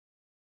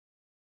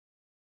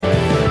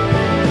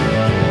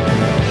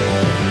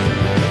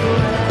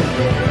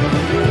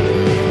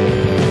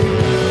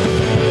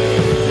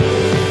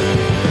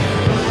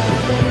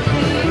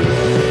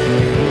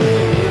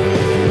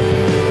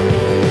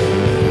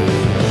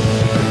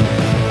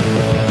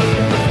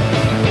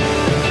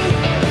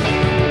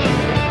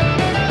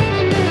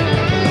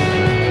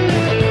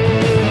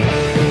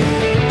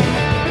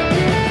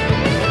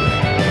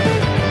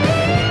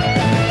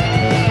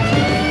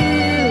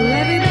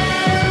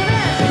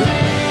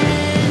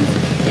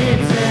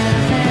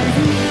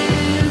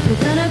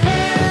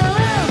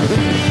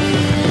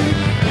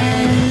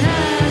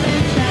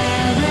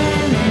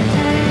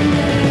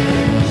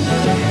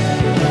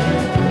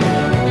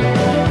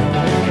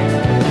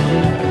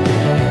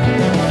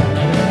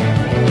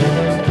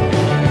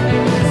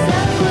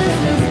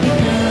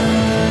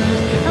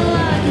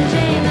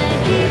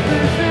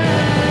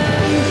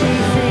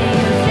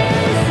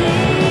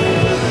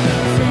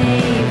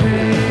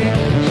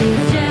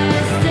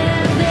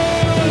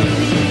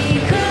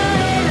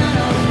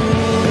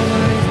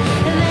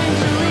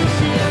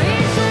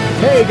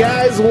Hey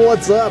guys,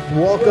 what's up?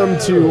 Welcome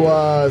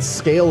to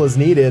Scale is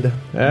Needed. Hey.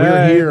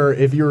 We're here.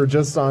 If you were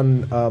just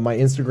on my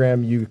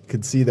Instagram, you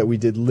could see that we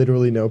did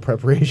literally no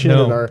preparation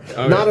and are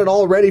not at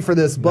all ready for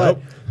this, but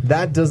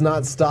that does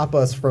not stop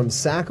us from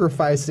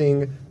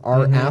sacrificing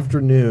our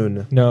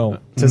afternoon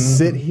to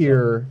sit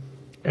here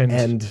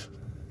and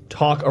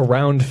talk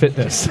around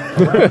fitness.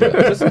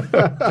 It's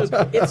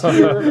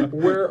here,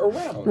 we're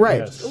around. Right.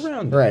 Yes.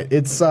 Around. Right.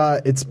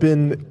 It's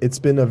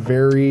been a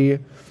very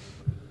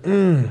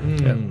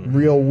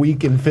real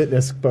week in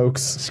fitness,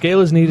 folks.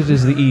 Scale is needed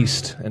is the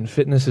east, and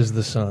fitness is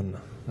the sun,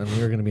 and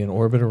we are going to be in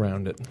orbit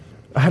around it.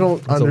 I don't.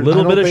 That's a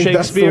little bit of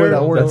Shakespeare.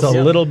 That's a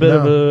little bit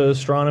of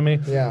astronomy.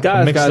 Yeah.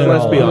 Guys,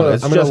 let's be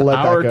honest. It's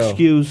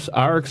just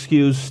our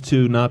excuse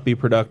to not be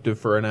productive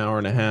for an hour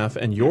and a half,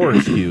 and your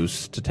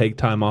excuse to take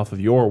time off of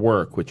your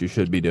work, which you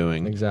should be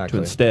doing, exactly,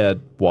 to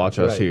instead watch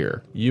us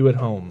here. You at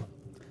home.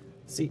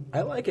 See,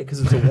 I like it because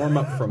it's a warm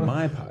up for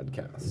my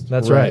podcast.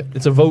 That's right.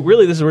 It's a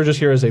Really, we're just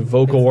here as a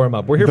vocal warm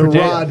up. We're here for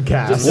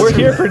Rodcast. We're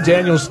here for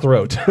Daniel's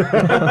throat.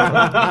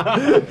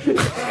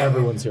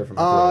 Everyone's here for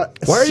my throat.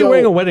 Why are you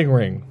wearing a wedding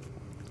ring?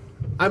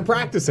 I'm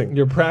practicing.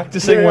 You're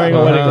practicing wearing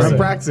a wedding ring. I'm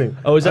practicing.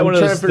 Oh, is that one of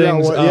those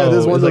things? Yeah, this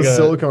is one of those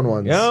silicone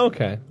ones. Yeah,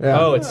 okay. Yeah.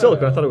 Oh, it's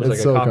silicone. I thought it was like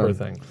a copper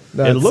thing.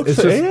 It looks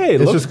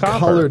just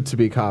colored to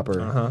be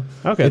copper.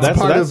 Okay,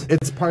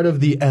 it's part of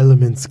the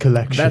Elements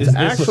collection. That's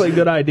actually a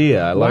good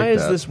idea. I like that. Why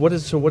is this? What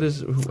is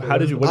this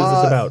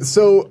about?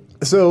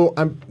 So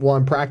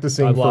I'm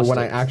practicing for when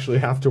I actually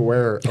have to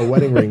wear a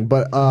wedding ring.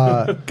 But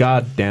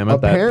God damn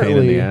it, that pain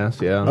in the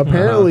ass. Yeah.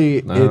 Apparently,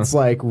 it's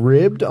like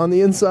ribbed on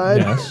the inside.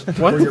 Yes.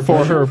 For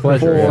her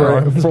pleasure.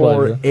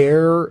 For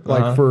air,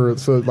 like for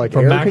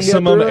air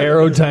maximum can get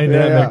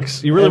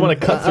aerodynamics. You really want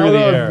to cut through the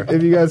air.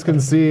 If you guys can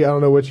see, I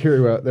don't know which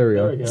here. There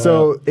we go.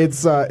 So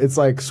it's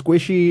like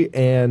squishy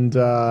and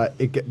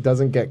it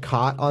doesn't get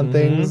caught on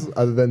things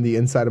other than the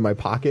inside of my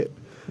pocket.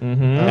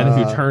 And if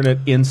you turn it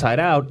inside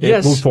out,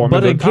 it will form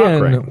but a good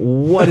cock ring.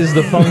 What is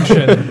the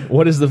function?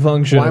 What is the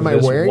function? Why am I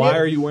wearing it? Why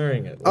are you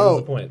wearing it? What is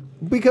the point?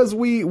 Because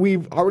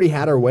we've already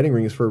had our wedding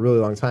rings for a really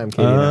long time,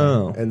 Katie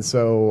and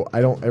so I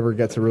don't ever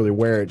get to really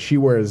wear it. She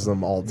wears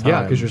them all the time.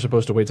 Yeah, because you're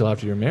supposed to wait till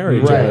after you're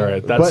married to right. wear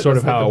it. That's sort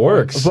of how it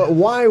works. But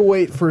why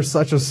wait for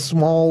such a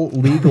small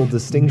legal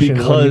distinction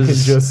when you can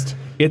just...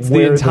 It's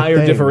the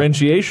entire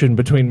differentiation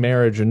between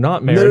marriage and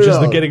not marriage is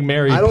the getting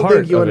married part of it. I don't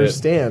think you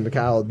understand,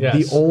 Kyle. Yes.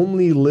 The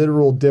only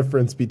literal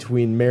difference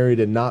between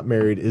married and not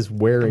married is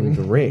wearing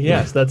the ring.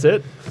 Yes, that's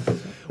it.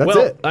 That's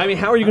it. I mean,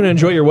 how are you going to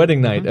enjoy your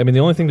wedding night? I mean,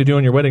 the only thing to do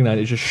on your wedding night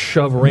is just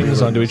shove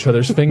rings onto each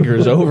other's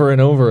fingers over and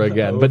over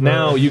again. But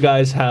now you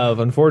guys have,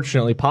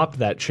 unfortunately, popped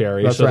that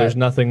cherry, so there's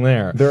nothing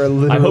there. There are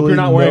literally I hope you're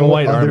not wearing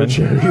white, other Armen.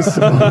 cherries.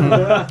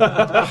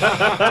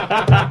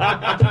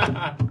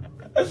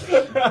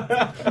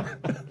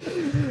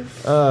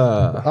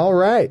 All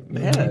right,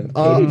 man.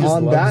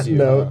 On that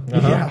note,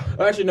 yeah.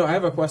 Oh, actually, no. I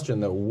have a question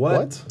though.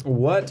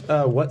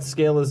 What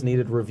scale is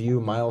needed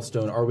review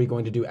milestone are we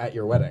going to do at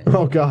your wedding?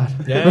 Oh God.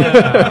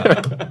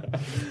 Yeah.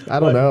 I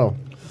don't know.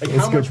 Like,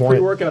 how much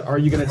pre-workout are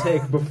you going to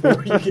take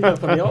before you get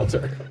up on the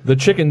altar? The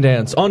chicken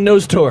dance on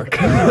nose torque.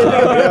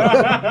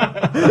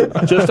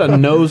 Just a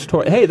nose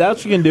torque. Hey, that's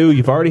what you can do.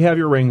 You've already have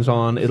your rings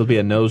on. It'll be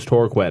a nose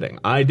torque wedding.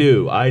 I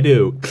do.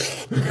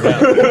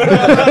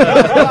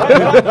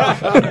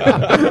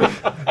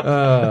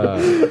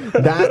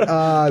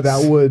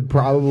 That would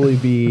probably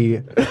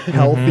be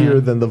healthier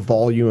than the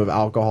volume of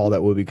alcohol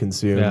that would be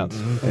consumed. Yeah.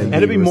 And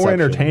it'd be more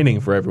entertaining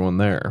for everyone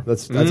there.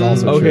 That's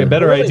also true. Okay,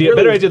 better idea.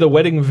 Better idea. The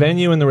wedding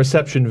venue and the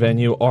reception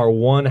venue are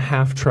one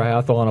half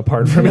triathlon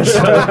apart from each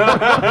other.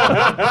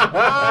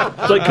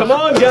 It's like, come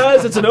on,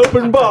 guys, it's an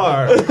open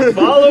bar.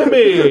 Follow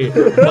me.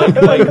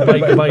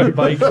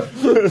 Bike.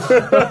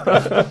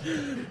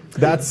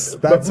 That's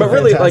but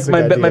really, like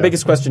my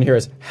biggest question here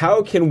is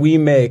how can we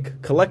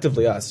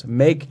collectively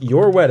make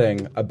your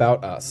wedding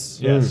about us?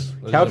 Yes.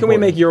 How can we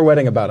make your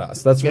wedding about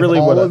us? That's really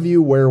all what of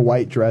you wear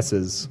white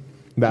dresses.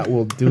 That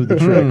will do the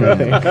trick, I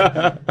think.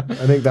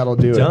 I think that'll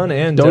do it. Done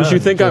and Don't done. you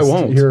think I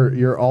won't?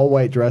 Your all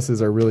white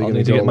dresses are really going to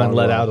need to get mine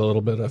let out a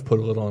little bit. I've put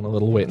a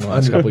little weight in the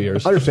last couple of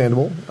years.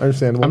 Understandable.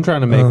 I'm trying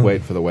to make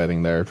weight for the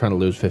wedding there. Trying to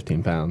lose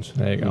 15 pounds.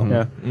 There you go.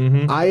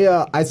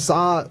 Yeah. I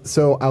saw.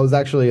 So I was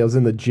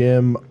in the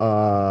gym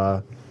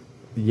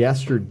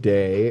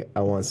yesterday.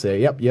 I want to say,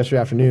 yesterday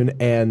afternoon,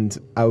 and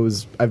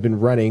I've been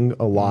running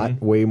a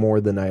lot, way more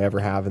than I ever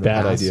have in the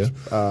past.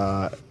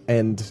 Bad idea.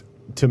 And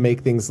to make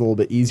things a little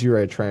bit easier,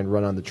 I try and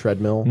run on the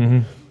treadmill,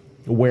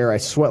 where I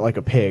sweat like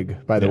a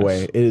pig, by the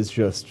way. It is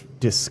just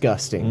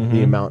disgusting,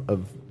 the amount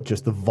of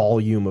just the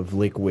volume of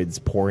liquids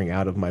pouring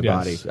out of my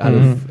body.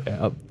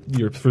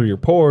 through your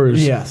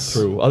pores,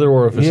 through other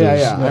orifices.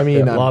 Yeah. I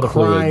mean, I'm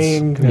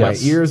crying. My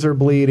ears are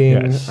bleeding.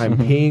 I'm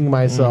peeing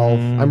myself.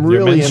 I'm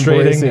really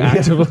embracing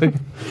actively.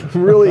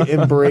 I'm really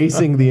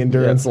embracing the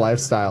endurance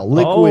lifestyle.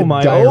 Liquid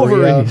my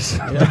diarrhea, ovaries.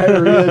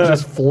 diarrhea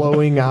just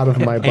flowing out of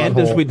my butthole. And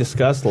as we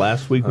discussed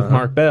last week with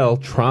Mark Bell,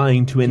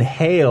 trying to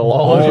inhale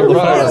all of your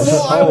farts.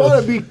 I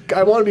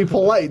want to be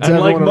polite to and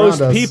like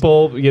most us.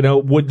 people,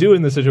 would do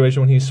in this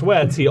situation when he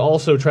sweats, he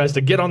also tries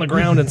to get on the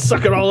ground and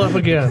suck it all up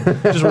again.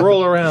 Just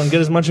roll around,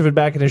 get as much of it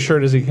back in his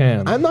shirt as he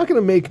can. I'm not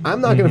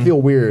gonna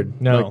feel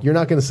weird. No, like, you're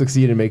not gonna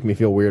succeed in making me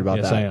feel weird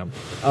about that. Yes, I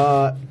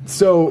am.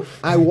 So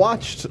I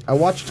watched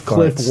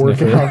Cliff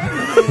work out.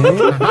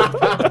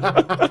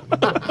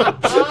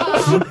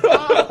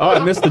 Oh, I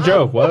missed the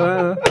joke. What?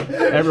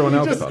 Everyone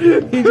else thought.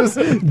 He just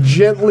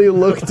gently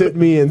looked at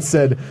me and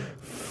said,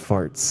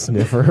 "Fart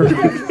sniffer."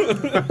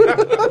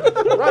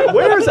 Right,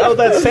 where's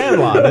that's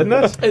Sandlot, isn't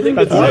it? I think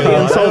that's one of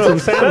the insults in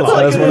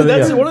Sandlot.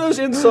 That's one of those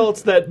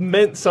insults that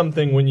meant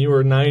something when you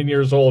were 9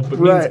 years old, but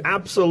means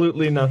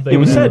absolutely nothing. It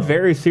was said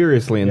very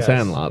seriously in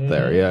Sandlot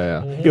there,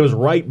 It was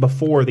right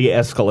before the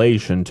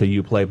escalation to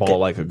you play ball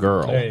like a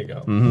girl. There you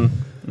go.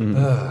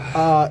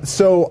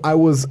 So I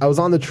was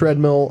on the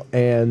treadmill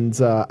and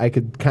I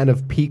could kind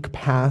of peek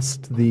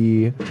past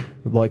the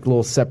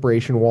little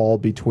separation wall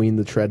between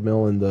the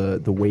treadmill and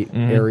the weight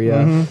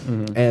area,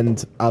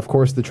 and of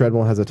course the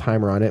treadmill has a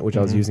timer on it, which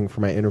I was using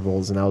for my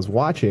intervals, and I was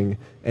watching,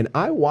 and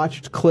I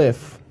watched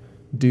Cliff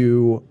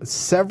do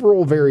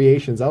several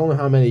variations. I don't know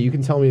how many. You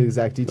can tell me the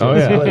exact details. Oh,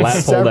 yeah. But Lat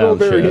several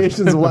pull-down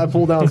variations of lat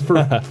pull downs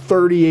for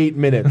 38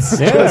 minutes.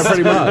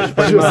 Yeah,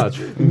 pretty much.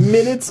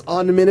 Minutes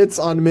on minutes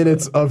on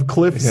minutes of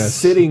Cliff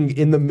sitting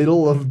in the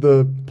middle of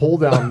the pull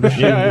down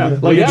machine.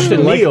 Like you have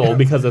to kneel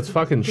because it's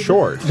fucking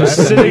short.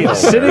 Just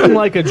sitting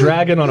like a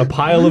dragon on a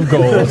pile of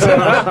gold,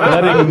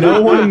 letting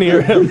no one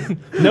near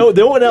him. No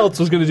one else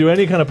was going to do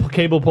any kind of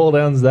cable pull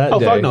downs that day. Oh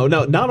fuck no!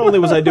 Not only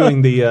was I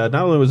doing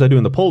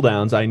the pull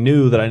downs, I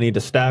knew that I need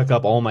to stack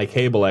up all my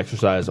cable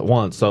exercise at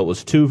once. So it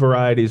was 2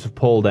 varieties of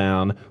pull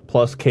down,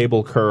 plus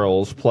cable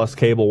curls, plus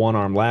cable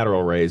one-arm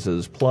lateral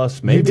raises,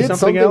 plus maybe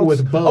something else.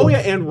 With both. Oh yeah,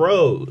 and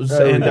rows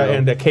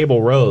and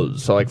cable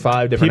rows. So like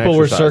 5 different. People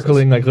exercises. were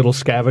circling like little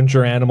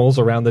scavenger animals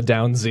around the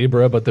downed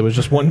zebra, but there was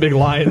just one big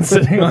lion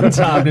sitting on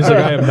top. And he's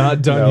like, "I am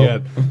not done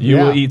yet. You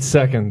will eat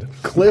second."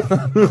 Cliff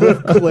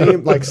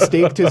claimed,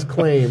 staked his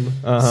claim,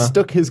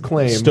 stuck his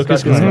claim,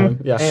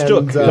 Yeah, and,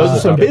 those are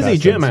some busy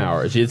gym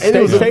hours.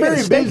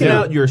 Staking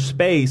out your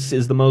space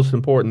is the most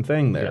important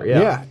thing there.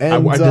 Yeah.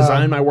 And I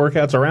design my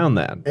workouts around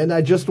that. And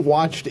I just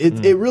watched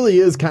it. It really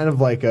is kind of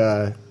like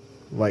a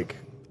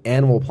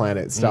Animal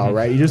Planet style,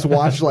 right? You just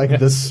watch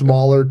the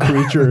smaller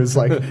creatures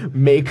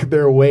make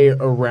their way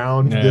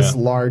around this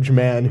large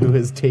man who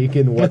has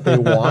taken what they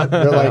want.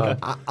 They're like,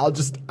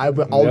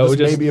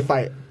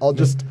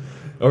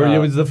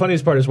 Or the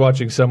funniest part is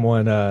watching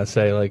someone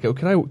say "Oh,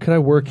 can I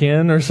work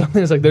in?" or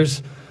something. It's like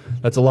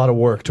that's a lot of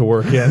work to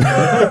work in.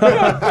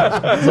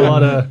 It's a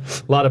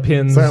lot of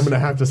pins. So I'm going to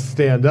have to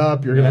stand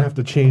up. You're going to have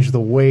to change the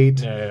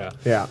weight.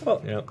 Yeah.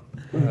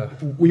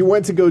 We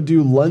went to go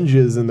do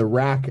lunges in the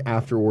rack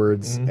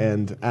afterwards,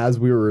 and as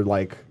we were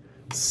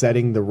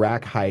setting the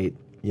rack height,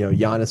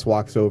 Giannis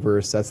walks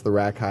over, sets the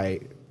rack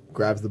height,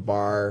 grabs the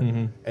bar,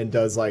 and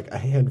does a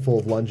handful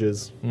of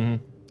lunges.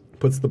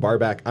 Puts the bar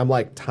back. I'm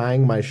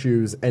tying my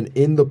shoes, and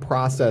in the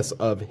process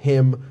of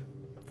him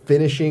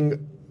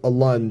finishing a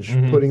lunge,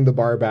 putting the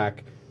bar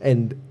back,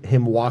 and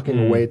him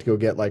walking away to go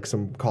get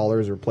some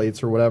collars or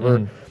plates or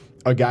whatever,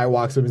 a guy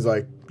walks up and he's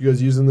like, "You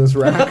guys using this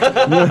rack?"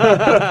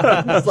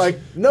 It's like,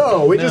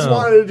 no, we just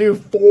wanted to do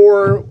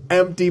 4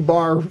 empty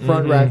bar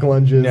front rack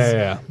lunges.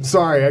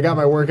 Sorry, I got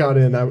my workout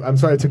in. I'm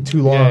sorry it took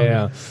too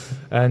long.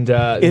 And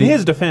in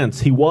his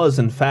defense, he was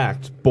in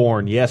fact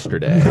born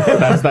yesterday.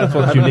 That's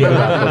what's unique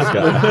about this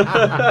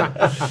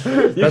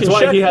guy. You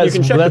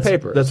can check the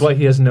paper. That's why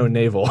he has no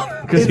navel,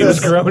 because he was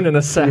grown in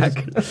a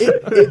sack.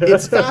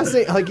 It's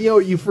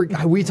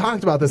fascinating. We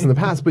talked about this in the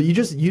past, but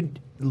you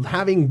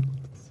having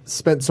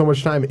spent so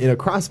much time in a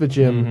CrossFit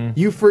gym,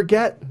 you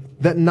forget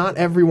that not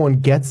everyone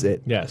gets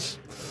it. Yes.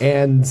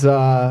 And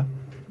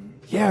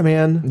yeah,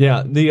 man.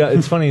 Yeah,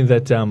 it's funny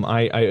that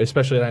I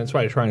especially that's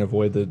why I try and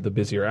avoid the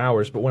busier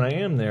hours. But when I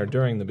am there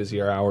during the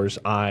busier hours,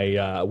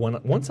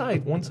 once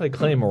I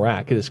claim a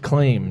rack, it is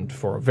claimed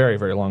for a very,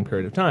 very long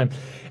period of time,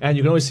 and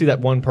you can always see that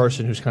one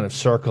person who's kind of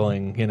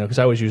circling, because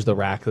I always use the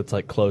rack that's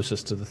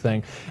closest to the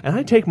thing, and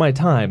I take my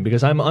time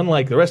because I'm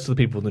unlike the rest of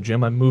the people in the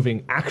gym. I'm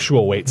moving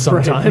actual weight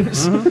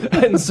sometimes,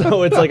 and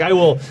so it's I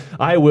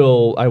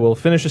will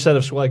finish a set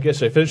of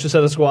squats. I finish a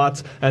set of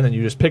squats, and then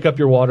you just pick up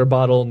your water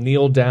bottle,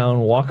 kneel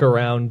down, walk around.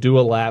 around, do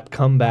a lap,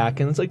 come back,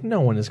 and it's like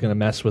no one is going to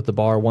mess with the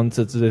bar once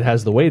it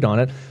has the weight on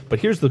it. But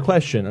here's the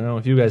question. I don't know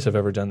if you guys have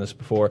ever done this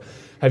before.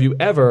 Have you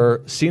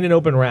ever seen an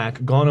open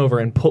rack, gone over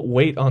and put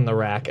weight on the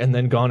rack, and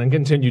then gone and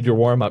continued your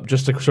warm-up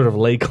just to sort of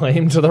lay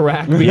claim to the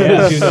rack?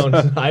 Because you don't.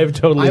 I've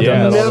totally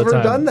done that all the time.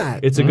 Never done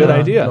that. It's a good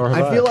idea.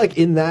 I feel like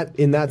in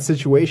that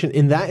situation,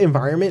 in that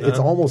environment, it's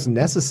almost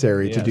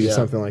necessary to do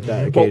something like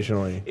that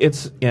occasionally.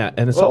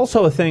 And it's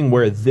also a thing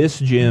where this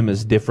gym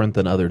is different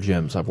than other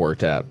gyms I've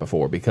worked at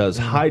before, because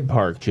Hyde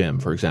Park Gym,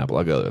 for example,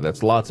 I go there.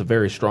 That's lots of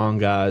very strong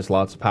guys,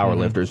 lots of power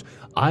lifters.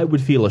 I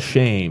would feel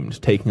ashamed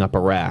taking up a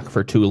rack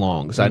for too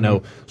long because I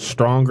know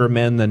stronger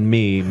men than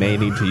me may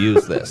need to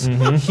use this.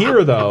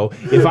 Here, though,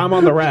 if I'm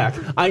on the rack,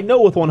 I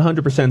know with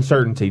 100%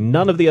 certainty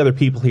none of the other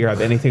people here have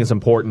anything as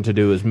important to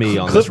do as me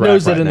on this rack. Cliff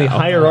knows that in the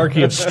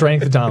hierarchy of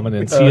strength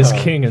dominance, he is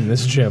king in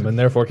this gym and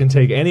therefore can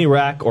take any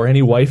rack or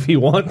any wife he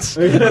wants.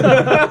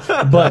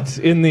 But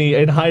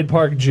in Hyde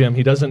Park Gym,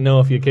 he doesn't know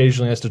if he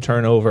occasionally has to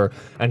turn over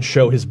and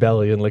show his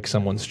belly and lick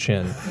someone's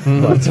chin.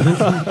 But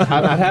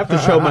I'd have to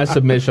show my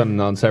submission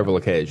on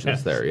several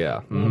occasions there,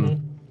 yeah.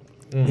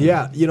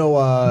 Yeah,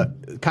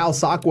 Kyle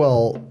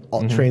Sockwell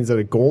trains at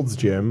a Gold's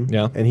gym,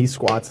 and he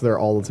squats there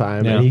all the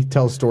time, and he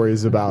tells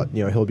stories about,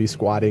 he'll be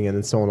squatting, and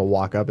then someone will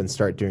walk up and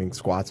start doing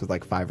squats with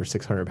like 500 or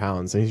 600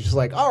 pounds, and he's just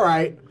like, all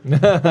right,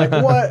 like,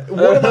 what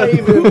am I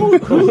even...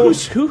 Who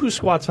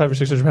squats 500 or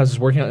 600 pounds is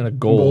working out in a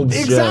Gold's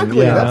gym?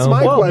 Exactly, that's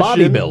my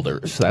question.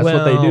 Bodybuilders, that's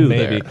what they do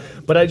maybe. there.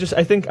 But I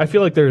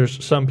feel like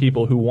there's some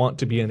people who want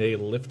to be in a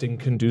lifting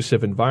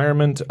conducive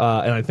environment, and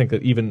I think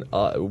that even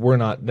we're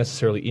not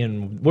necessarily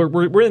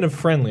we're in a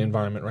friendly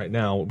environment right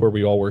now where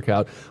we all work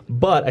out,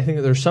 but I think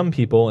that there's some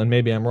people, and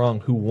maybe I'm wrong,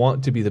 who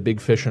want to be the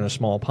big fish in a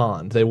small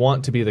pond. They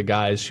want to be the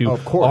guys who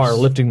are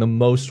lifting the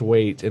most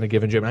weight in a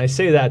given gym. And I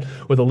say that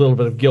with a little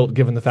bit of guilt,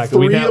 given the fact that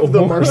we now... Three of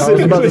them are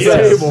sitting by the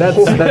table.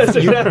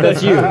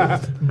 That's you.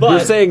 But you're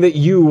saying that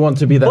you want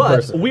to be that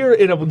person. We're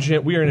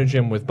in a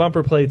gym with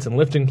bumper plates and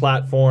lifting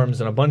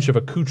platforms and a bunch of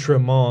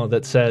accoutrement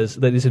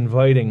that is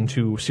inviting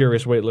to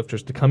serious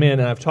weightlifters to come in.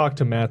 And I've talked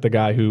to Matt, the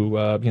guy who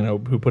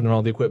who put in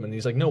all the equipment. And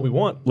he's like, no, we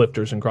want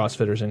lifters and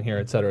CrossFitters in here,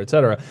 et cetera, et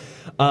cetera.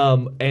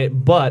 But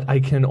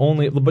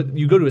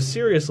you go to a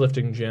serious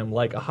lifting gym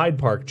like a Hyde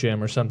Park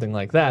gym or something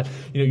like that,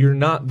 you're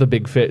not the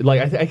big fit.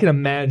 Like I can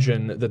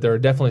imagine that there are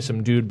definitely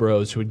some dude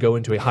bros who would go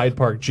into a Hyde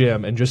Park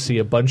gym and just see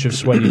a bunch of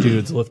sweaty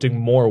dudes lifting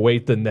more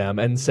weight than them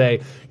and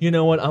say, you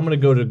know what, I'm going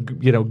to go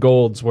to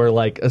Gold's where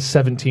like a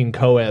 17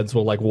 co-eds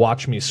will like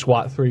watch me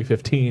squat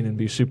 315 and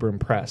be super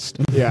impressed.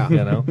 Yeah.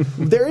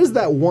 There is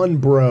that one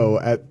bro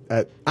at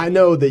I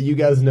know that you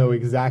guys know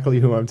exactly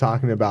who I'm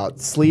talking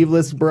about.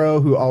 Sleeveless bro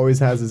who always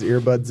has his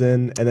earbuds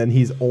in, and then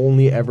he's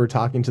only ever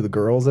talking to the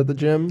girls at the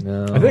gym.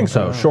 No. I think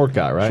so. Short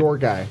guy, right? Short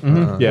guy.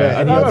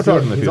 Yeah, and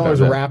he's always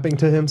rapping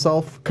to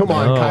himself. Come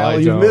on, Kyle,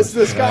 you missed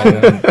this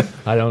guy.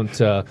 I don't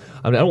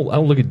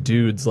look at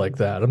dudes like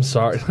that. I'm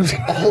sorry.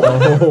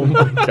 Oh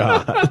my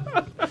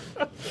god.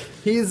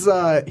 He's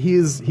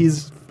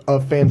a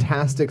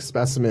fantastic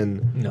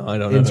specimen. No, I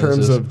don't know in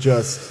terms of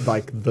just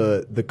like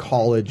the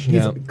college.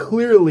 He's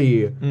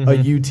clearly a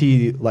UT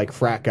like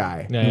frat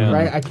guy,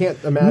 right? I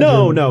can't imagine.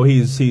 No,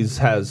 he's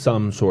has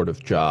some sort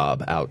of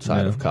job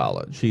outside of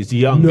college. He's a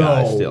young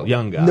guy still,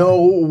 young guy.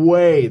 No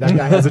way, that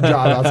guy has a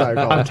job outside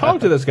of college. I've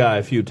talked to this guy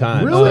a few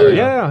times. Really?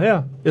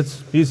 Yeah.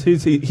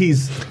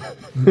 He's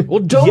well,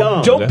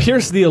 don't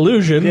pierce the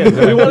illusion.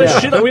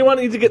 We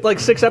want you to get like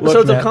 6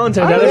 episodes of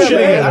content out of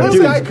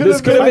shitting.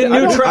 This could have been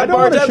new trap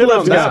bar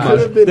deadlift guy.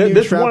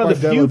 This is one of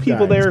the few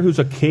people there who's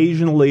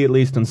occasionally, at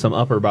least in some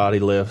upper body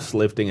lifts,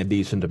 lifting a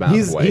decent amount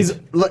of weight.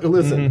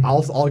 Listen,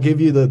 I'll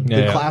give you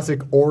the classic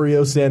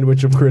Oreo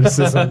sandwich of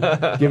criticism.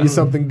 Give you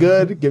something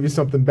good, give you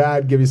something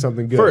bad, give you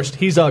something good. First,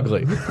 he's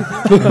ugly.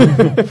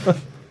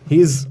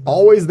 He's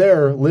always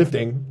there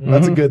lifting.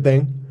 That's a good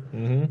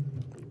thing.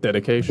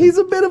 Dedication. He's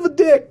a bit of a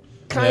dick.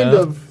 Kind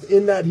of,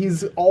 in that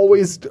he's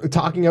always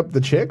talking up the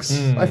chicks,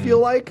 I feel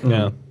like.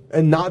 Yeah.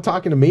 And not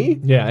talking to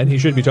me. Yeah, and he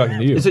should be talking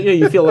to you.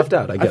 You feel left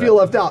out. I feel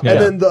left out. Yeah. And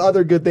then the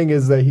other good thing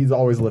is that he's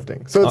always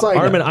lifting. So it's like...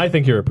 Armen, I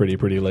think you're a pretty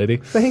lady.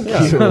 Thank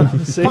you.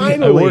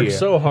 Finally. I worked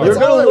so hard. You're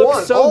going to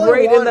look so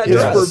great in that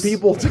dress. For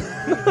people to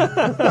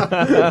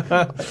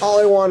all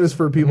I want is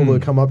for people to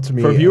come up to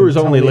me. For viewers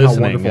only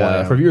listening,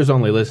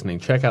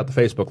 check out the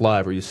Facebook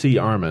Live where you see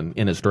Armen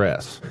in his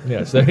dress.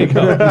 Yes, there you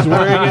go. He's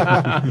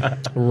wearing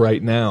it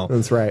right now.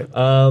 That's right.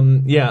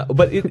 Yeah,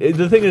 but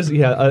the thing is,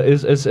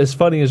 as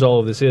funny as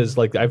all of this is,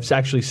 like I've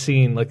actually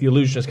seen like the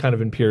illusion has kind of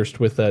been pierced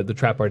with the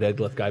trap bar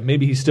deadlift guy.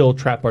 Maybe he's still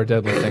trap bar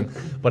deadlifting,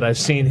 but I've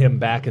seen him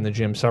back in the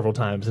gym several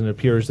times, and it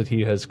appears that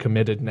he has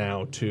committed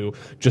now to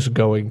just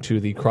going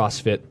to the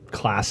CrossFit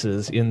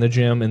classes in the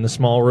gym in the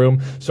small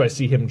room. So I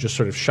see him just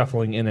sort of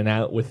shuffling in and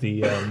out with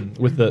the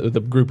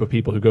group of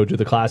people who go to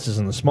the classes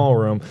in the small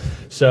room.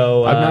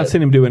 So I've not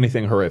seen him do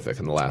anything horrific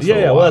in the last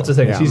little while. Well, that's the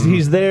thing. Yeah.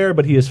 He's there,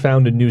 but he has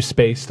found a new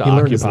space to occupy.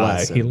 Learned his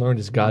lesson. He learned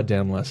his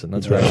goddamn lesson.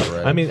 That's right.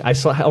 I mean, I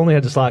only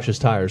had to slash his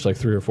tires like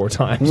 3 or or 4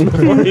 times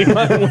before he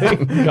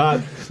finally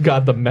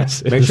got the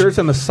message. Make sure it's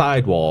in the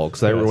sidewall,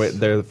 because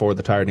therefore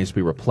the tire needs to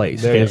be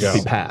replaced. There It you has to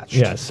go. be patched.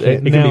 Yes.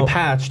 It Now- can be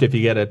patched if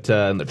you get it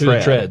in the Through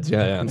the tread. treads,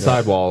 yeah. And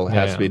sidewall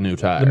has to be a new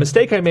tire. The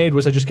mistake I made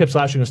was I just kept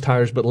slashing his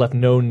tires, but left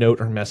no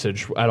note or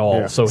message at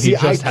all. Yeah. So See, he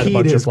just I had a keyed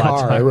bunch his of flat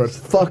car. tires. I wrote,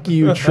 "Fuck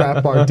you,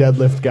 trap bar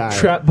deadlift guy."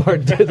 Trap bar.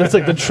 That's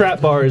like the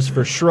trap bar is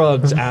for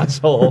shrugs,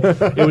 asshole.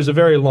 It was a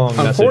very long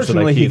message.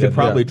 Unfortunately, that I he keyed could in.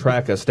 probably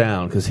track us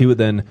down, because he would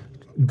then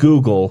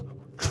Google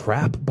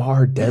trap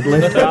bar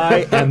deadlift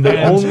guy, and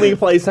the only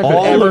place I could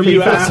all ever of be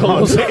you found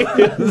assholes.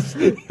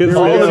 is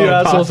All of you radio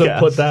assholes have podcast.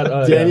 put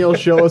that. Daniel,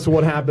 show us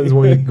what happens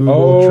when you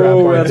Google trap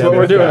bar that's what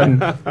we're deadlift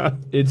guy. doing.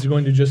 It's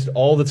going to just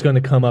all that's going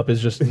to come up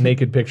is just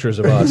naked pictures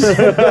of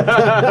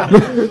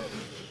us.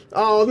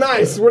 Oh,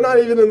 nice. We're not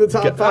even in the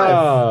top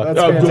 5. That's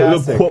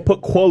fantastic.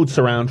 Put quotes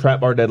around trap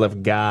bar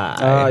deadlift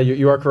guy.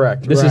 You are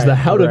correct. This is the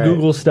How to right.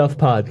 Google Stuff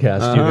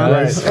podcast, you Right.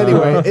 guys.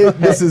 Anyway,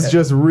 this is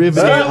just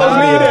riveting. Scale is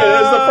needed.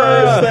 That's the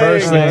first thing.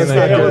 First thing that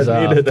Scale goes is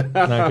off. needed.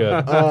 Not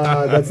good.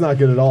 That's not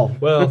good at all.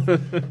 Well,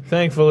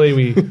 thankfully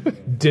we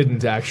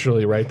didn't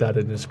actually write that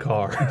in his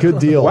car. Good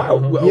deal.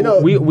 Wow. You know,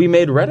 we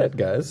made Reddit,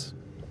 guys.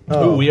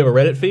 Ooh, we have a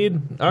Reddit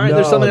feed? All right,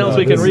 there's no, something else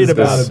we can this read has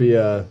about. gotta be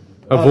a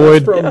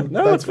Avoid.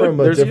 That's from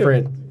a There's you.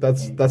 different.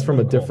 That's from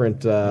a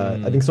different.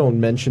 I think someone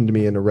mentioned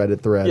me in a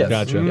Reddit thread. Yes.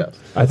 Gotcha. Yes.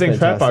 I think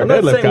trap bar I'm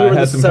not deadlift saying we guy were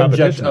has the some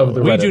subject competition. of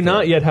the We Reddit do not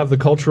thread. yet have the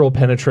cultural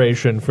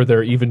penetration for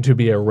there even to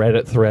be a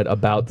Reddit thread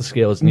about the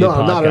Scale is Needed No,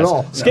 podcast. not at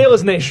all. Scale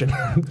is Nation.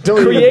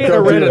 Don't Create even- a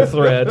don't do Reddit it.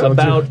 thread Don't do-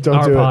 about don't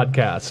our do it.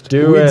 podcast.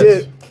 Do We it.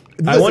 did.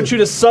 I want you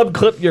to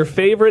subclip your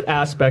favorite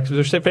aspects,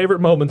 your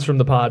favorite moments from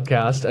the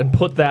podcast, and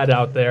put that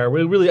out there.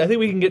 I think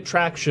we can get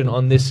traction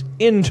on this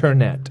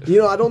internet. You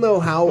know, I don't know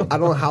how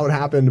it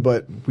happened,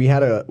 but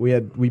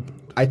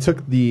I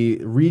took the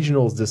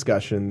regionals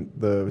discussion,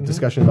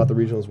 discussion about the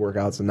regionals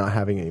workouts and not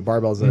having any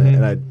barbells in it,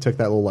 and I took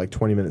that little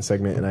 20-minute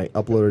segment and I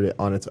uploaded it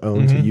on its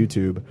own to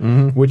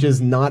YouTube, which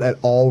is not at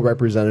all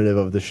representative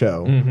of the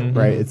show,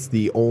 right? It's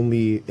the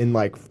only, in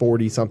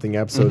 40-something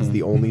episodes,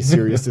 the only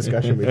serious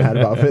discussion we've had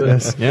about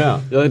fitness.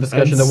 Yeah. The only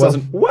discussion And that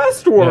wasn't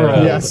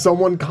Westworld. Yeah,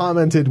 someone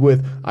commented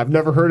with, "I've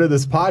never heard of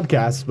this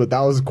podcast, but that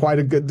was quite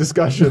a good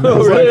discussion." I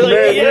was Really?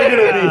 man, Yeah.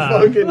 you're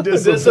gonna be fucking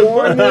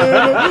disappointed.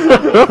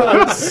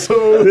 I'm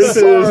so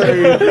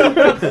sorry.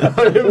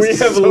 We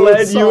have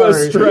led you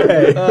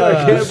astray.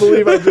 I can't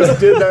believe I just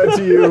did that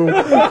to you,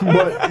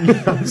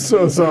 but I'm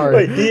so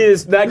sorry.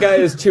 That guy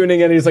is tuning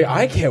in and he's like,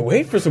 I can't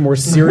wait for some more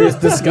serious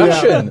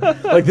discussion.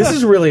 This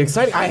is really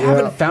exciting. I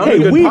haven't found a Hey,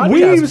 good podcast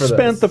we've for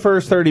spent this. the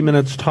first 30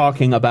 minutes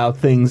talking about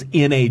things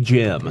in a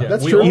gym.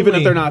 That's We true. Even if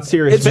only- they're not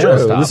serious It's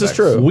fitness true. topics. This is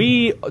true.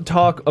 We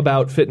talk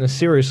about fitness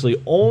seriously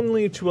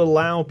only to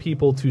allow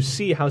people to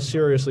see how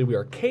seriously we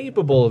are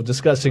capable of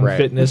discussing Right.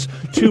 fitness.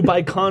 To,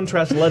 by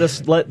contrast,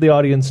 let the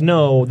audience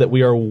know that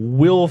we are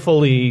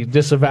willfully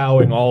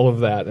disavowing all of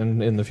that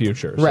in the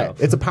future. So, Right.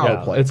 It's a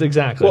power play. It's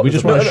exactly. Well, we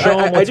just want to show them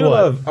I what's do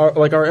what.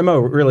 love our MO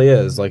really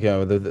is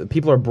the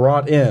people are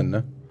brought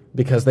in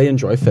because they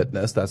enjoy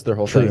fitness. That's their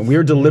whole thing. And we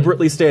are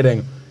deliberately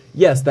stating,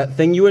 yes, that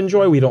thing you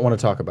enjoy, we don't want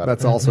to talk about.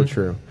 That's also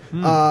true.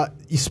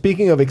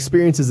 Speaking of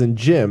experiences in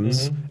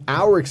gyms,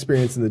 our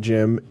experience in the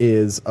gym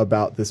is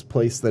about this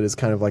place that is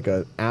kind of like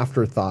an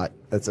afterthought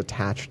that's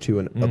attached to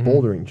a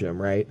bouldering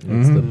gym, right?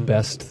 It's the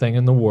best thing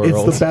in the world.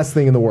 It's the best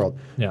thing in the world.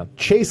 Yeah.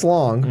 Chase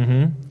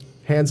Long,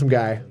 handsome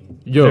guy.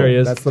 Yo, There he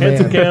is. That's the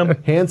Handsome man.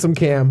 Cam. Handsome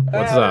Cam.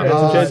 what's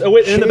up? Oh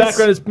wait, in the Chase-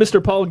 background is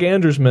Mr. Paul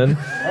Gandersman.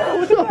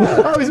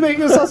 Oh, he's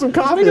making us some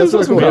coffee. That's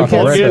so cool. coffee.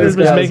 Paul Right there. Gandersman's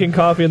Guys. making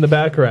coffee in the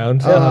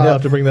background. I'll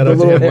have to bring that The up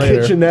to little him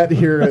later. kitchenette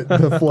here at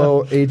the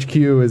Flow HQ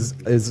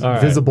is All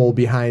right. visible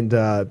behind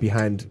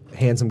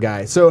Handsome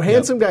Guy. So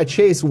Handsome Guy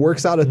Chase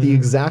works out at the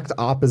exact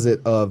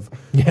opposite of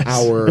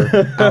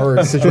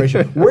our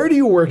situation. Where do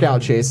you work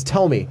out, Chase?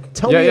 Tell me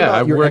about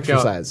I your work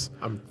exercise.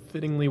 Out. I'm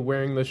fittingly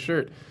wearing this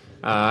shirt.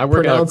 I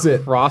work Pronounce out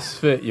it.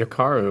 CrossFit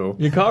Yakaru.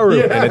 Yakaru.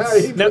 Yeah,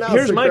 And he now, pronounced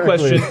here's it my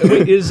correctly. question: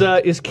 Wait,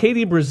 is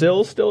Katie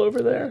Brazil still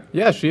over there?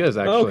 Yeah, she is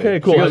actually. Okay,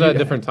 cool. She goes Have at a you-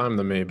 different time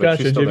than me, but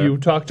Gotcha. she's still Have there. you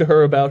talked to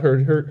her about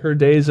her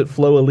days at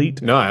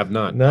FloElite? No, I have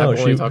not. No, I've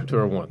only she- talked to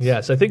her once.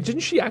 Yes, I think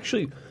didn't she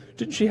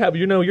have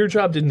your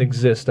job didn't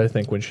exist? I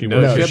think when she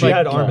No, worked, she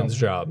had, Armen's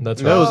job.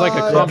 That's No, it right. was like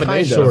a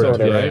combination kind of,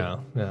 of it, right?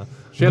 Yeah.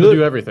 She had to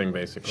do everything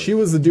basically. She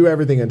was the do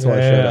everything until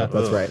I showed Yeah. up.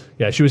 That's right.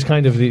 Yeah, she was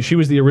kind of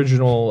the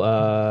original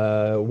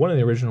one of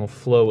the original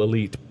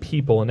FloElite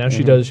people, and now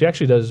she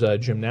actually does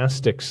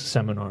gymnastics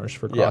seminars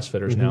for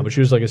CrossFitters now. But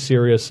she was like a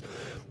serious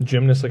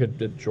gymnast, like a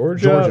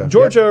Georgia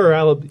or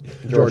Alabama.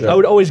 Georgia. I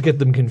would always get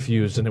them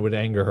confused, and it would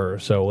anger her.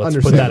 So let's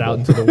put that out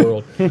into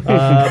Understandable. the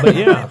world. But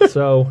yeah,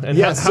 so and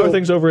Yeah, how are so-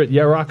 things over at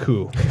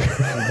Yaraku?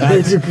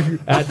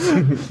 at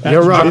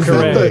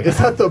Yaraku. Is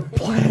that the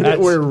planet That's-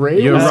 where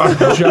Ray You're was?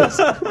 right. Just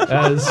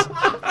as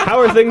how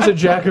are things at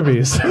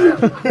Jacoby's?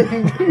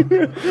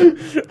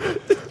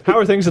 How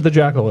are things at the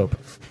Jackalope?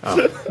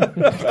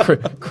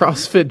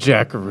 CrossFit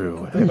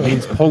Jackaroo. It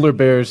means polar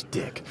bear's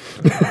dick.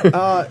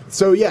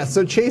 So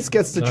Chase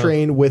gets to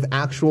train with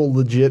actual,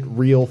 legit,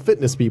 real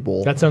fitness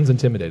people. That sounds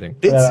intimidating.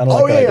 It's, I don't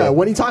like that idea.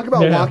 When you talk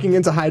about walking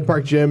into Hyde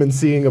Park Gym and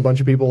seeing a bunch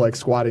of people like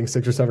squatting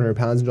 600 or 700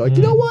 pounds, and you're like,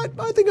 you know what?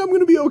 I think I'm going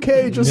to be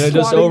okay just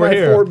squatting over my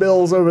here. 4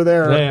 bills over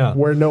there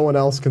where no one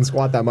else can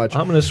squat that much.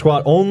 I'm going to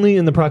squat only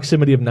in the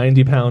proximity of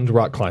 90-pound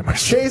rock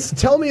climbers. Chase,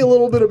 tell me a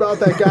little bit about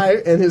that guy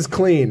and his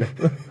clean.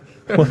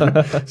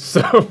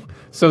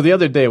 So the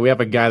other day we have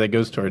a guy that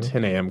goes to our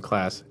 10 a.m.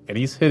 class, and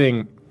he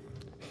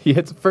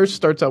first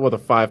starts out with a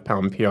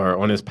 5-pound PR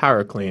on his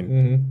power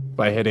clean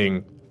by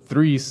hitting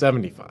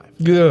 375.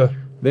 Yeah.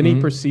 Then he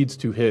proceeds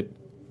to hit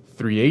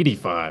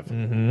 385,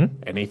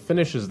 and he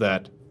finishes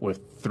that with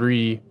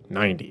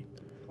 390.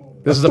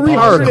 This is a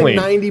power clean.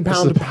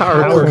 390-pound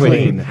power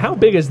clean. How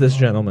big is this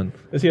gentleman?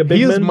 Is he a big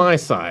He man? is my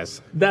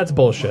size. That's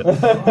bullshit.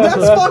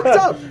 That's fucked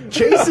up.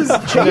 Chase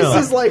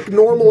is like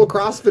normal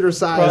CrossFitter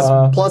size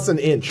plus an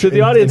inch. To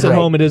the audience at height.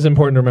 home, it is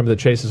important to remember that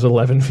Chase is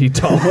 11 feet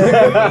tall.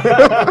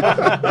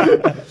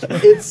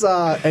 It's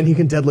and he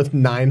can deadlift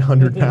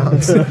 900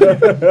 pounds.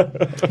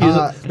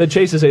 That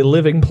Chase is a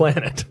living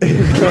planet.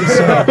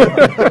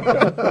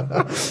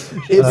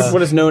 It's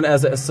what is known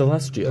as a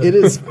celestial. it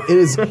is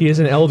He is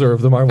an elder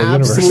of the Marvel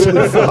Universe.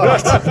 absolutely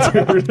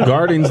fucked.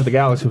 Guardians of the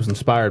Galaxy was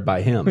inspired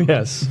by him.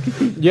 Yes.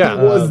 Yeah.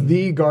 He was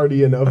the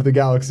guardian of the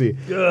galaxy.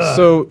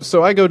 So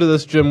I go to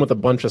this gym with a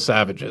bunch of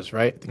savages,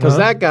 right? Because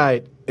that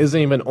guy isn't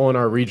even on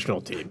our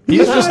regional team.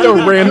 He's just a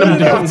random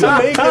dude. To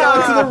make it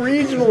out to the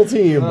regional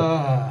team.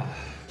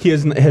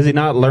 Has he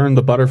not learned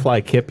the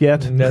butterfly kip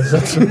yet? Yes,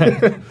 that's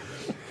right.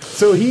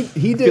 So he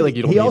did. feel like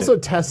you don't he need also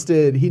it.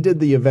 tested. He did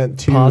the event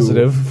 2.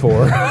 Positive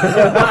for.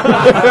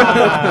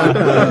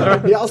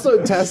 He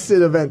also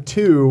tested event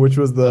 2, which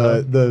was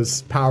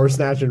the power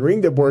snatch and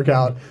ring dip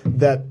workout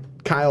that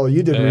Kyle,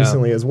 you did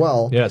recently as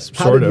well. Yes,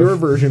 How sort did of. your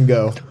version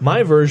go?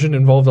 My version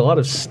involved a lot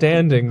of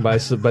standing by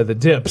the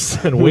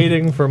dips and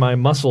waiting for my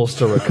muscles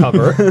to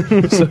recover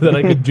so that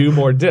I could do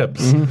more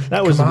dips.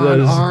 That was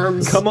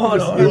Arms. Come on,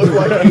 You look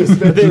like Ace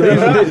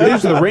Ventura.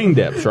 These are the ring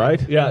dips,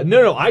 right? Yeah,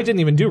 no, I didn't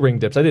even do ring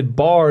dips. I did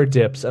bar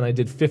dips, and I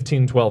did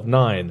 15, 12,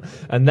 9,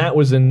 and that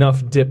was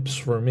enough dips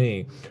for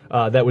me.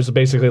 That was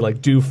basically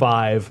like do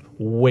 5,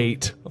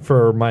 wait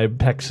for my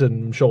pecs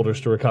and shoulders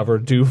to recover,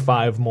 do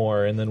 5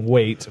 more, and then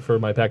wait for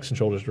my pecs and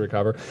shoulders to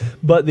recover.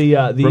 But the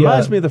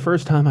Reminds me of the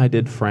first time I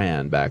did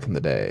Fran back in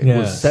the day. It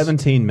was Yes.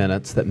 17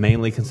 minutes that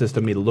mainly consisted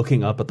of me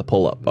looking up at the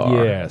pull-up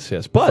bar. Yes.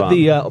 But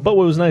Fun. but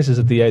what was nice is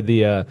that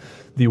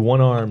the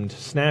one-armed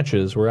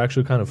snatches were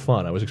actually kind of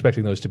fun. I was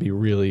expecting those to be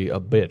really a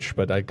bitch,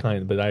 but I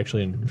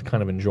actually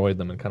kind of enjoyed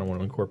them and kind of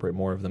want to incorporate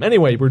more of them.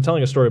 Anyway, we were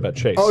telling a story about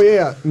Chase. Oh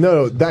yeah,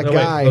 no, that No, wait.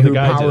 guy Oh, the who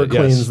guy power did it,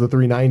 yes. cleans the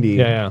 390.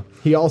 Yeah.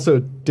 He also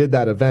did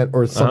that event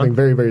or something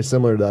very, very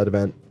similar to that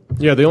event.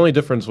 Yeah, the only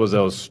difference was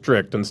I was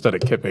strict instead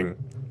of kipping.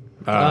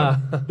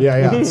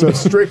 Yeah. So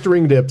strict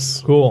ring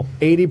dips. Cool.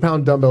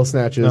 80-pound dumbbell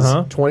snatches.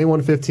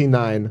 21, 15,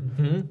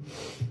 9.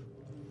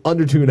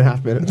 Under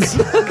 2.5 minutes.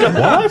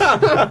 What?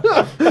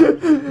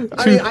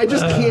 I mean, I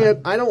just can't.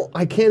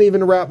 I can't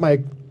even wrap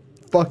my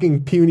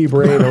fucking puny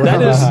brain around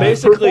That is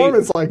basically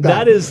performance like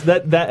that. That is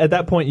that at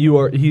that point you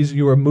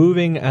are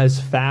moving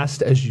as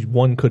fast as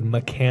one could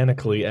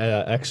mechanically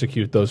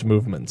execute those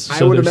movements. I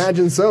So would there's-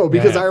 imagine so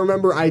because Yeah. I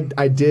remember I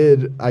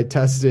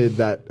tested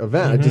that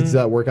event. I did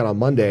that workout on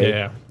Monday.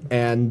 Yeah.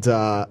 And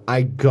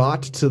I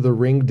got to the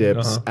ring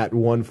dips at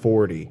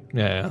 140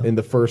 Yeah. in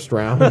the first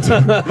round.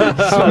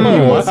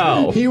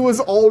 So he was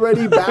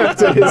already back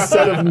to his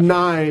set of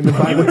 9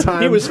 by the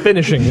time He was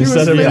finishing he his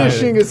was set of 9.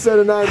 finishing his set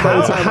of 9 by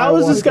the time. How I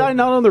is this walked guy in.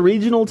 not on the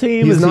regional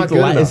team? He's is not good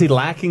enough. Is he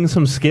lacking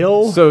some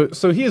skill?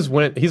 So he's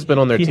been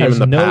on their He team has in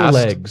the no past.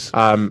 legs.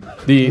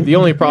 The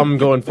only problem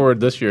going forward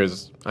this year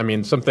is, I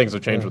mean, some things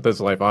have changed with his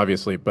life,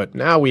 obviously, but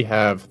now we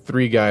have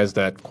 3 guys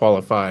that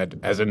qualified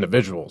as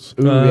individuals.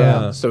 Ooh,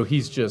 yeah. So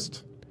he's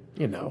just,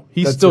 he's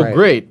That's still right.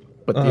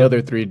 great, but the other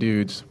 3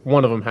 dudes,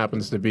 one of them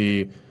happens to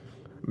be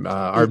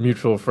our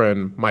mutual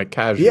friend Mike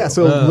Casual. Yeah,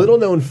 so little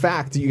known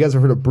fact, you guys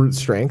have heard of brute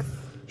strength?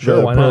 Sure,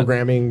 the why not?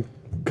 programming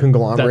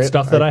conglomerate. That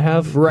stuff that I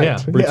have? Right. Yeah,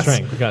 brute yes.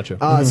 strength.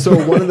 Gotcha.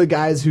 So one of the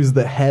guys who's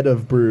the head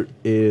of Brute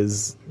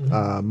is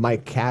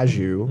Mike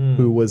Caju,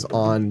 who was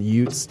on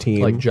Utes'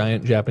 team. Like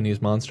giant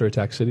Japanese monster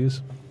attack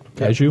cities?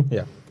 Kaiju?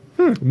 Yeah.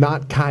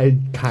 Not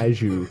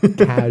Kaiju.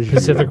 Kaju.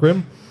 Pacific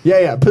Rim?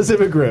 Yeah,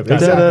 Pacific Rim.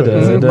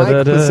 Exactly.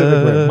 Mike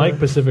Pacific Rim. Mike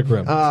Pacific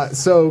Rim.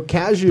 So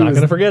Kaju Not is,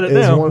 gonna forget it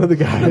is now. one of the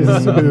guys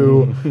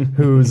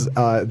who's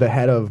the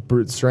head of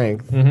Brute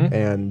Strength,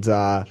 and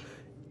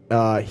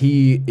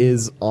he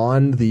is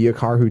on the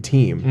Yakaru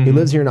team. He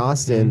lives here in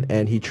Austin,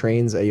 and he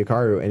trains at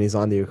Yakaru, and he's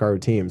on the Yakaru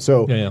team.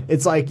 So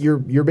it's like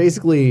you're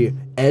basically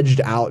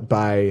edged out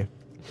by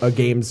a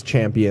games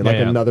champion, like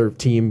another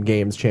team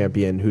games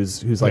champion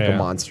who's like a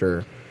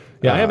monster.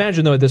 Yeah, I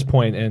imagine, though, at this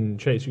point, and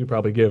Chase, you could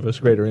probably give us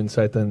greater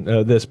insight than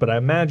this, but I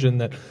imagine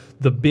that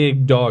the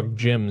big dog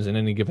gyms in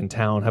any given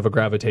town have a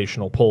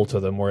gravitational pull to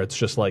them where it's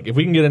just like, if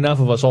we can get enough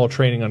of us all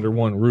training under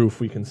one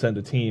roof, we can send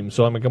a team.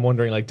 So I'm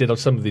wondering, like, did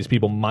some of these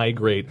people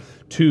migrate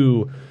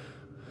to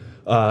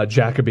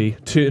Jacoby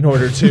in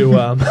order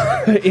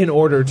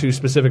to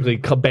specifically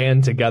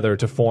band together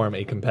to form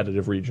a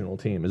competitive regional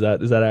team? Is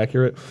that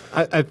accurate?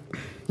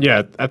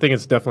 Yeah, I think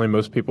it's definitely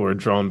most people are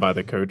drawn by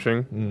the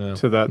coaching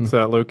to that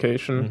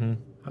location.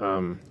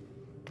 Cool.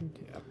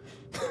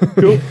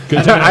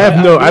 I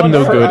have no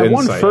good insight.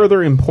 One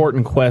further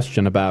important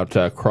question about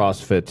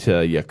CrossFit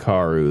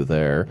Yakaru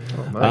there.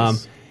 Oh,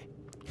 nice.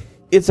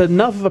 It's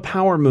enough of a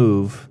power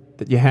move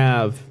that you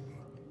have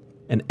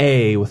an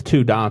A with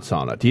 2 dots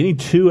on it. Do you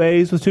need 2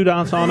 A's with 2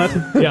 dots on it?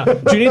 Yeah.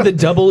 Do you need the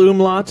double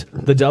umlaut?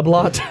 The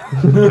doublot?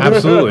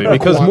 Absolutely,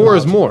 because more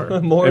is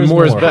more. More and is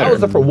more is more.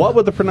 better. What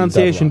would the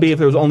pronunciation be if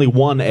there was only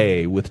 1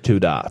 A with 2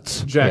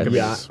 dots?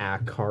 Jacoby's. Yeah,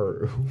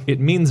 Akaru. It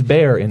means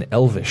bear in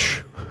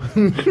Elvish.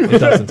 It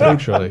doesn't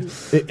actually.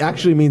 It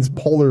actually means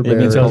polar bear.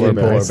 It means polar polar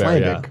bear.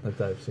 Icelandic.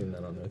 Yeah, I've seen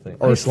that on their thing.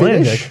 Or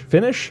Icelandic. Finnish?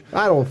 Finnish?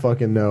 I don't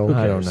fucking know.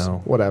 I don't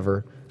know.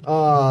 Whatever.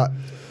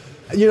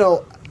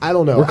 I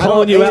don't know. We're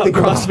calling you out,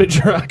 CrossFit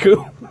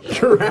Jiraku.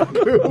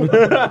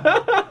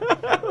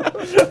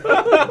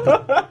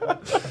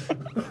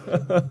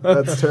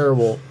 That's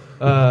terrible.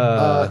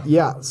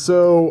 Yeah.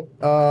 So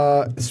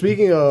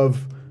speaking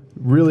of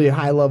really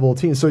high level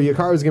teams, so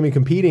Yakaru is going to be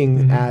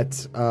competing at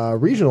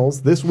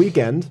regionals this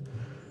weekend.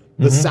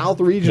 The South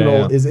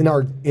Regional is in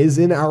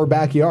our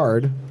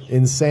backyard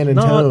in San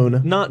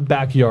Antone. Not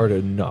backyard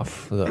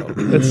enough, though.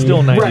 It's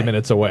still 90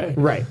 minutes away.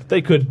 Right.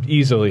 They could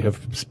easily have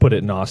put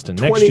it in Austin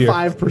next year.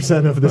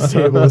 25% of this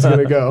table is going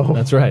to go.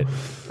 That's right.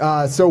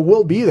 So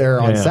we'll be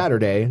there on Yeah.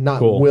 Saturday. Not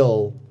Cool.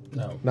 Will.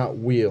 No. Not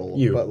Wheel.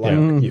 You. But like Yeah.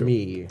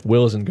 me.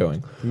 Will isn't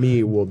going.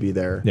 Me will be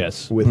there.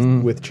 Yes.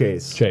 With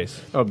Chase. Chase.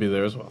 I'll be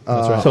there as well. So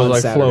on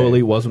like Saturday.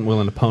 FloElite wasn't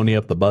willing to pony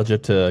up the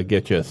budget to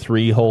get you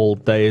 3 whole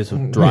days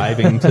of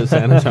driving to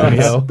San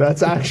Antonio.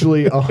 That's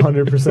actually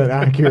 100%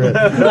 accurate.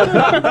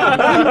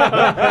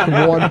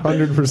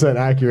 100%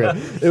 accurate.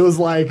 It was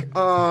like,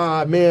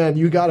 man,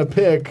 you got to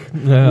pick.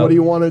 Yeah. What do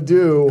you want to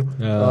do?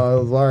 Yeah.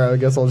 All right, I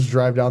guess I'll just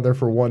drive down there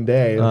for one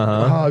day.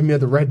 I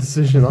made the right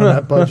decision on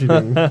that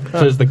budgeting.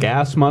 So is the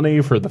gas money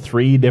for the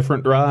 3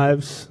 different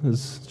drives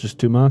is just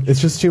too much?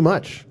 It's just too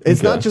much.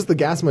 It's not just the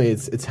gas money.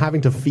 It's having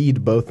to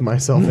feed both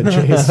myself and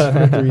Chase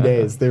for 3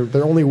 days. They're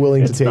only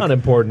willing to It's take. not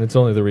important. It's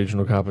only the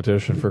regional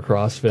competition for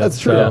CrossFit. That's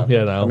true. So,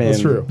 you know, That's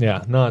true.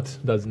 Yeah,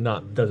 doesn't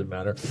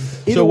matter.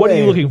 Either So, what are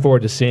you way- looking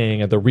forward to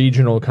seeing at the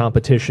regional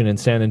competition in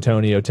San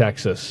Antonio,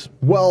 Texas?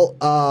 Well,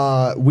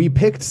 we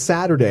picked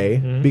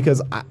Saturday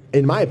because,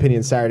 in my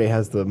opinion, Saturday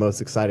has the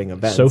most exciting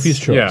events. Sophie's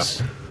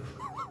Choice.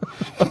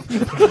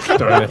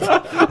 Darn it.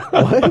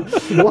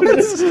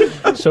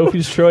 What?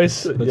 Sophie's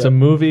Choice. It's a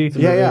movie.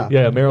 Yeah.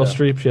 Meryl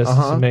Streep. She has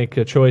to make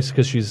a choice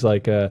because she's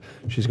like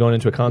she's going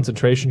into a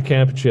concentration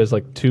camp and she has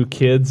like 2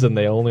 kids and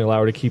they only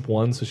allow her to keep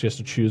one, so she has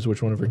to choose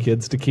which one of her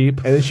kids to keep.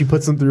 And then she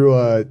puts them through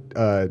a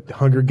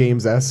Hunger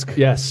Games-esque.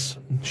 Yes,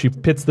 she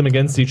pits them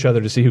against each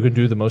other to see who can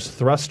do the most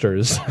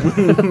thrusters,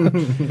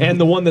 and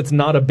the one that's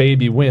not a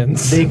baby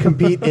wins. They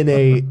compete in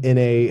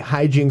a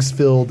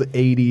hijinks-filled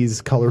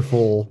 80s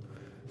colorful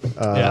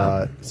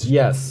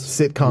Yes.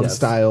 sitcom Yes.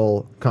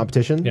 style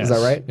competition. Yes. Is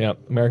that right? Yeah,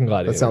 American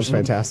Gladiators. That sounds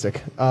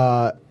fantastic.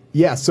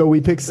 Yeah, so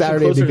we picked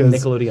Saturday Closer to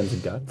because Nickelodeon's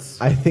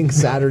Guts. I think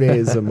Saturday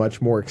is a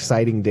much more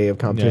exciting day of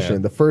competition. Yeah.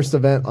 The first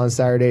event on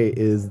Saturday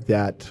is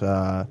that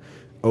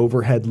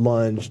overhead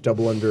lunge,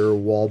 double under,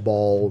 wall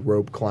ball,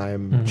 rope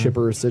climb,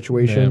 chipper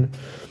situation.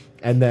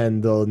 Yeah. And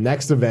then the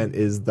next event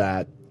is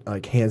that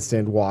like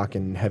handstand walk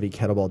and heavy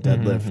kettlebell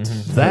deadlift.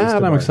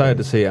 That I'm excited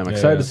to see. I'm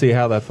excited to see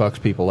how that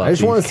fucks people up. I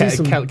just wanna see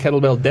some-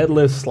 kettlebell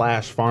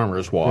deadlift /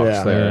 farmers walks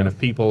Yeah. there, Yeah. and if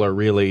people are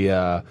really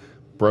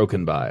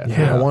broken by it.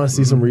 Yeah, I want to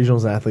see some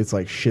regionals athletes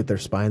like shit their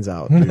spines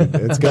out. Dude.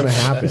 It's gonna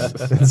happen.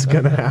 It's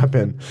gonna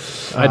happen.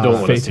 I don't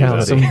want to see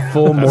that. fatality. Some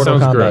full Mortal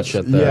sounds Kombat gross.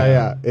 shit there.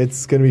 Yeah.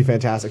 It's gonna be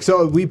fantastic.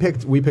 So we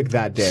picked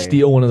that day.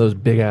 Steal one of those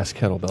big ass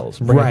kettlebells.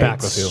 Bring it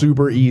back with you.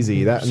 Super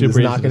easy. That Super is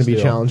easy not to going to be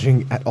steal.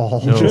 challenging at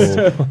all.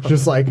 No.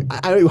 Just like,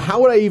 how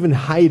would I even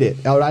hide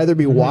it? I would either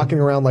be walking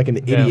around like an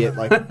idiot,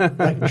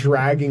 like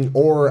dragging,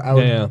 or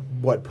I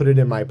would put it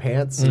in my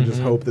pants and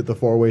just hope that the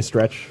 4-way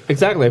stretch.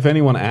 Exactly. If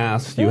anyone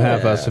asks, you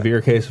have a severe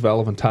case of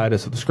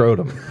elephantitis of the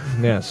scrotum.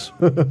 Yes,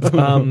 but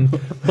one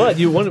of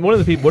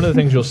the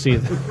things you'll see.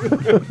 Man,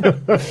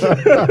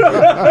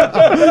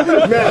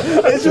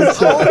 it's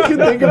just all I can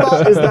think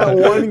about is that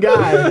one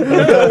guy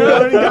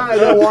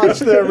that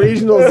watched the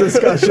regionals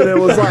discussion and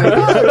was like,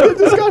 good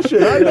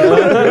discussion. I never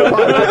heard a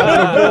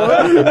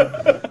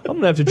podcast before. I'm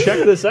gonna have to check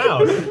this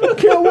out.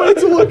 Can't wait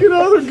to look at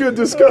other good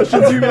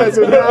discussions you guys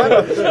have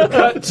had.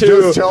 Cut to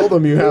Just tell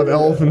them you have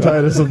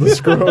elephantitis of the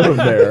scrotum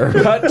there.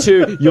 Cut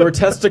to your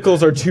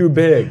testicles are too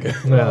big.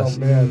 yes. Oh,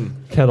 man.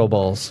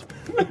 Kettleballs.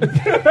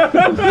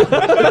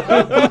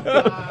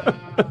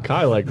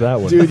 I like that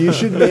one. Dude, you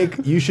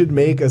should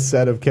make a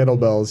set of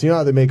kettlebells. You know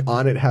how they make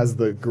on it has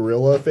the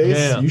gorilla face?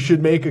 Yeah. You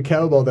should make a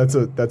kettlebell that's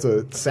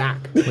a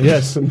sack.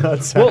 Yes. A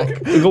nut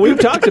sack. Well, we've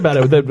talked about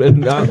it. We're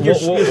going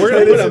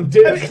to put them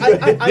dick.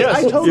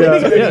 I totally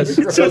Yes.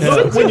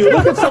 When you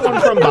look at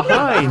someone from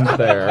behind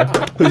there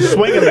who's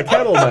swinging the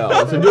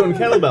kettlebells and doing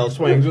kettlebell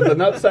swings with the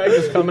nutsack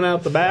just coming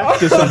out the back,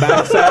 just some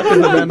back sack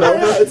and the bend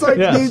over. It's like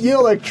Yes. you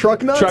know, like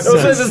truck nuts. Truck So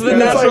nuts. this is the It's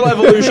natural like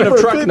evolution of for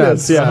truck fitness.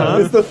 nuts. Yeah.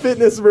 It's the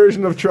fitness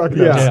version of truck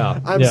nuts. Yeah.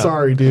 I'm Yeah.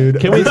 sorry, dude.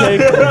 Can we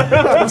take?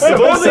 If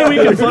only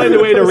we can find a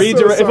way to I'm so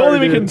redirect. If sorry, only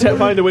we dude. can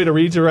find a way to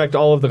redirect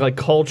all of the like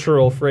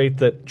cultural freight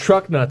that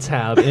truck nuts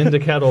have into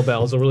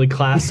kettlebells, will really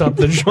class up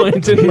the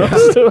joint in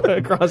most of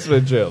a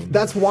CrossFit gym.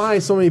 That's why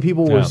so many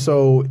people Yeah. were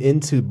so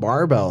into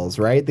barbells,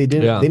 right? They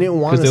didn't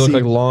want to they see look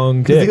like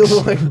long 'cause dicks. They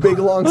look like big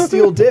long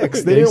steel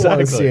dicks. They didn't want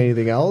to Exactly. see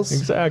anything else.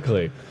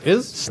 Exactly.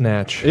 Is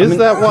Snatch.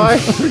 that why?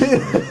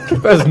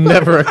 That has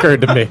never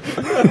occurred to me.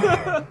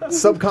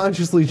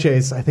 Subconsciously,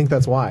 Chase, I think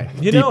that's why.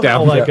 You Deep know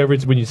down. how like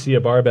when you see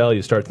a barbell,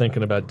 you start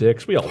thinking about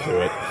dicks. We all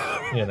do it,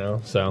 you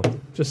know. So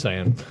just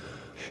saying.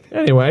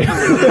 Anyway,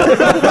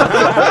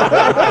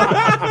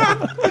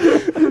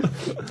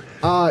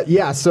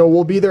 Yeah, so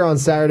we'll be there on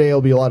Saturday.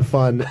 It'll be a lot of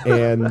fun,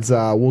 and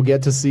we'll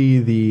get to see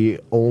the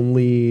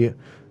only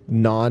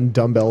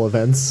non-dumbbell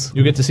events.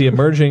 you get to see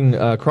emerging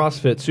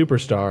CrossFit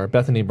superstar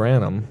Bethany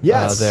Branham.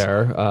 Yes.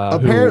 There. Who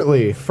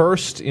Apparently.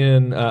 first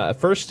in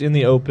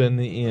the Open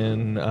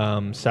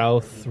in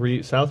South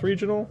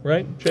Regional,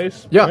 right,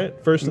 Chase? Yeah. Right?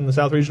 First in the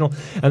South Regional,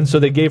 and so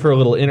they gave her a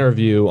little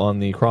interview on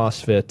the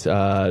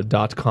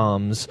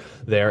CrossFit.coms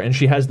there, and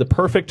she has the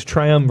perfect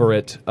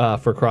triumvirate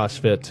for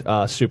CrossFit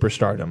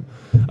superstardom.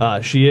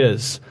 She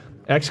is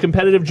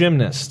ex-competitive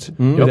gymnast,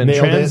 who then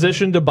Nailed it.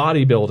 transitioned to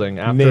bodybuilding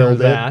after Nailed it.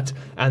 that,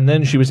 and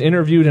then she was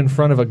interviewed in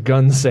front of a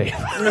gun safe.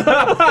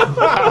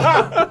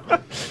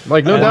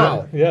 Like, no doubt.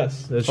 Wow.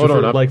 Yes, that's Hold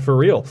on up. like for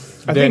real.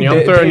 Daniel,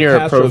 I'm throwing your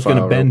Castro's going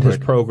to profile bend real his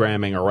quick.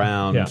 programming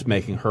around, Yeah.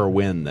 making her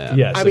win then.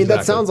 Yes, I mean, that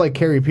exactly. sounds like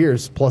Carrie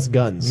Pierce plus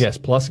guns. Yes,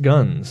 plus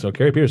guns. So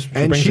Carrie Pierce, she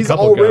And brings she's a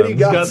couple already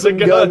guns. got some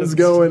guns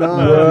going on.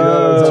 If you know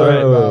what I'm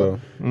talking about.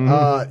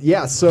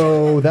 Yeah,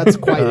 so that's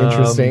quite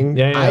interesting.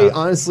 yeah. I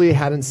honestly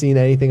hadn't seen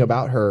anything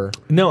about her.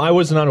 No, I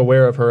was not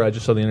aware of her. I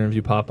just saw the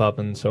interview pop up,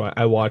 and so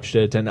I watched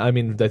it. And I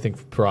mean, I think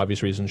for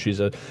obvious reasons, she's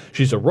a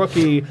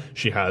rookie.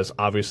 She has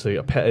obviously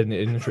an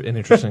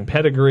interesting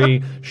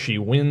pedigree. She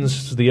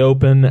wins the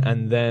Open,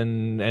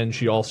 and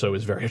she also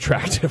is very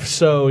attractive.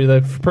 So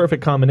the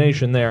perfect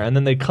combination there. And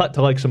then they cut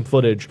to like some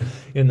footage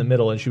in the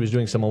middle, and she was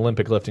doing some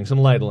Olympic lifting, some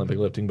light Olympic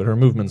lifting, but her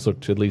movements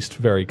looked at least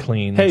very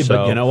clean. Hey, so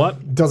but you know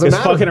what? Doesn't it's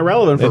matter. fucking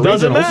irrelevant for It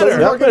doesn't regionals. matter.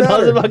 It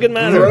doesn't fucking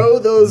matter. Throw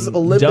those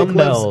Olympic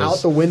Dumbbells. lifts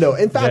out the window.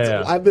 In fact,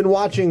 Yeah. I've been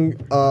watching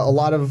a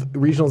lot of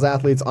regionals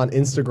athletes on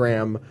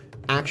Instagram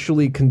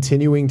actually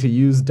continuing to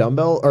use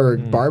dumbbell or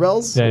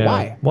barbells. Yeah, yeah.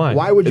 Why? Why?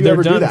 Why would you They're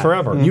ever do done that?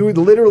 forever. You would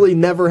literally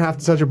never have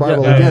to touch a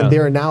barbell Yeah, again. yeah. They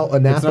are now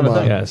anathema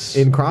thing. Yes.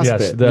 in CrossFit.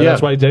 Yes,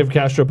 that's why Dave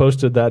Castro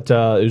posted that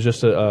it was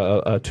just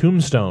a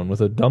tombstone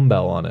with a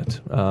dumbbell on it.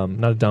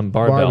 Not a dumb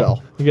barbell.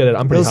 Barbell. You get it.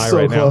 I'm pretty That was high so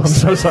right now. I'm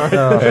close. so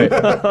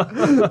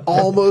sorry.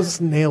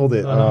 Almost nailed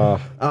it.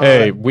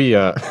 Hey, we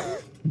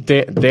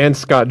Dan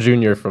Scott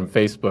Jr. from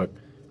Facebook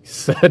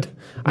said,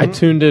 I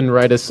tuned in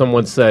right as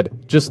someone said,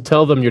 just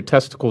tell them your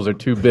testicles are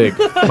too big.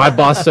 My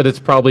boss said it's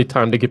probably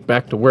time to get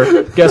back to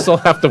work. Guess I'll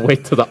have to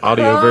wait till the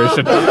audio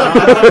version.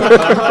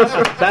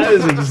 That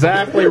is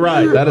exactly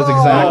right. That is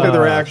exactly the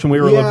reaction we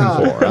were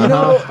looking for. You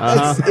know,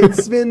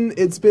 it's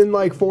been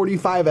like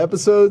 45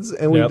 episodes,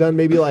 and we've Yep. done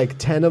maybe like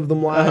 10 of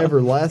them live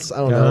or less. I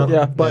don't know.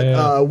 Yeah. But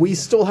Yeah. we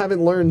still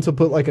haven't learned to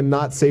put like a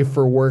not safe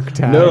for work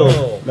tag.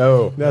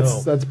 No.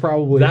 That's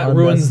probably That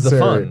ruins the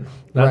unnecessary. fun.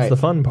 That's Right. the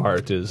fun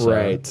part. Is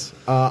Right.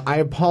 I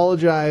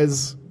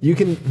apologize. You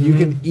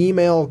can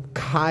email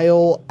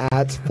Kyle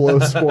at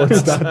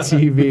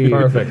flowsports.tv.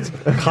 Perfect.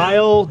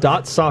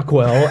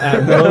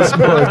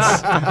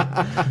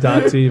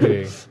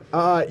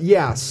 Kyle.sockwell@flowsports.tv.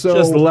 Yeah. So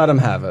Just let him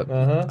have it.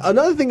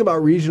 another thing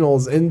about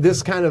regionals, and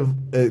this kind of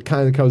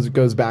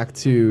goes back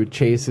to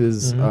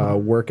Chase's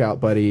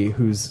workout buddy,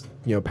 who's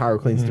power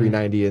cleans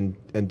 390 and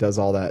does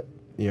all that.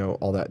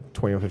 All that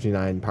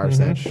 2159 power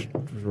snatch,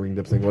 ring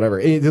dips thing, whatever.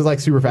 It is like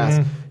super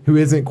fast. Who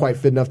isn't quite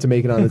fit enough to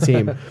make it on the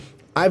team?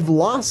 I've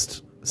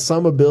lost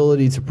some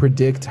ability to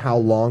predict how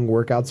long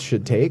workouts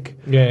should take.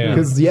 Yeah.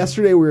 Because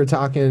yesterday we were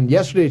talking.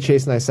 Yesterday,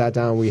 Chase and I sat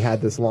down. We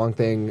had this long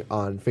thing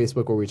on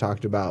Facebook where we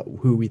talked about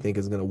who we think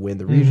is going to win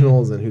the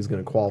regionals and who's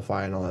going to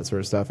qualify and all that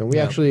sort of stuff. And we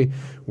actually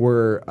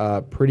were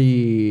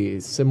pretty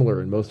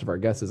similar in most of our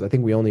guesses. I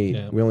think we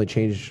only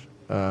changed.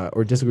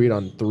 Or disagreed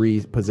on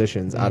 3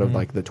 positions out of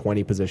like the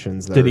 20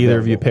 positions. That Did are either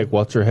of you available. pick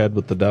what's her head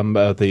with the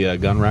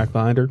gun rack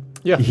behind her?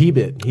 Yeah. He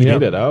did. He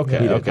did.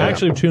 Okay. I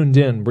actually tuned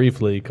in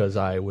briefly because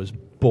I was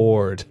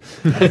bored.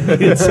 I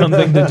needed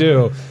something to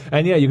do.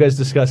 And yeah, you guys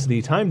discussed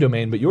the time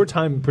domain, but your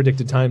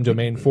predicted time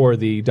domain for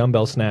the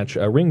dumbbell snatch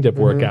ring dip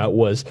workout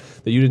was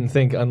that you didn't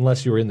think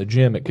unless you were in the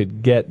gym it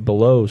could get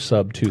below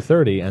sub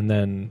 230, and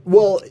then...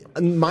 Well,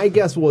 my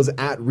guess was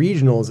at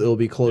regionals it'll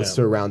be close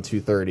to around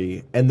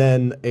 230, and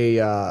then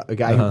a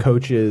guy who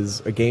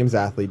coaches a games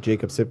athlete,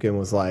 Jacob Sipkin,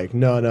 was like,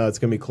 no, it's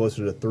going to be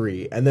closer to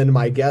 3. And then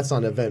my guess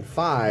on event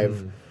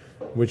 5...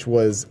 which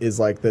is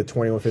like the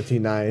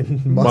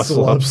 21-15-9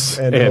 muscle ups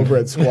and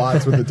overhead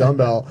squats with the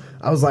dumbbell.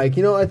 I was like,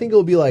 I think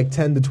it'll be like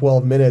 10 to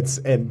 12 minutes.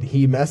 And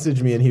he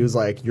messaged me and he was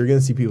like, you're going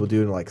to see people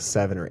doing like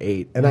 7 or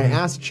 8. And I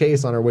asked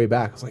Chase on our way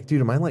back, I was like,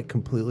 dude, am I like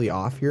completely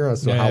off here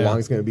as to how long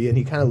it's going to be? And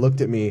he kind of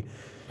looked at me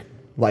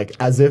like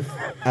as if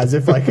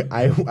like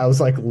I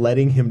was like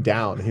letting him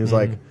down. And he was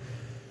like,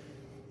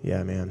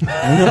 yeah, man.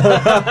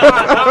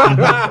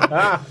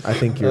 I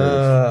think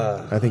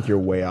you're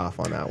way off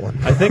on that one.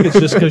 I think it's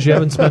just because you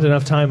haven't spent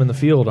enough time in the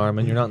field,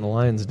 Armen. You're not in the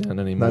lion's den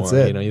anymore. That's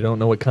it. You don't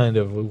know what kind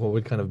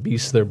of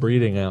beasts they're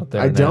breeding out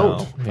there. I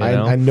don't.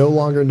 I no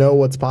longer know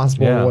what's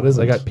possible and what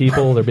isn't. They got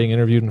people. They're being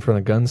interviewed in front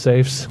of gun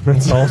safes.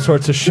 All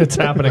sorts of shit's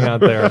happening out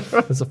there.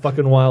 It's a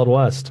fucking Wild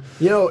West.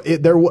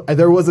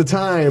 There was a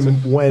time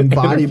when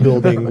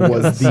bodybuilding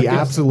was the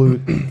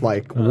absolute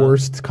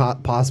worst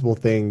possible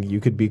thing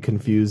you could be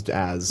confused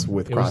as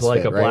with CrossFit. It was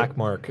like a black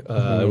mark.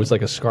 It was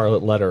like a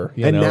scarlet letter.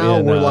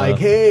 Now we're like,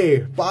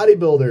 hey,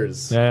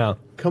 bodybuilders. Yeah.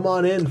 Come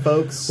on in,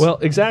 folks. Well,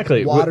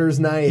 exactly. Water's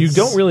nice. You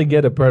don't really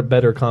get a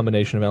better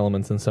combination of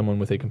elements than someone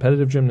with a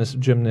competitive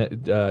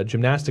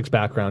gymnastics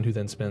background who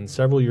then spends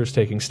several years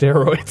taking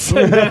steroids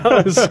and now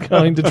is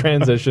going to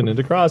transition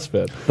into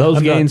CrossFit.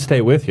 Those gains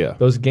stay with you.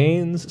 Those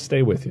gains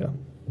stay with you.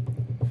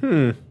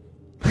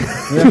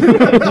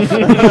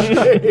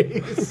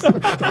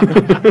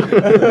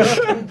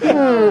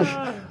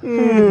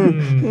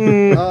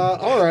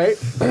 All right.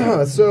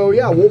 So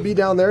yeah, we'll be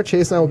down there.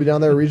 Chase and I will be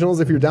down there at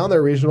regionals. If you're down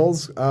there at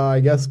regionals,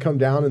 I guess come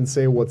down and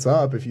say what's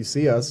up. If you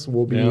see us,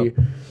 we'll be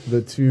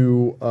the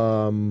two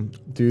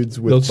dudes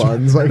with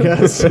buns, I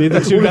guess. Be the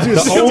two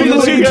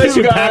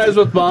guys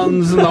with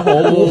buns in the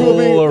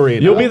whole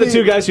arena. You'll be the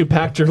two guys who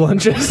packed your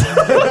lunches.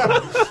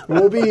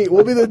 We'll be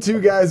the two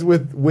guys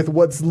with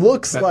what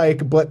looks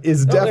like but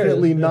is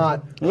definitely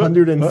not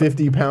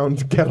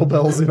 150-pound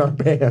kettlebells in our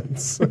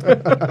pants.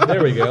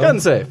 There we go. Gun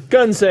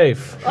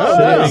safe. Oh,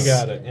 nice. You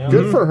got it. Yeah.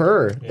 Good for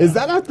her. Yeah. Is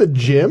that at the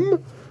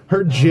gym?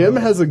 Her gym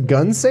has a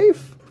gun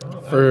safe?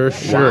 For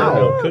sure.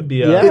 Wow. Could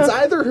be It's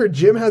either her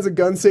gym has a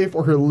gun safe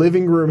or her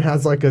living room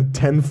has like a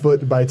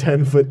 10-foot by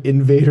 10-foot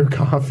Invader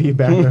coffee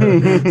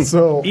banner.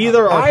 So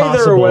either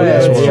possible. way.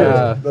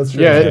 That's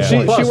true. Yeah,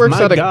 she works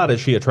my at God, is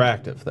she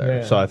attractive there?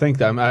 Yeah. So I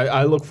think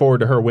I look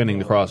forward to her winning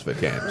the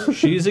CrossFit Games.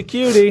 She's a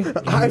cutie.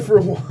 I,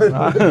 for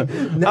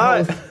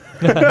one,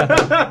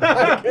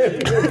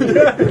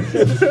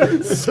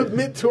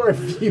 submit to our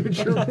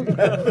future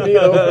Bethany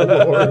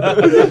overlord.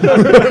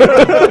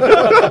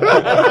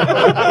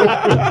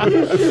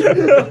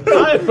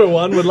 I, for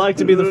one, would like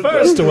to be the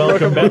first to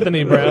welcome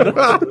Bethany Brown.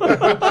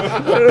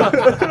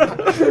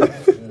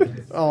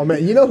 Oh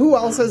man, you know who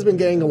else has been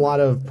getting a lot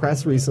of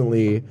press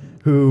recently?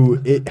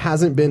 Who it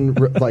hasn't been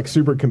like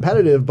super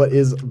competitive, but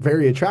is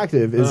very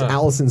attractive, is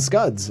Allison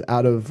Scudds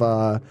out of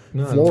Florida.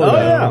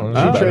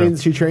 Oh, yeah.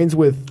 She trains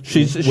with.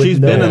 She's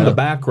been in the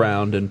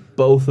background in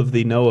both of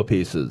the Noah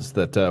pieces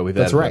that we've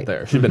had out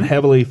there. She's been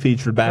heavily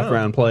featured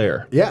background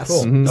player. Yes,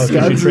 cool.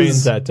 She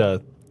trains at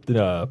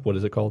what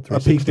is it called?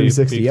 Peak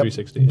 360. Peak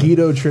 360.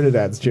 Guido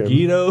Trinidad's gym.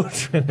 Guido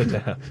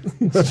Trinidad.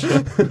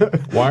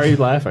 Why are you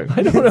laughing?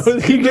 I don't know.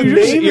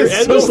 You're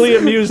endlessly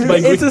amused by.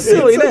 It's a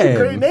silly name. It's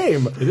a great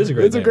name. It is a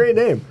great name. It's a great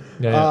name.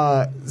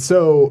 Yeah.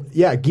 So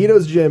yeah,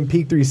 Guido's gym,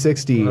 Peak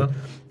 360.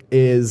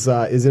 Is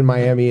in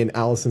Miami, and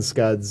Allison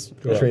Scudds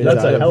trains That's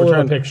out a of. hell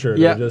of a picture.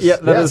 Scudds.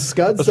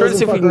 Let's try to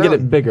see if we can get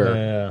it bigger.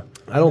 Yeah.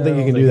 I don't think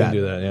you can do that.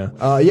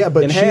 Yeah.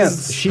 But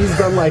Enhance. she's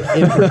done like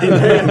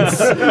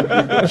enhance.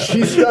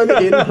 She's done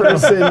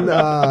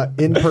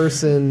in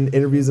person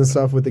interviews and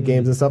stuff with the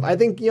games and stuff. I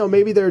think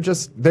maybe they've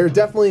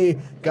definitely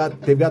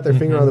got their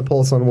finger on the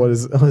pulse on what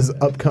is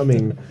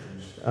upcoming.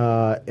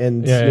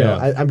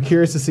 I'm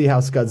curious to see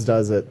how Scudds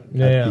does it.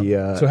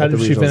 So how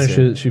did she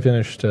finish? She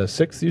finished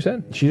sixth. You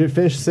said she did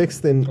finish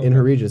sixth in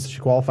her regions. She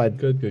qualified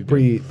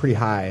pretty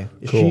high.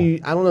 Cool.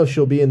 I don't know if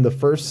she'll be in the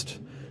first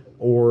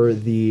or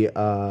the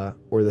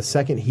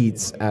second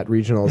heats at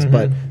regionals.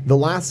 But the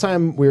last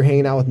time we were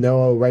hanging out with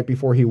Noah right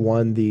before he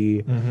won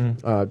the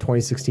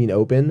 2016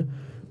 Open.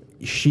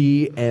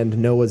 She and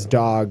Noah's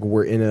dog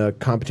were in a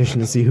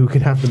competition to see who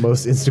could have the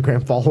most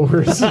Instagram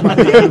followers by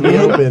the end of the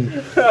Open.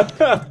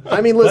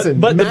 I mean, listen,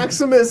 but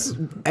Maximus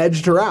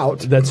edged her out.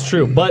 That's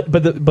true,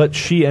 but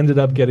she ended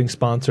up getting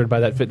sponsored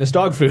by that fitness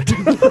dog food.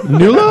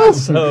 Nulo?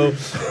 So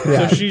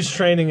she's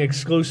training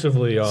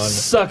exclusively on.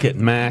 Suck it,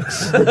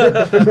 Max.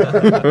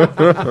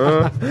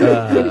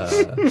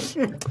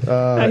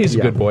 He's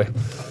a good boy.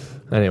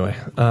 Anyway,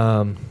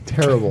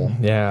 terrible.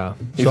 Yeah.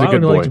 He's so a I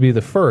good would boy. like to be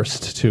the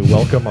first to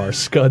welcome our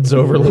Scudds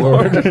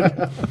overlord.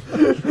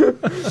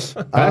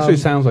 That actually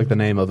sounds like the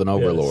name of an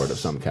overlord of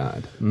some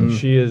kind.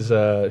 She is.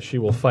 She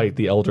will fight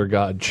the elder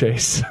god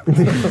Chase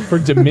for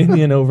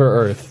dominion over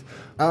Earth.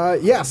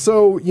 Yeah,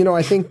 so,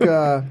 I think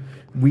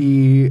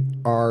we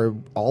are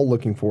all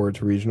looking forward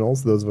to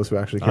regionals, those of us who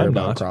actually care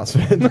about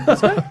CrossFit.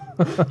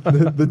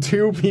 the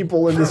two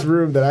people in this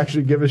room that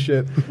actually give a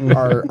shit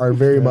are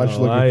very much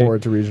looking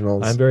forward to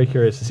regionals. I'm very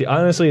curious to see.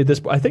 Honestly, at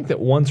this, I think that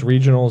once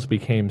regionals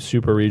became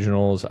super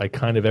regionals,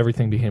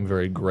 everything became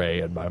very gray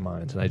in my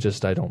mind, and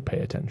I don't pay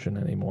attention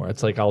anymore.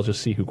 It's like I'll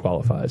just see who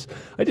qualifies.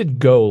 I did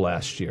Go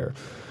last year.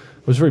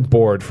 I was very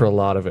bored for a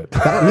lot of it.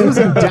 It was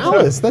in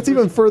Dallas. That's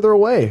even further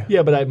away.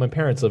 Yeah, but my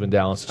parents live in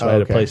Dallas, so I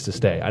had a place to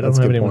stay. I don't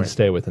have anyone to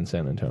stay with in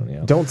San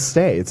Antonio. Don't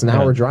stay. It's an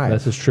hour drive.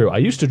 This is true. I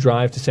used to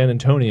drive to San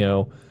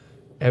Antonio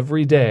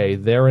every day,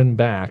 there and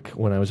back,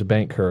 when I was a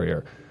bank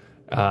courier.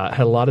 Had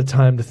a lot of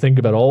time to think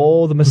about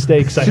all the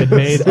mistakes I had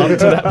made up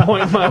to that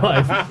point in my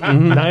life.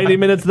 90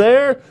 minutes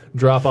there,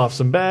 drop off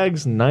some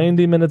bags,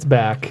 90 minutes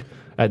back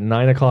at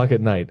 9 o'clock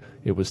at night.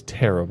 It was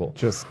terrible.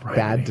 Just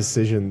bad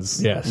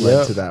decisions led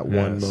to that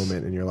one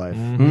moment in your life.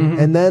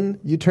 And then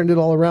you turned it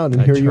all around,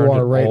 and here you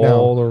are right now.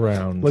 All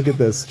around. Look at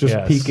this, just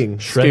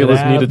peaking. Scale is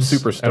needed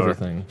superstar.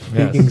 Everything.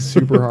 Peaking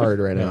super hard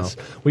right now.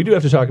 We do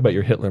have to talk about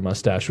your Hitler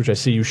mustache, which I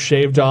see you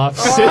shaved off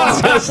since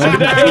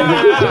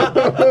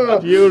yesterday.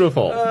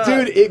 Beautiful.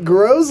 Dude, it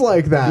grows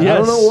like that. Yes. I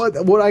don't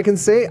know what I can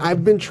say.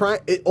 I've been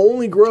trying. It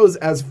only grows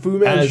as Fu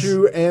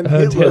Manchu and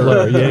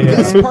Hitler.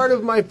 This part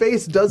of my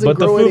face doesn't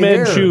grow any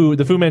hair.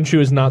 The Fu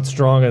Manchu is not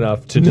strong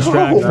enough to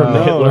distract from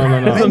the Hitler.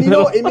 And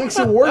it makes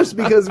it worse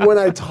because when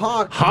I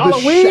talk,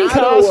 Halloween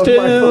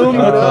costume.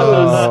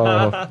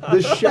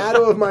 The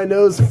shadow of my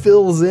nose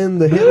fills in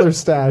the Hitler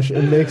stash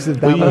and makes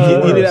it that much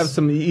worse. You need to have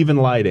some even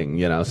lighting,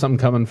 something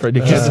coming for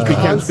you.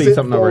 Can't see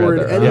something over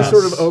there. Any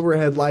sort of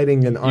overhead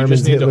lighting in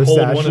Armen's Hitler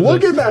stash.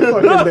 Look at that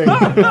fucking thing.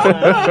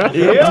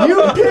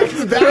 You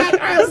picked that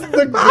as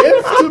the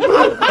gift?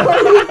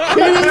 Are you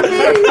kidding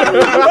me?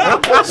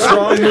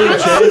 Strong move,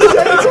 Chase.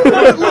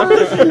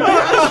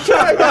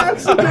 Hashtag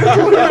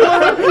accidental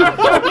Hitler.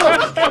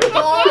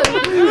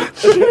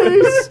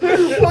 Chase,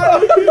 why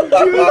would you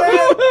do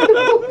that?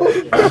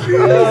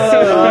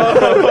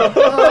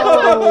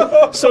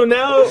 So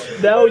now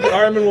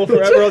Armen will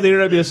forever on the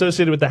internet be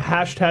associated with the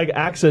hashtag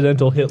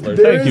accidental Hitler.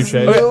 Thank you,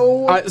 Chase.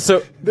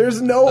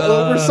 There's no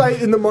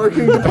oversight in the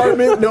marketing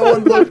department. No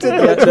one looked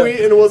at that tweet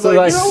and was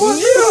like,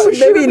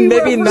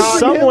 maybe not.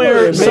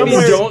 Somewhere, maybe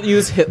don't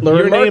use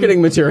Hitler in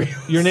marketing material.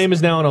 Your name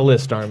is now on a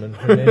list, Armen.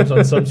 Your name's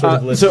on some sort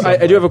of list. So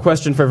I do have a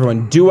question for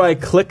everyone. Do I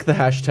click the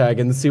hashtag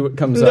and see what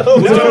comes up?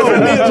 Do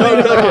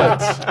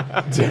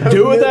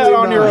that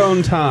on your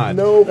own time.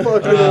 No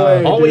fucking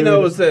way. All we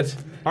know is that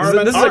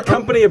Armen, this is a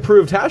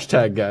company-approved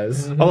hashtag,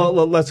 guys. Well,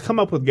 let's come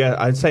up with.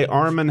 I'd say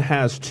Armen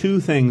has two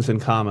things in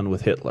common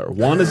with Hitler.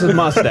 One is his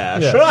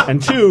mustache,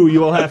 and two, you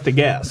will have to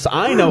guess.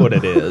 I know what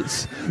it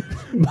is.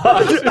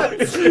 But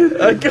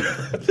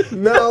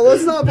no,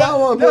 let's not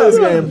play this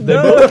game. They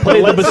both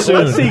play the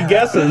bassoon. Let's see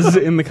guesses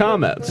in the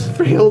comments.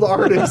 Failed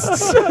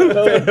artists.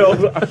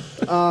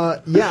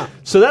 Yeah.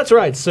 So that's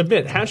right.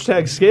 Submit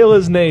hashtag Scale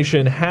is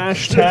Nation,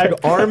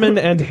 hashtag Armen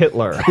and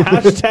Hitler,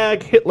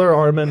 hashtag Hitler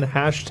Armen,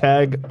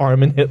 hashtag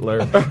Armen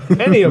Hitler.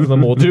 Any of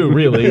them will do,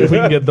 really, if we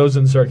can get those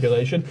in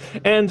circulation.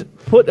 And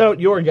put out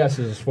your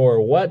guesses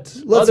for what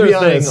other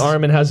thing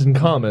Armen has in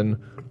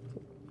common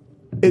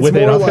with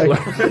Adolf Hitler.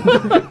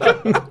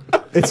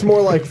 It's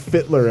more like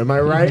Fitler, am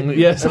I right?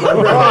 Yes. Am I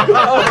right?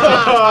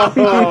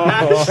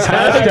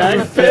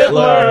 Hashtag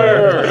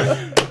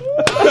Fitler.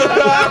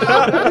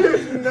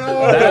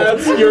 No.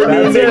 That's your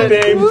new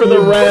nickname for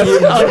the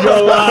rest of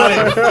your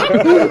life.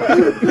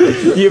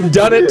 You've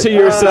done it to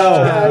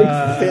yourself.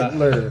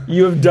 Fitler.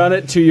 You have done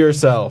it to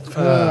yourself.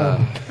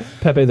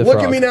 Pepe the Look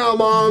Frog. at me now,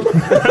 Mom.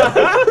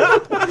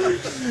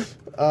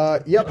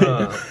 Yep.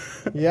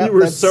 Yeah, you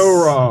were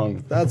so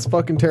wrong. That's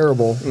fucking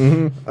terrible.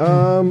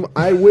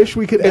 I wish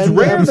we could. It's end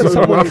rare the that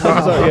someone episode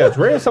comes up. Yeah, it's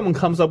rare someone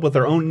comes up with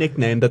their own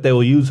nickname that they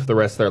will use for the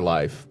rest of their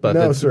life. But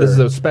No, this sir. is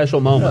a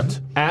special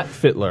moment. At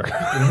Fitler.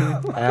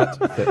 At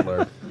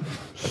Hitler.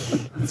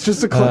 It's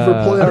just a clever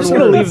play on I'm just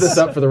going to words. leave this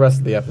up for the rest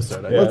of the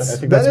episode. I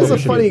think That that's is what a we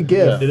should funny do.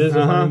 gif. It is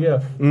a funny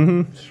gift.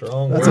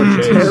 Strong. That's word,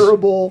 a Chase.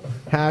 terrible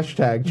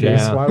hashtag, Chase.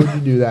 Yeah. Why would you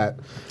do that?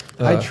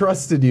 I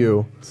trusted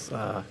you.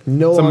 No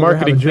It's a longer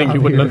marketing have a thing job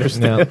you wouldn't here.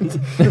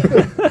 understand.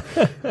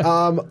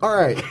 All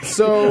right,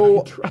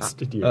 so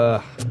Trusted you.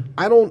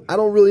 I don't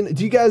really.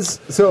 Do you guys?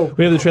 So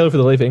We have the trailer for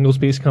the Liefia Ingalls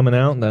piece coming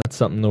out. That's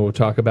something that we'll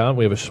talk about.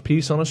 We have a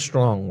piece on a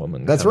strong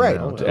woman. That's coming right.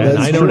 out. That And is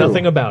I know true.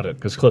 nothing about it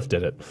because Cliff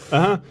did it.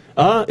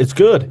 It's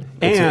good.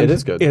 And it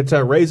is good. It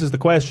raises the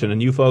question,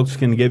 and you folks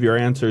can give your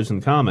answers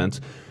in the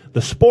comments.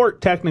 The sport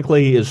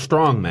technically is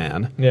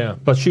strongman. Yeah.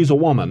 But she's a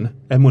woman,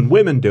 and when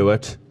women do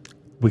it,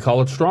 we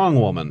call it strong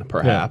woman,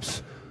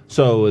 perhaps.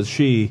 So is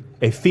she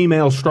a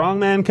female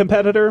strongman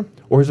competitor,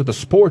 or is it the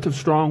sport of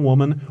strong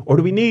woman, or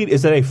do we need,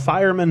 is it a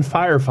fireman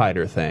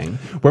firefighter thing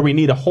where we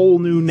need a whole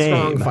new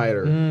name?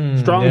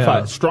 Strong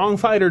fighter. Strong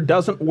fighter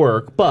doesn't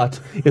work, but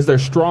is there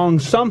strong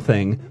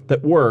something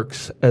that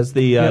works as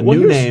the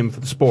new name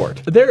for the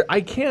sport?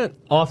 I can't,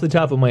 off the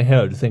top of my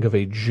head, think of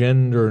a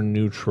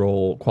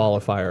gender-neutral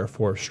qualifier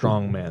for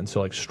strongman.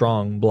 So like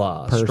strong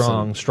blah,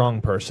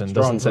 strong person.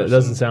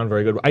 Doesn't sound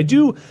very good. I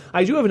do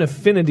have an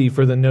affinity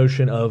for the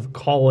notion of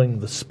calling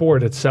the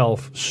sport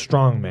itself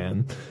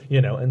strongman.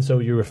 And so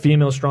you're a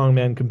female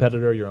strongman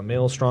competitor, you're a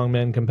male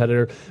strongman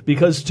competitor,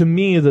 because to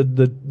me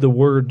the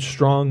word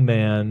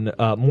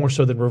strongman more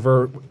so than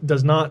revert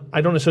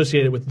I don't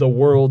associate it with the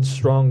world's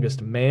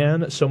strongest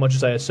man so much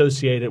as I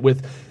associate it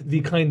with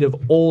the kind of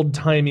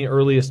old-timey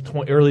early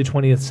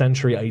 20th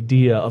century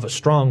idea of a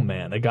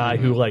strongman, a guy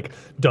who like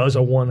does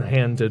a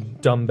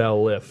one-handed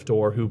dumbbell lift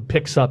or who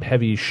picks up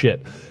heavy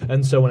shit.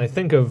 And so when I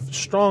think of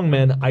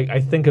strongman, I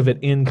think of it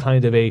in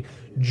kind of a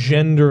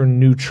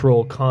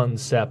gender-neutral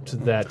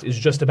concept that is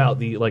just about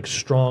the like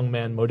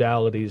strongman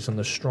modalities and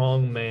the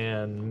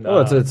strongman.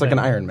 It's like an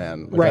Iron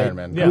Man, right? Iron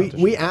Man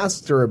we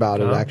asked her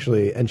about it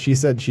actually, and she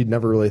said she'd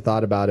never really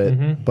thought about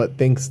it, but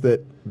thinks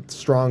that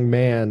strong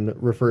man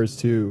refers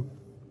to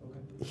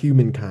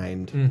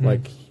humankind,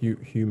 like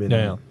human.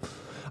 Yeah.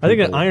 I think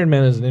an Iron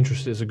Man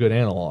is a good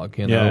analog,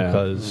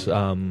 because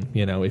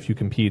if you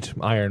compete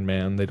Iron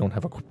Man, they don't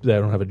have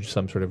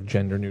some sort of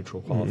gender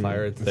neutral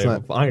qualifier.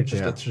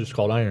 It's just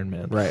called Iron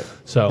Man, right?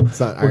 So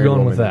we're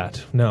going with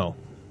that. No,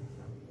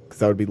 because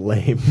that would be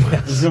lame.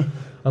 Yes.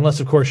 Unless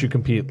of course you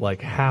compete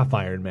like half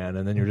Iron Man,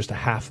 and then you're just a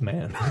half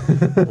man,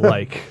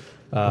 like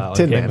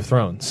Game of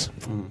Thrones.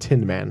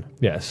 Tin Man.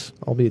 Yes,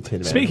 I'll be a Tin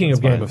Man. Speaking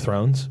of Game of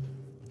Thrones,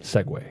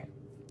 segue.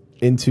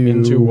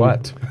 Into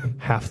what?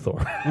 Half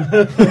Thor.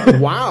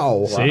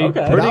 Wow. See,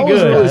 okay. pretty that good.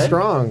 was really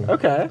strong.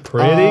 Okay.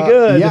 Pretty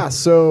good. Yeah.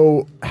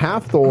 So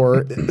Half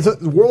Thor, so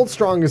World's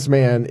Strongest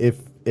Man.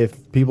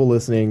 If people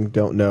listening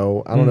don't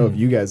know, I don't know if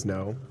you guys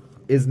know,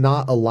 is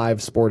not a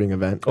live sporting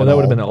event. Oh, that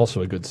would have been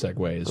also a good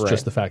segue. It's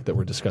just the fact that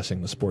we're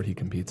discussing the sport he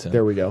competes in.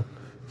 There we go.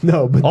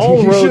 No, but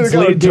all roads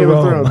lead to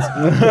Rome.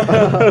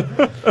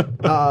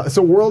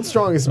 So World's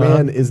Strongest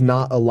Man is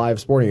not a live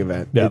sporting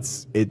event. Yep.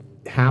 It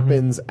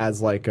happens as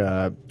like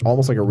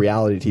almost like a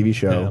reality TV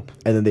show,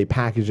 and then they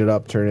package it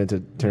up, turn it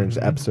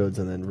into episodes,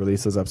 and then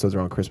release those episodes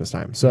around Christmas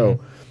time. So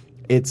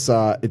it's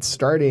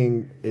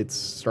starting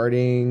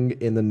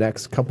in the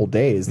next couple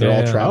days. They're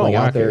all traveling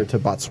out there to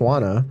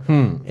Botswana,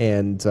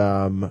 and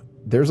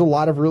there's a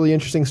lot of really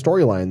interesting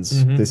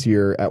storylines this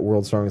year at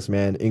World's Strongest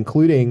Man,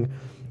 including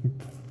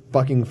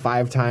fucking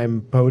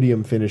 5-time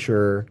podium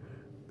finisher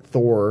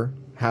Thor.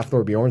 Half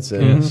Thor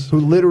Bjornsson, who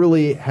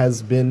literally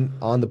has been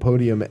on the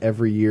podium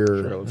every year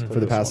for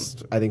the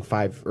past, I think,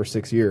 5 or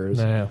 6 years.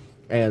 Yeah.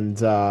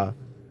 And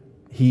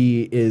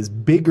he is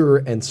bigger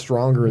and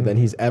stronger than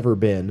he's ever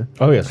been.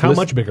 Oh, yes. How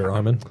much bigger,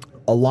 Armen?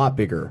 A lot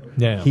bigger.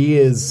 Yeah.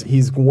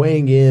 He's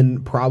weighing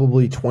in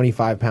probably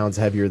 25 pounds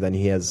heavier than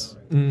he has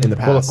in the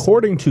past. Well,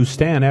 according to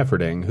Stan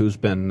Efferding, who's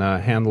been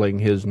handling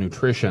his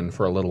nutrition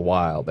for a little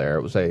while there,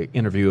 it was an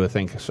interview, I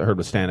think, I heard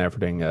with Stan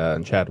Efferding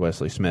and Chad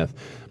Wesley Smith.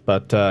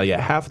 But,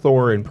 Half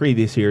Thor in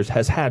previous years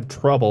has had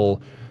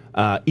trouble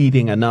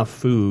eating enough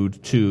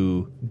food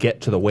to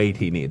get to the weight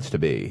he needs to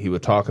be. He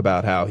would talk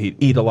about how he'd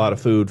eat a lot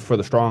of food for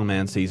the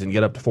strongman season,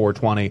 get up to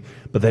 420,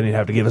 but then he'd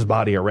have to give his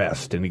body a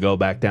rest, and he'd go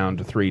back down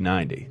to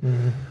 390.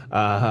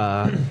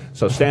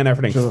 So Stan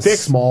Efferding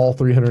fixed small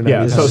 390.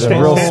 Yeah, so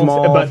real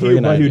small. But he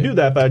would do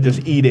that by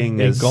just eating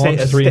as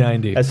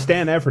 390. As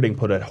Stan Efferding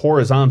put it,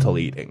 horizontal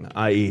eating,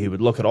 i.e., he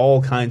would look at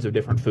all kinds of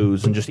different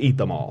foods and just eat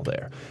them all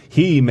there.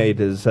 He made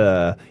his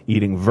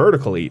eating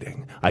vertical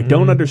eating. I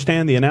don't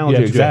understand the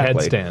analogy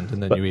exactly. Do a headstand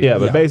and then you eat. Yeah,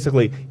 but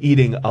basically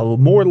eating a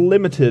more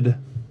limited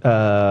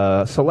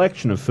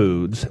selection of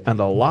foods and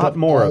a lot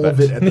more all of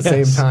it at the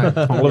same time.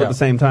 All of it at the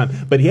same time.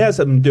 But he has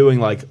them doing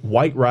like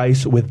white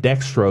rice with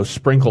dextrose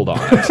sprinkled on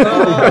it.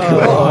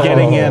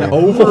 Getting in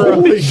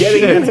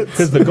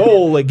because the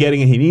goal,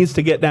 he needs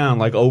to get down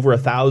like over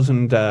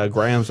 1,000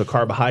 grams of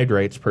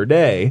carbohydrates per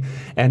day,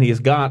 and he's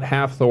got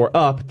Half Thor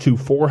up to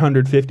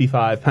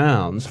 455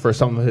 pounds for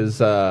some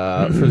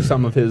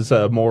of his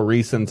more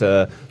recent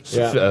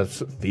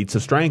feats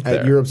of strength. At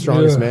there. Europe's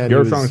Strongest Man,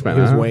 Europe's Strongest Man,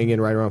 he was weighing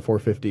in right around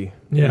 450.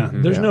 Yeah,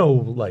 there's no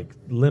like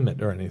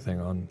limit or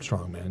anything on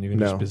strongman. You can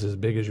just be as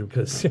big as you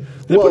because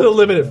they put a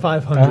limit at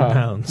 500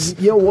 pounds.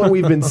 What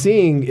we've been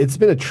seeing, it's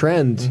been a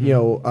trend.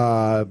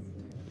 Mariusz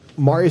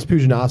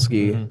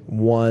Pudzianowski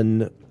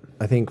won,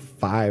 I think,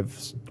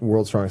 5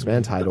 World's Strongest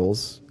Man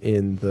titles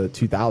in the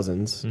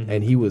 2000s,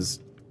 and he was,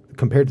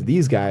 compared to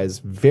these guys,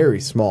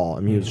 very small. I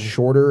mean, he was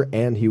shorter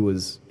and he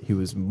was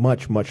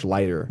much, much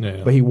lighter.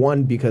 Yeah. But he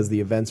won because the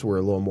events were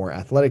a little more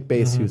athletic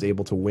based. He was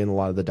able to win a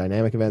lot of the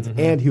dynamic events,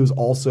 and he was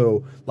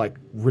also like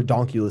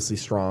redonkulously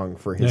strong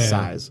for his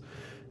size.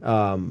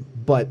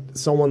 But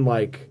someone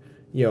like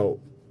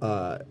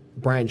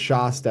Brian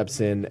Shaw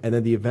steps in, and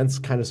then the events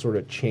kind of sort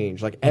of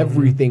change. Like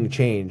everything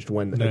changed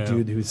when a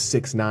dude who's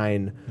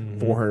 6'9",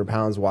 400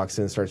 pounds walks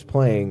in and starts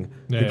playing.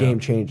 The game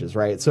changes,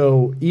 right?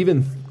 So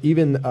even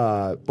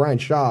Brian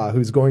Shaw,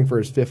 who's going for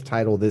his 5th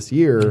title this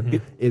year,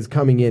 is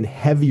coming in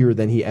heavier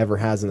than he ever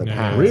has in the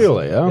past.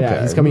 Really? Okay.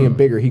 Yeah, he's coming in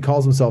bigger. He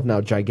calls himself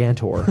now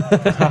Gigantor.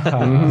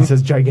 He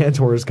says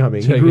Gigantor is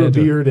coming. He grew a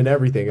beard and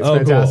everything. It's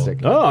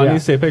fantastic. Cool. Oh, I need to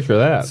see a picture of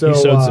that. So, he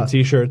sewed some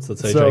T-shirts that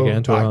say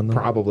Gigantor on them.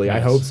 Probably. Nice. I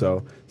hope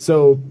so.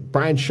 So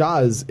Brian Shaw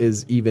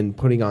is even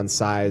putting on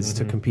size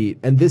to compete.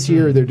 And this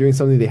year they're doing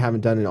something they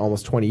haven't done in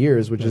almost 20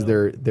 years, which is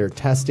they're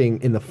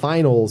testing in the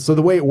finals. So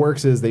the way it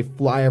works is they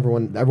fly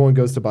everyone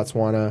goes to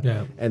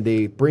Botswana and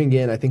they bring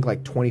in I think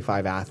like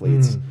 25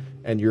 athletes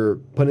and you're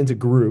put into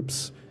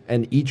groups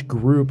and each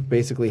group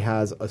basically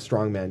has a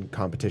strongman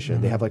competition.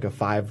 They have like a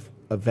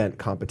 5-event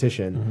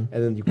competition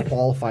and then you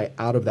qualify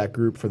out of that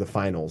group for the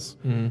finals.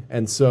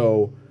 And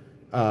so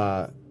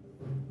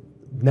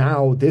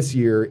now this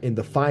year in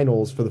the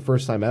finals for the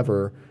first time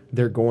ever,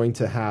 they're going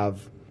to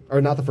have, or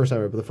not the first time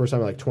ever, but the first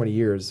time in like 20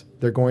 years,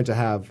 they're going to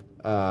have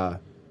a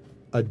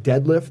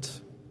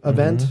deadlift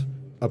event,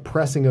 a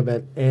pressing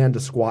event, and a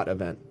squat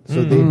event.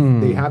 So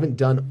they haven't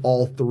done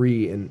all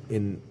 3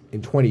 in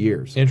 20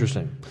 years.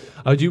 Interesting.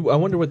 I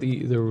wonder what do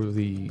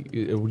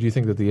you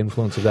think that the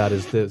influence of that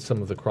is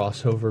some of the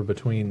crossover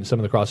between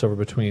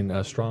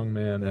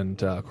strongman and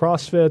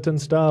CrossFit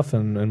and stuff,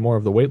 and more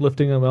of the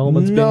weightlifting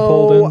elements being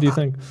pulled in? Do you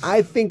think?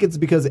 I think it's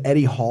because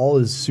Eddie Hall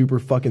is super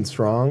fucking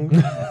strong,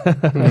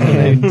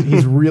 and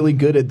he's really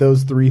good at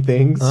those 3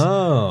 things.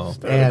 Oh,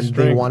 and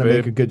they want to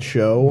make a good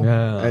show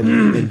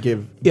and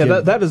give.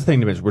 That is the thing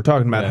to mention. We're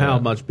talking about how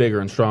much bigger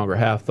and stronger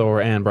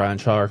Hathor and Brian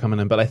Shaw are coming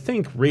in, but I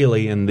think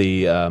really in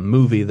the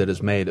movie that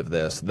is made of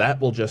this, that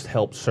will just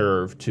help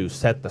serve to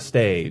set the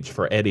stage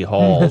for Eddie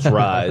Hall's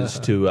rise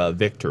to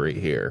victory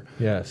here.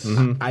 Yes.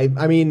 I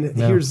mean,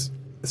 here's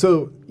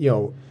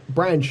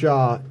Brian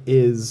Shaw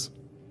is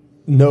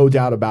no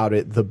doubt about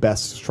it the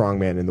best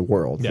strongman in the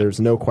world. There's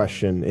no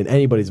question in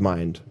anybody's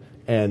mind.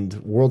 And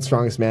World's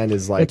Strongest Man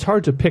is like... It's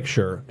hard to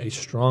picture a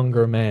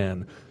stronger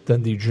man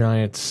than the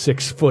giant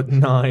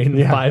 6'9",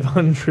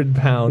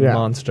 500-pound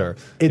monster.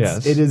 It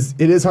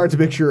is hard to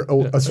picture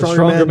a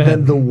stronger man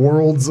than the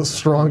world's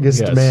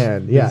strongest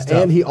man. Yeah,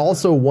 and he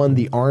also won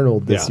the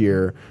Arnold this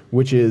year,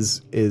 which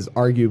is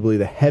arguably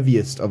the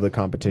heaviest of the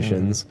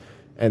competitions.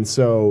 And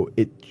so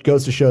it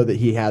goes to show that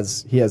he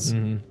has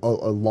a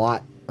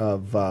lot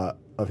of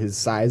his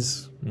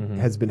size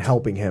has been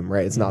helping him,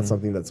 right? It's not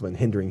something that's been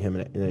hindering him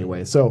in any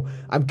way. So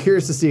I'm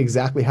curious to see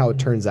exactly how it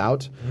turns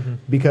out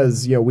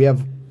because we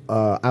have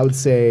I would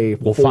say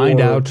we'll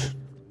find out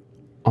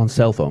on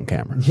cell phone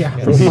cameras. Yeah,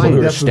 we'll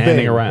find out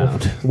standing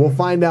around. We'll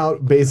find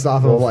out based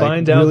off of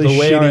like really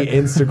shitty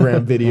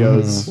Instagram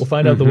videos. We'll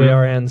find out the way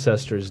our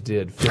ancestors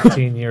did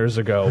 15 years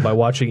ago by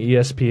watching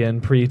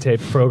ESPN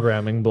pre-taped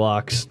programming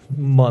blocks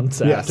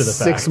months after the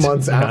fact. 6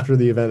 months after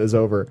the event is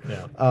over.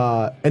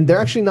 And they're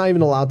actually not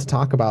even allowed to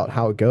talk about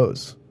how it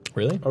goes.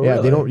 Really? Oh,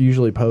 really? They don't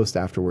usually post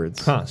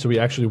afterwards. So we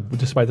actually,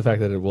 despite the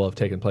fact that it will have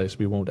taken place,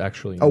 we won't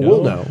actually know.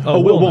 We'll know.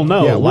 We'll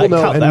know. Yeah, we'll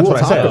know, and that's we'll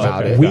what I said.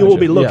 about it. We will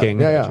be looking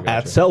Gotcha.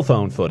 at cell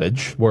phone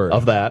footage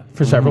of that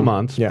for several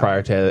months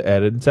prior to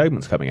edited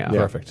segments coming out.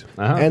 Perfect.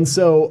 And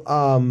so,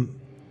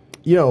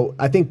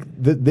 I think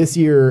this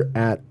year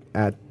at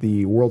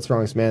the World's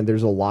Strongest Man,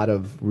 there's a lot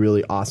of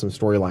really awesome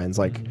storylines.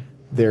 Like,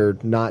 they're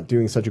not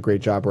doing such a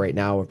great job right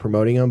now of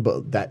promoting them,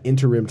 but that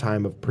interim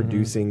time of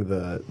producing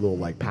the little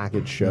like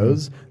package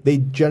shows, they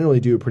generally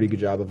do a pretty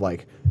good job of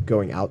like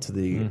going out to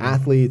the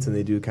athletes, and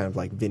they do kind of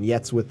like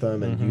vignettes with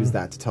them and use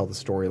that to tell the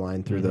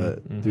storyline through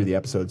the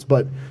episodes.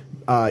 But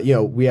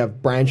we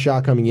have Brian Shaw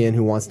coming in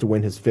who wants to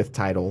win his 5th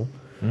title.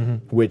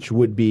 Which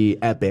would be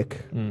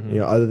epic.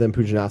 Other than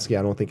Pujanovsky,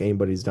 I don't think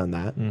anybody's done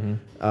that.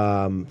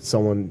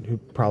 Someone who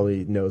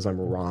probably knows I'm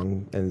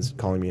wrong and is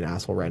calling me an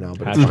asshole right now.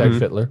 But Hashtag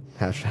Fiddler.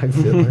 Hashtag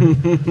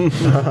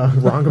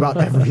Fiddler. Wrong about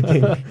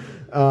everything.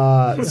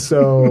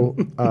 So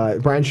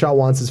Brian Shaw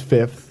wants his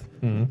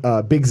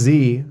 5th. Big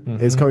Z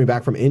is coming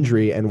back from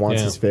injury and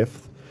wants his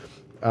 5th.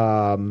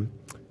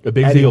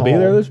 Big Z will be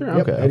there this year?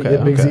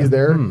 Yep, Big Z's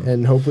there,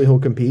 and hopefully he'll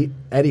compete.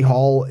 Eddie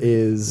Hall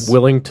is...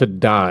 willing to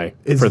die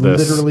for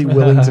this. Literally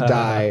willing to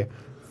die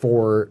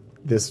for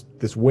this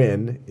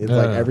win. It's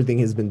like everything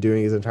he's been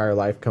doing his entire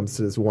life comes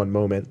to this one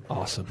moment.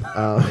 Awesome.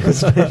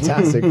 It's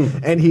fantastic.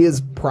 And he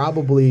is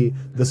probably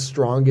the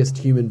strongest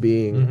human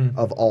being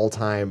of all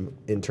time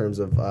in terms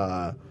of...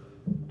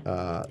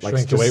 like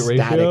strength to weight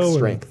static ratio?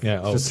 strength.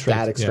 Just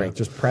static strength.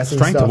 Just pressing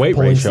Strength stuff, to weight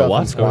pulling ratio, stuff, what?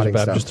 and squatting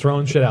stuff. Just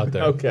throwing shit out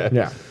there. Okay.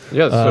 Yeah.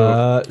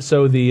 Yeah.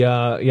 So the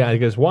I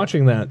guess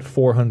watching that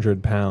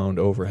 400-pound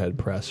overhead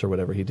press or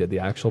whatever he did, the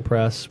axle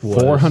press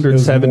was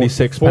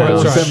 476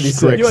 pounds.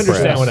 476. You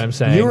understand what I'm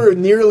saying? You were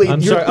nearly. I'm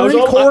You're sorry,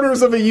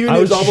 three-quarters of a unit I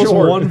was almost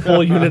short. 1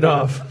 full unit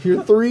off.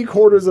 You're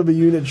 3/4 of a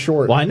unit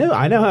short. Well,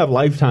 I now have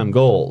lifetime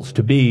goals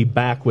to be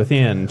back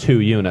within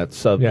 2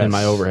 units in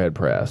my overhead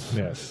press.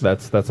 Yes.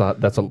 That's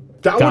a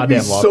That would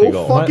goddamn be lofty so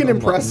goal. fucking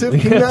impressive.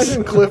 Can you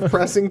imagine Cliff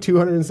pressing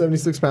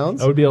 276 pounds?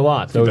 That would be a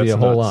lot. That would be a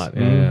whole lot.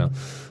 Yeah.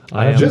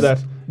 I am do that.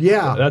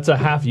 Yeah. That's a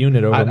half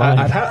unit over mine.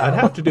 I'd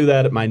have to do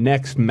that at my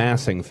next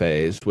massing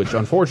phase, which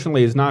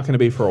unfortunately is not going to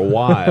be for a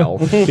while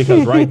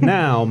because right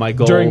now my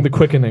goal During the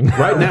quickening.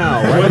 Right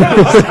now,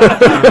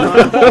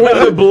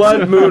 when the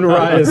blood moon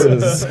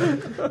rises.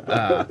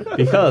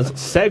 because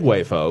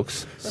segue,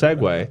 folks,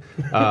 I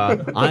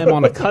am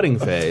on a cutting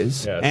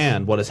phase, Yes.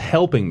 and what is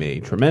helping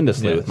me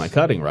tremendously Yes. with my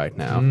cutting right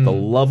now, the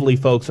lovely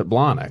folks at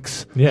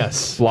Blonyx,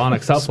 Yes.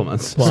 Blonyx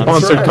supplements,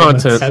 Sponsored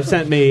content. have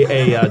sent me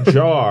a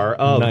jar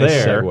of Nice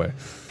their segue.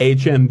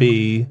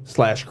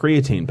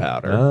 HMB/creatine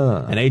powder.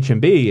 And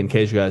HMB, in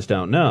case you guys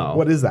don't know,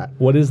 What is that?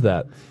 What is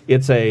that?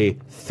 it's a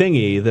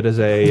thingy that is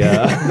a.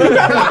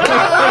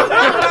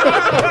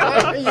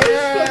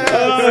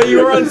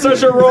 You were on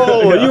such a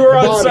roll. You were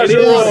on such a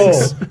roll.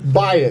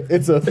 Buy it.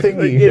 It's a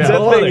thingy. It's a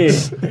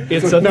Blonyx. thingy.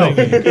 It's a No,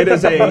 thing. it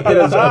is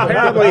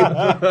apparently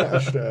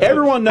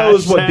everyone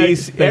knows what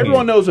Hashtag thingy.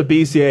 everyone knows what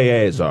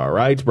BCAAs are,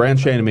 right?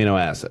 Branched chain amino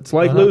acids,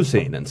 like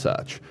leucine and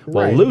such.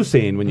 Well, Right.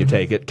 leucine, when you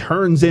take it,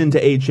 turns into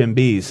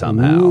HMB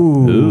somehow.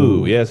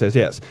 Ooh, yes.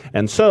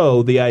 And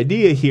so the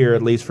idea here,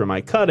 at least for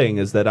my cutting,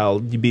 is that I'll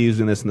be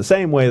using this in the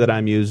same way that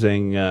I'm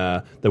using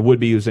that would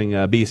be using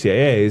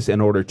BCAAs in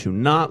order to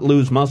not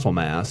lose muscle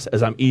mass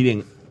as I'm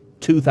eating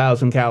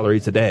 2,000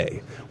 calories a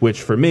day,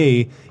 which for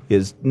me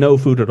is no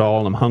food at all,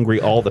 and I'm hungry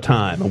all the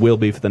time, and will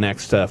be for the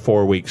next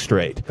 4 weeks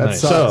straight. That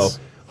So sucks.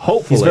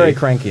 hopefully, He's very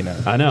cranky now.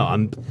 I know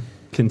I'm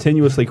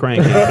continuously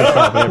cranky, pissed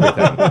off at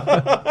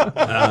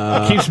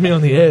everything. Keeps me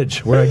on the edge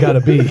where I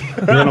gotta be.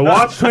 You're gonna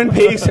watch Twin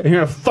Peaks, and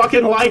you're gonna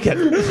fucking like it.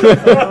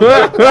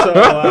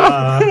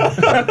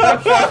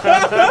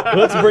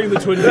 Let's bring the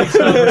Twin Peaks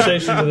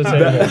conversation to the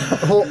table.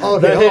 Hold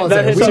on that a hits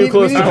second. too We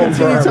close need to to home for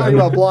continue Armen. talking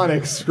about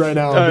Blonyx right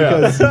now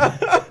because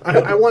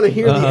I want to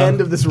hear the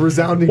end of this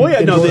resounding. Well,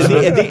 yeah, no.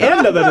 endorsement. The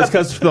end of it is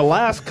because for the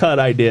last cut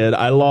I did,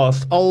 I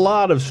lost a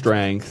lot of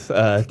strength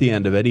at the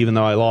end of it, even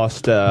though I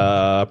lost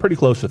pretty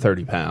close to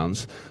 30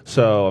 pounds.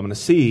 So I'm going to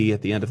see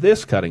at the end of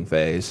this cutting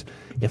phase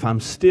if I'm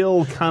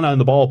still kind of in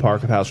the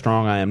ballpark of how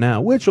strong I am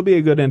now, which will be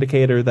a good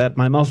indicator that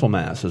my muscle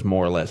mass is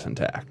more or less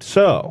intact.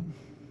 So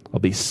I'll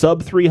be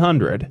sub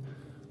 300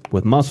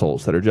 with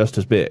muscles that are just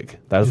as big.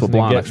 That is what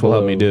Gonna get Blonyx will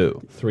help me below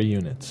do. 3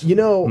 units. You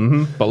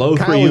know, Below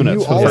Kyle, 3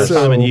 units you for the first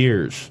also- time in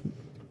years.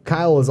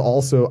 Kyle is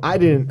also. I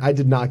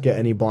did not get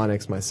any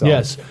Blonyx myself.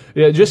 Yes.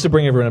 Yeah, just to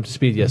bring everyone up to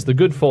speed, yes, the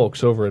good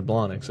folks over at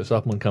Blonyx, a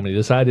supplement company,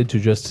 decided to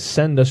just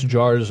send us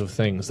jars of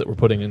things that we're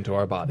putting into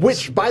our bodies.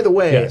 Which, by the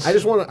way, Yes. I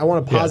want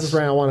to pause Yes. this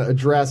right now. I want to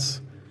address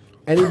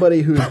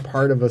anybody who's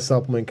part of a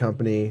supplement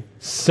company.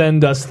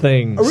 send us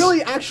things. Or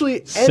really, actually,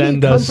 any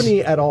Send us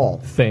company at all.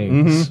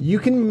 things. You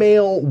can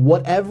mail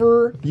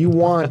whatever you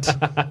want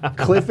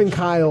Cliff and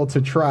Kyle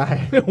to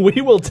try.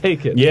 We will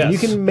take it. Yes. You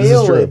can This is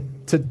mail true. it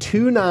to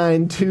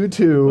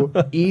 2922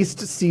 East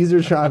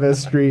Cesar Chavez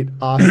Street,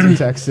 Austin,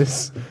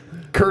 Texas,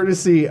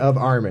 courtesy of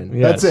Armen.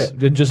 Yes. That's it.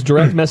 Then just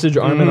direct message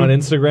Armen on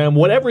Instagram.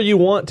 Whatever you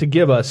want to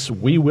give us,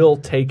 we will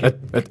take it.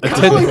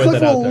 Kyle and Put Cliff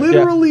that out will there.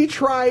 literally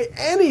try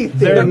anything.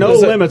 There are no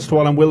There's a- limits to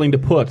what I'm willing to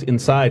put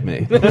inside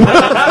me.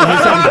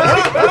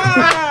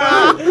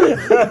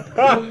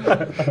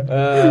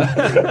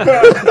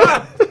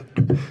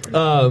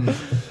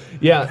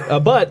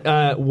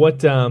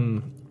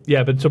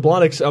 But to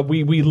Blonyx,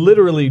 we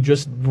literally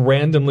just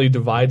randomly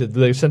divided.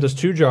 They sent us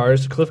 2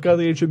 jars. Cliff got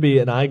the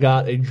HB, and I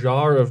got a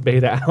jar of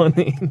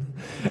beta-alanine.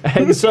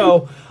 And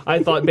so I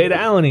thought,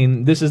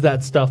 beta-alanine, this is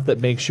that stuff that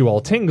makes you all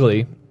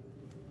tingly.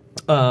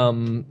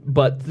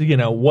 But you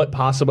know what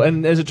possible,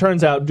 and as it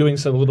turns out, doing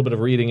a little bit of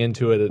reading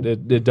into it,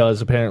 it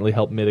does apparently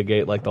help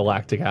mitigate like the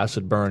lactic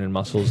acid burn in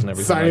muscles and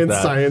everything like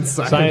that.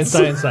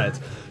 Science.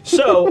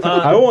 So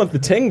I want the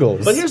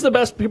tingles. but here's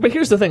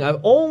the thing. I've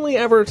only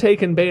ever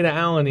taken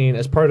beta-alanine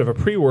as part of a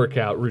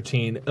pre-workout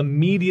routine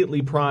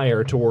immediately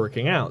prior to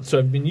working out. So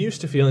I've been used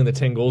to feeling the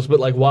tingles,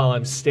 but like while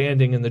I'm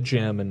standing in the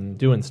gym and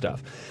doing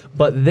stuff.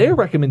 But their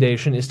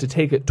recommendation is to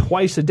take it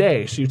twice a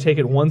day. So you take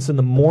it once in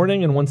the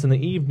morning and once in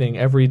the evening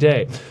every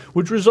day,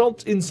 which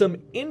results in some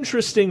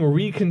interesting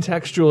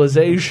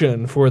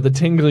recontextualization for the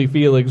tingly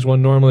feelings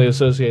one normally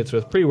associates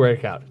with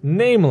pre-workout.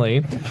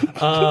 Namely,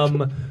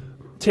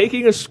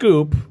 taking a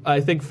scoop,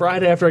 I think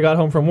Friday after I got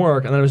home from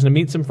work, and then I was going to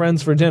meet some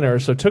friends for dinner,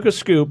 so took a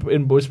scoop,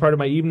 and was part of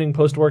my evening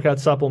post-workout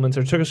supplements,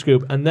 or took a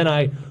scoop, and then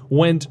I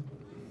went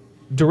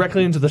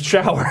directly into the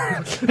shower.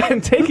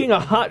 And taking a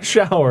hot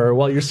shower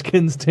while your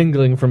skin's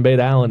tingling from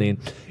beta-alanine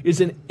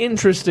is an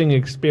interesting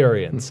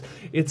experience.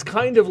 It's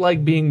kind of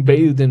like being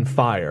bathed in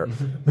fire.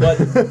 But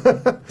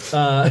yes, Came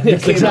out like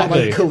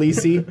exactly.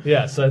 Khaleesi.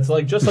 Yeah, so it's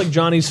like just like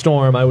Johnny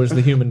Storm, I was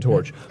the Human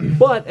Torch.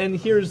 But and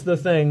here's the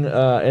thing,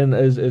 and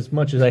as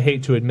much as I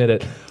hate to admit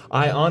it,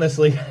 I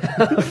honestly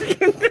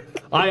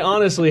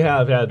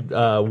have had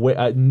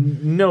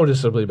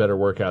noticeably better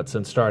workouts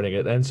since starting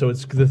it, and so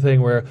it's the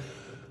thing where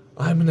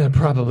I'm gonna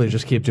probably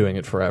just keep doing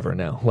it forever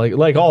now,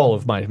 like all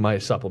of my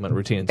supplement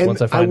routines. And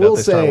once I find will out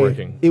they start say,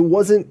 working. It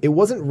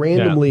wasn't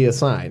randomly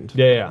assigned.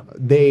 Yeah.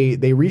 They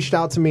reached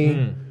out to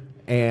me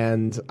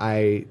and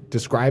I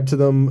describe to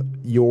them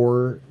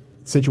your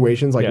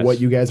situations, like what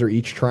you guys are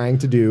each trying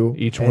to do.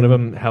 Each one of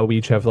them, how we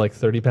each have like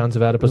 30 pounds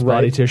of adipose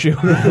body tissue.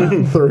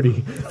 30.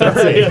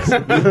 That's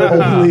it.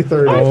 Only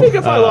 30. I think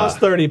if I lost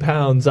 30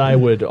 pounds, I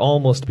would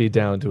almost be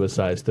down to a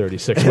size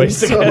 36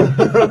 waist again.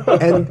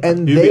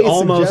 And You'd they be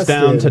almost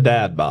down to suggested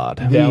dad bod.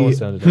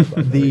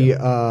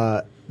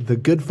 the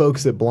good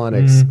folks at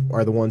Blonyx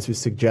are the ones who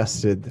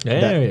suggested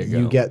that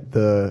you get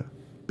the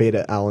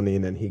beta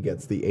alanine and he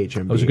gets the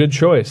HMB. That was a good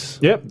choice.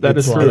 Yep, that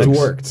is true. It's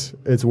worked.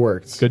 It's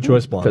worked. Good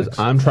choice, Blonyx. Because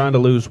I'm trying to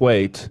lose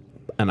weight,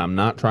 and I'm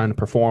not trying to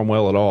perform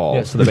well at all.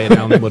 Yes. So the beta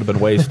alanine would have been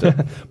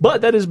wasted.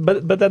 But that is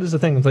the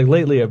thing. It's like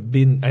lately I've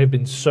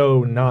been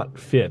so not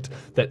fit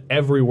that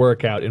every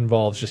workout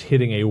involves just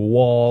hitting a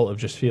wall of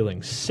just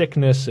feeling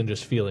sickness and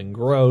just feeling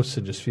gross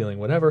and just feeling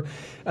whatever.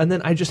 And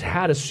then I just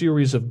had a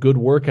series of good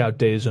workout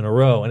days in a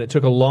row, and it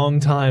took a long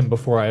time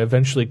before I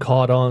eventually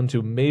caught on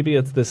to maybe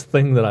it's this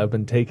thing that I've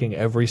been taking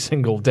every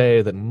single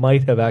day that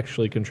might have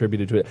actually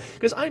contributed to it.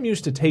 Because I'm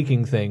used to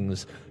taking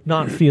things,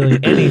 not feeling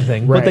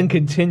anything, but then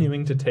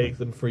continuing to take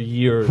them for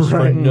years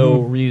for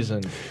no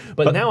reason.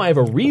 But now I have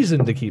a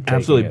reason to keep taking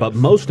absolutely. it. But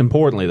most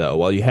importantly, though,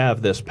 while you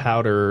have this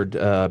powdered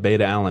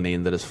beta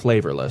alanine that is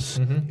flavorless,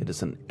 it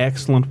is an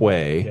excellent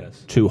way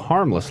to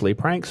harmlessly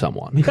prank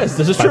someone. Yes,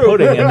 this is by true.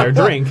 putting in their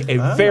drink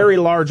a very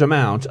large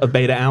amount of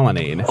beta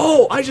alanine.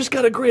 Oh, I just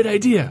got a great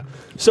idea.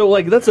 So,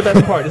 like, that's the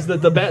best part, is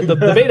that the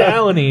beta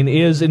alanine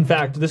is, in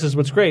fact, this is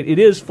what's great, it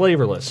is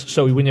flavorless.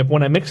 So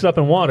when I mix it up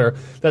in water,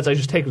 I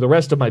just take the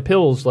rest of my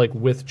pills, like,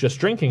 with just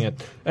drinking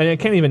it, and I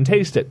can't even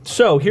taste it.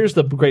 So, here's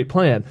the great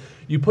plan.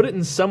 You put it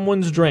in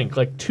someone's drink,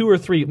 like 2 or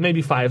 3,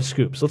 maybe 5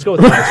 scoops. Let's go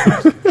with 5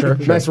 scoops. Sure.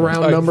 Nice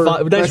round number.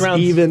 Nice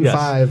round, even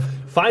 5.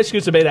 5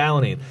 scoops of beta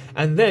alanine,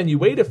 and then you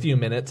wait a few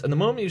minutes, and the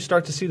moment you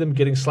start to see them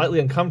getting slightly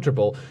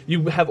uncomfortable,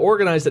 you have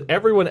organized that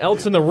everyone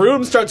else in the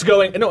room starts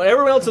going,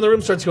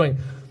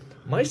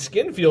 my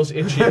skin feels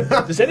itchy.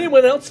 Is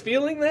anyone else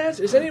feeling that?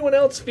 Is anyone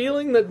else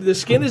feeling that the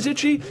skin is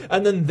itchy?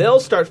 And then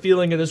they'll start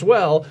feeling it as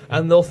well,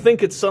 and they'll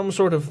think it's some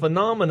sort of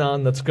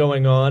phenomenon that's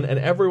going on, and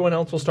everyone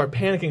else will start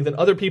panicking. Then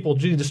other people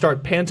need to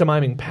start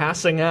pantomiming,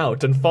 passing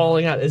out and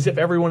falling out, as if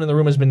everyone in the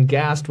room has been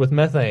gassed with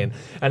methane.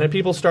 And then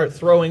people start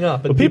throwing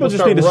up. And people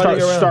just need to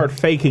start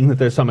faking that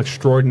there's some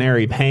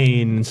extraordinary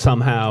pain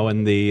somehow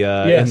in the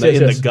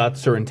the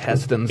guts or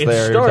intestines. It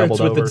there starts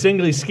with the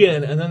tingly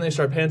skin, and then they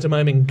start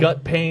pantomiming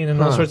gut pain and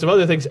all sorts of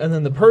other things, and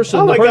then the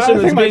person I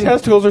think my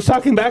testicles are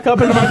sucking back up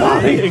into my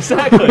body.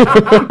 Exactly.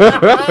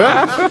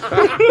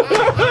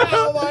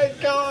 Oh my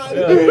god!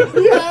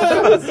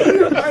 Yes!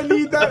 I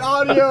need that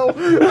audio.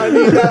 I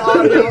need that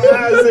audio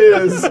as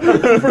is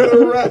for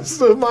the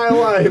rest of my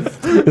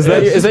life. Is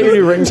that your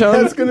new ringtone?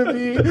 That's gonna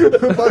be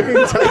a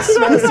fucking text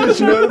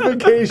message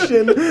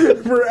notification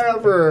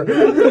forever.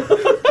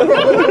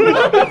 Oh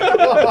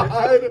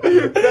my god!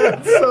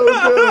 That's so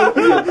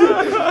good.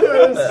 That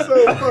is so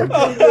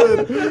fucking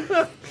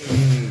good.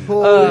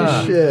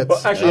 Holy shit.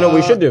 Well,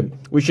 actually,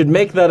 we should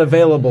make that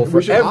available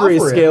for every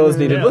Scale is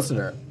Needed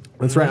listener.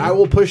 That's right. I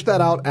will push that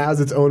out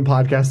as its own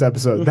podcast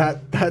episode.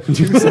 That 2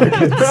 seconds.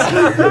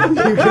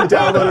 You can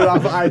download it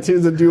off of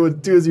iTunes and do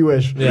as you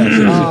wish.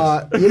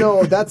 Yeah,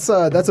 that's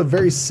a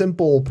very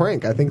simple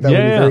prank. I think that would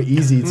be very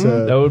easy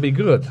to that would be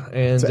good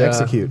and to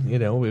execute.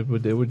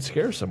 It would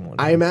scare someone.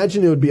 I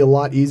imagine it would be a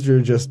lot easier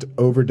to just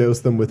overdose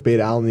them with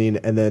beta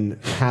alanine and then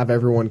have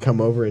everyone come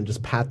over and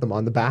just pat them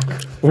on the back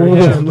very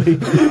gently.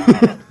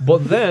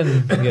 But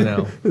then,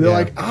 they're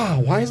like,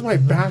 why is my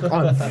back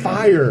on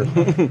fire?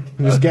 And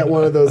just get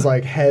one of those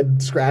like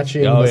head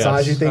scratching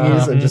massaging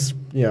thingies and just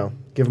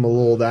give them a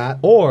little of that.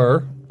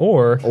 Or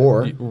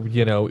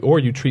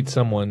you treat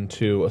someone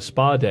to a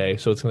spa day,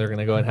 so they're going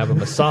to go and have a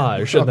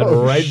massage, and then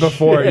right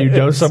before you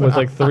dose them with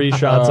like 3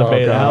 shots of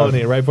beta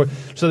alanine, right before,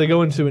 so they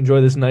go in to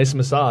enjoy this nice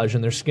massage,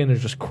 and their skin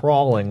is just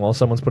crawling while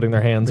someone's putting their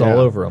hands all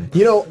over them.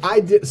 I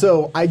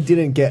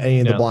didn't get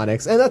any of the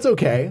Blonyx, and that's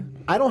okay.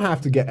 I don't have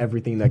to get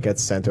everything that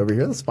gets sent over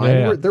here. That's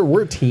fine.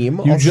 We're a team.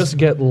 You just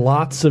get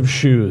lots of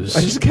shoes.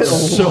 I just get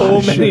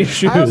so many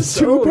shoes. I have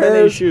 2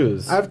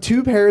 pairs. I have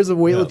 2 pairs of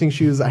weightlifting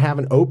shoes I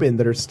haven't opened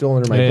that are still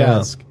under my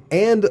desk,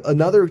 and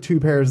another 2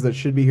 pairs that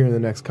should be here in the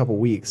next couple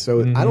weeks.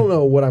 So I don't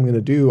know what I'm going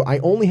to do. I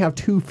only have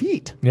 2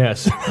 feet.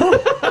 Yes.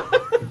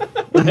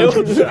 I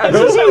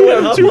only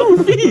have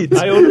 2 feet.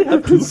 I only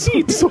have 2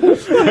 feet.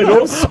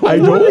 I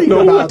don't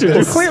know what to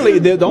do. Clearly,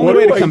 the only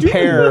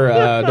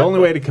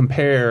way to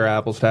compare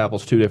apples to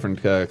apples, 2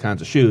 different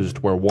kinds of shoes, is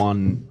to wear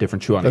 1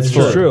 different shoe on each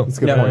foot. That's true. That's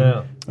a good point.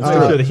 Yeah. Make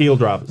sure the heel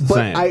drop is the but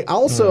same. I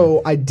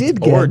also I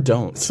did get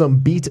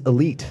some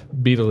BeetElite.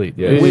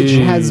 BeetElite, which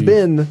has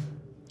been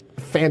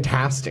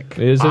fantastic.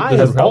 I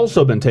have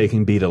also been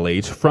taking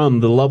BeetElite from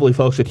the lovely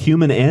folks at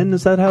Human N.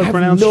 Is that how it's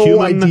pronounced? I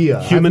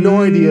have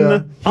no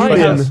idea.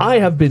 I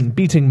have been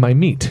beating my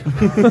meat,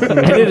 and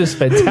it is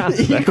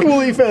fantastic.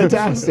 Equally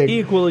fantastic.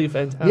 Equally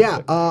fantastic.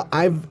 Yeah,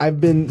 I've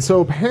been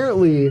so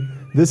apparently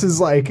This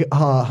is like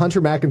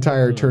Hunter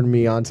McIntyre turned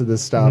me onto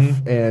this stuff,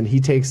 and he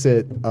takes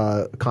it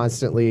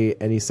constantly,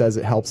 and he says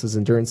it helps his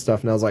endurance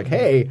stuff. And I was like,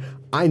 hey,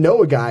 I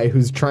know a guy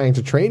who's trying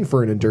to train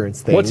for an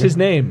endurance thing. What's his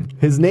name?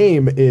 His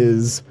name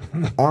is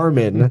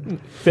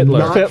Armen.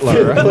 Fiddler. Armen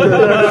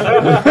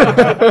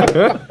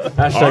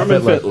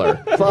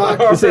Fiddler.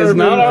 This is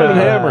not Armen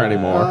Hammer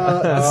anymore.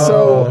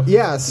 So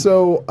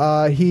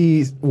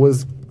he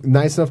was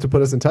nice enough to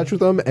put us in touch with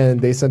them, and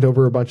they sent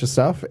over a bunch of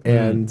stuff,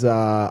 and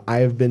I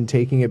have been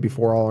taking it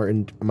before all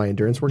my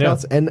endurance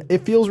workouts, and it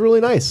feels really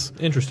nice.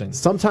 Interesting.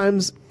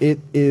 Sometimes it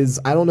is,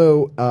 I don't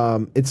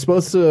know, it's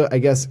supposed to, I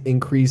guess,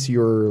 increase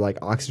your like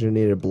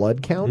oxygenated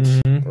blood count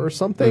or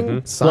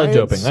something. Blood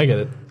doping, I get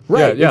it.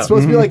 Right, Yeah. it's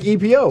supposed to be like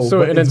EPO. So,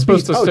 but and it's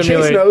supposed to Chase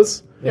stimulate.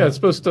 knows. Yeah, it's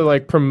supposed to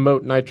like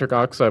promote nitric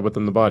oxide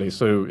within the body.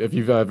 So if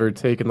you've ever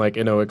taken like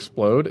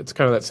Explode, it's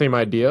kind of that same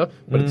idea,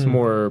 but it's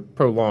more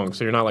prolonged.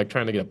 So you're not like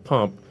trying to get a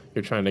pump;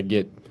 you're trying to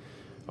get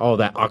all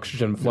that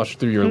oxygen flushed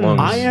through your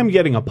lungs. I am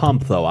getting a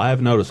pump, though. I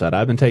have noticed that.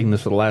 I've been taking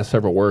this for the last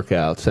several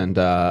workouts,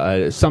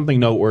 and something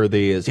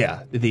noteworthy is,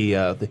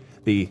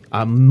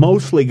 I'm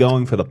mostly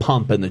going for the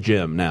pump in the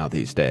gym now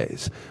these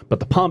days.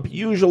 But the pump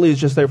usually is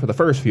just there for the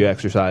first few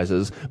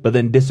exercises, but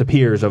then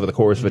disappears over the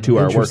course of a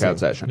 2-hour workout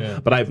session.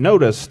 Yeah. But I've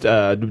noticed,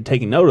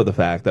 taking note of the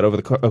fact that over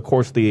the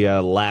course of the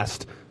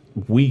last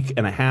week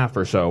and a half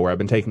or so, where I've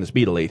been taking this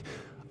BeetElite,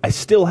 I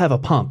still have a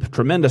pump,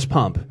 tremendous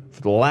pump,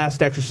 for the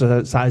last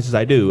exercises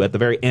I do at the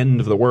very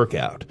end of the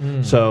workout.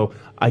 So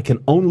I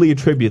can only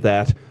attribute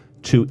that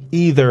to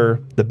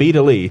either the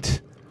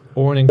BeetElite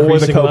or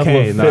the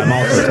cocaine that I'm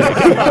also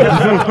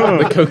taking.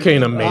 The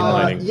cocaine I'm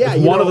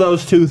mainlining. One of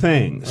those two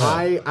things.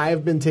 I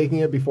have been taking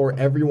it before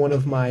every one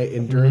of my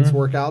endurance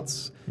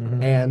workouts,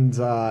 and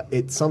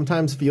it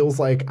sometimes feels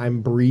like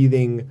I'm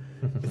breathing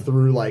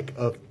through like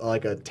a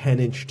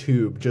 10-inch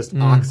tube, just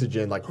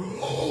oxygen, like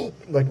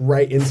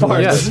right into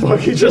my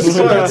fucking just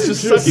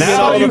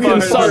now you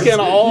can suck in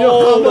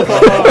all the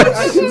farts.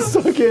 I can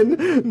suck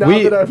in now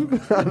that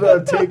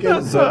I've taken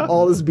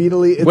all this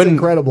BeetElite. It's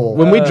incredible.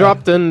 When we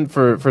dropped in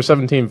for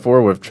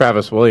 17.4 with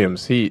Travis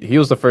Williams, he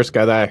was the first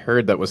guy that I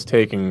heard that was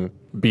taking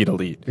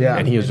BeetElite. Yeah.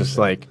 And he was just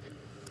like,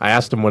 I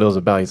asked him what it was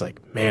about. He's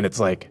like, man, it's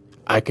like,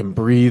 I can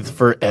breathe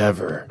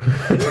forever.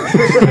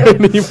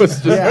 And he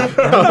was just,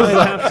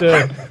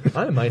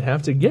 I might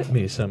have to get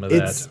me some of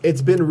that.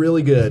 It's been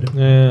really good,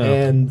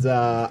 and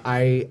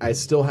I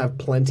still have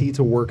plenty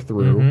to work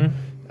through.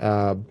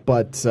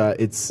 But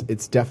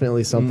it's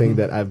definitely something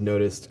that I've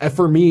noticed.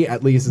 For me,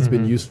 at least, it's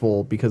been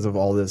useful because of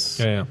all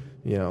this.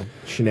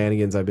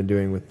 Shenanigans I've been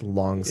doing with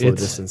long, slow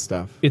distance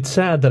stuff. It's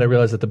sad that I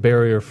realize that the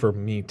barrier for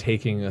me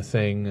taking a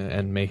thing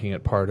and making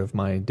it part of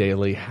my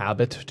daily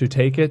habit to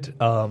take it,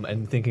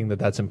 and thinking that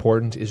that's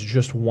important, is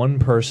just one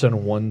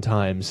person one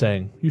time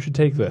saying, you should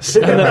take this.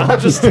 And then I'll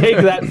just take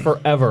that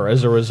forever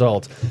as a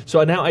result.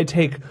 So now I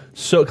take,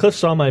 Cliff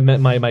saw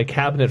my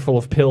cabinet full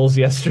of pills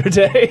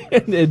yesterday,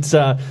 and it's,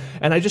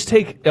 and I just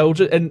take, and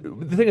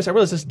the thing is, I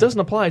realize this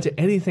doesn't apply to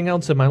anything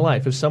else in my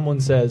life. If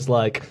someone says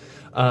like,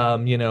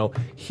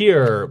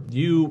 here,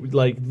 you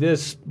like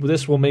this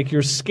will make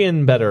your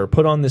skin better,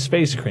 put on this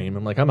face cream.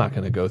 I'm like, I'm not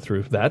going to go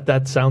through that.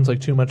 That sounds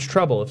like too much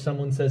trouble. If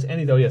someone says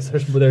yes,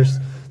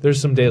 there's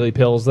some daily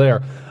pills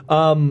there.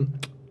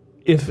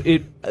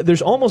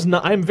 There's almost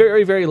not, I'm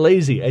very, very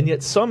lazy, and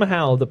yet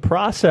somehow the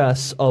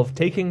process of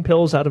taking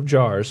pills out of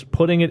jars,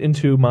 putting it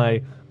into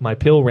my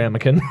pill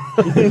ramekin,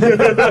 my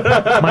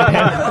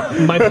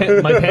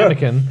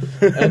pammican,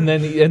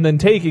 and then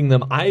taking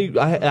them,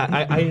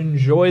 I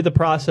enjoy the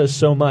process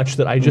so much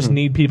that I just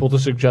need people to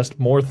suggest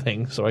more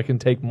things so I can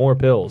take more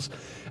pills.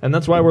 And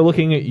that's why we're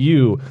looking at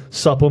you,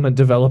 supplement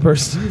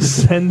developers.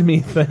 Send me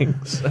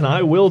things, and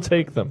I will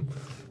take them.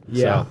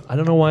 Yeah. So, I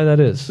don't know why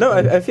that is. No,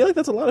 I feel like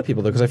that's a lot of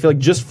people, though, because I feel like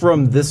just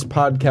from this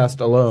podcast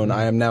alone,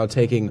 I am now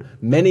taking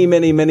many,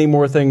 many, many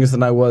more things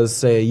than I was,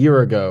 say, a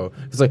year ago.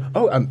 It's like,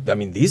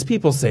 these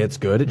people say it's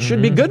good. It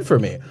should be good for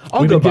me.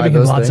 We've been giving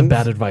him lots of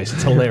bad advice.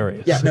 It's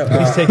hilarious.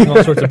 He's taking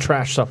all sorts of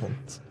trash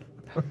supplements.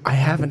 I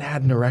haven't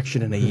had an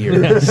erection in a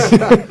year.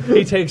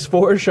 He takes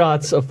 4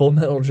 shots of Full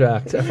Metal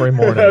Jacked every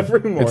morning.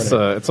 It's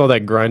all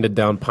that grinded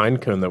down pine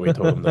cone that we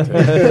told him to take.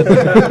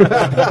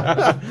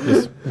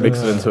 Just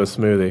mix it into a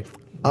smoothie.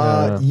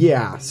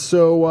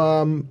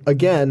 So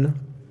again,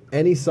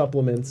 any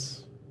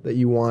supplements that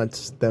you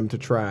want them to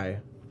try,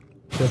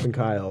 Cliff and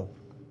Kyle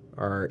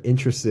are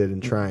interested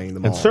in trying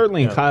them all. And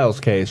certainly in Kyle's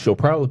case, you'll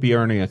probably be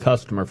earning a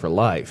customer for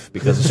life,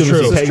 because as soon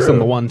as he takes them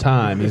the one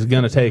time, he's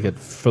going to take it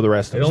for the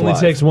rest of his life. It only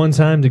takes one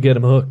time to get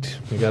him hooked.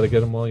 You got to get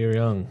them while you're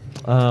young.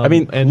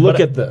 Look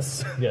at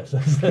this. Yes.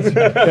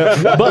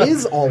 What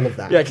is all of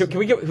that? Yeah, can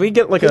we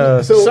get like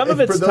a... So some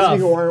of it's for those tough. of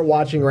you who aren't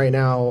watching right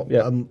now,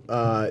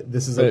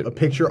 this is a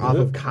picture off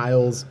of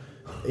Kyle's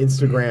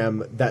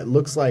Instagram that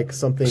looks like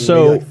something,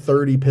 maybe like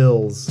 30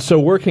 pills. So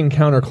working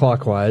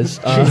counterclockwise,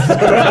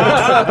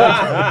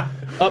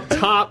 Up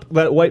top,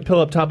 that white pill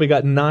up top, we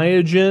got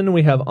Niagen,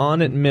 we have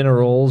Onnit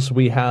Minerals,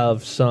 we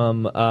have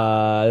some,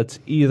 it's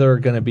either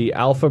going to be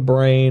Alpha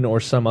Brain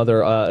or some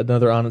other,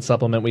 another Onnit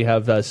supplement. We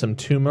have some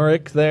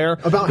turmeric there.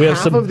 About we have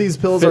half of these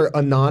pills are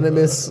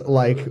anonymous,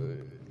 like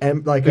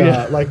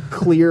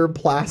clear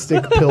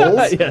plastic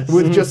pills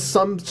with just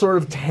some sort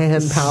of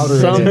tan powder in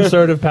it. Some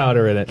sort of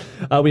powder in it.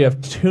 We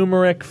have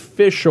turmeric,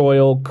 fish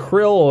oil,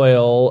 krill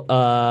oil,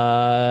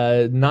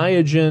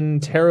 Niagen,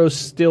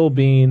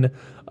 pterostilbene,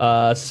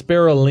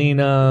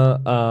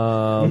 spirulina,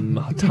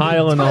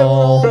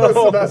 Tylenol. That's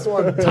the best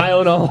one.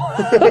 Tylenol.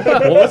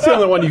 Well, that's the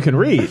only one you can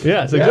read.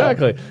 Yes,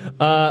 exactly.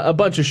 A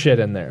bunch of shit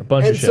in there.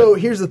 And so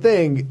here's the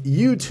thing: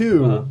 you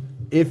too,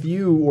 if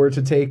you were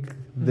to take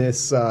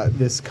this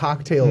this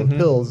cocktail of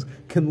pills,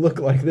 can look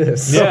like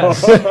this.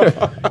 Yes.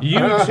 You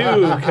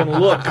too can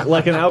look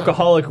like an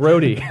alcoholic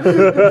roadie.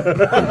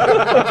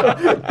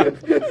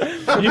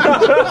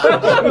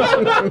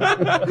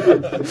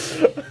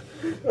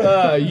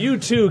 You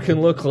too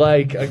can look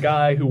like a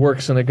guy who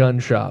works in a gun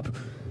shop.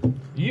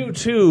 You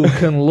too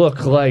can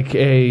look like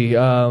a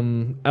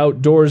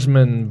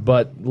outdoorsman,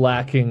 but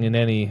lacking in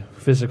any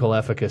physical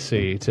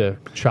efficacy to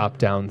chop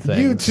down things.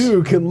 You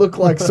too can look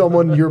like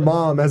someone your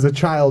mom as a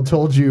child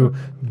told you,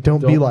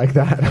 don't be like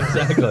that.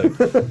 Exactly.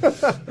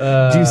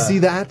 Do you see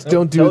that?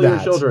 Don't do Tell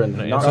that. your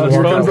children. not to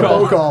Here walk comes on a the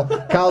phone call.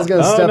 Kyle's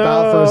going to step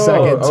out for a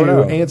second to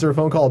no. answer a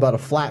phone call about a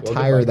flat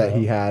tire that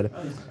he had.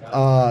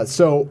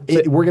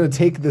 We're going to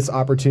take this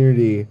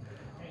opportunity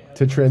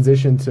to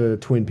transition to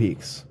Twin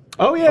Peaks.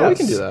 Oh, yeah. we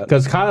can do that.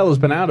 Because Kyle has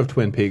been out of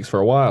Twin Peaks for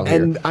a while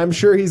here. And I'm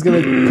sure he's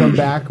going to come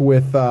back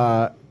with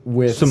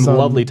some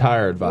lovely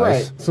tire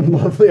advice. Right,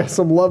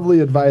 some lovely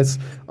advice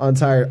on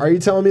tire. Are you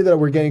telling me that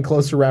we're getting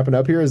close to wrapping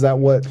up here? Is that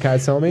what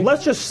Kai's telling me?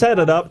 Let's just set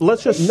it up.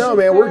 Let's just... No,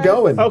 man, we're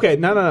going. Okay,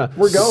 no.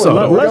 We're going.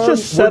 So, We're let's going.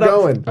 just set We're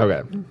up... going.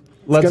 Okay.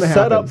 Let's gonna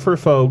set happen. up for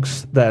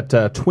folks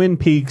that Twin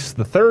Peaks,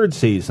 the third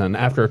season,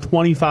 after a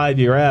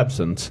 25-year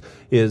absence,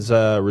 is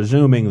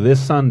resuming this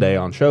Sunday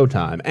on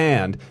Showtime.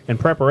 And in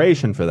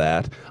preparation for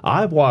that,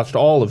 I've watched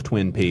all of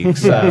Twin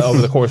Peaks over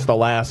the course of the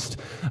last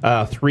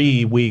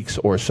 3 weeks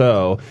or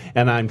so,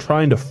 and I'm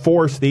trying to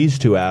force these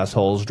two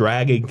assholes,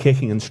 dragging,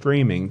 kicking, and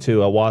streaming,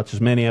 to watch as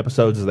many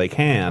episodes as they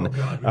can.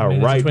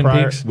 Right Twin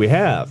prior, Peaks? we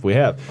have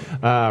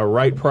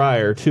right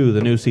prior to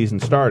the new season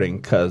starting,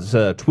 because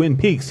Twin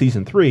Peaks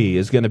season 3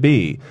 is going to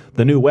be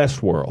the new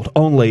Westworld.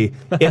 Only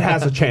it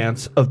has a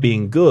chance of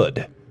being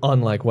good.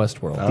 Unlike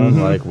Westworld.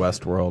 Unlike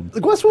Westworld.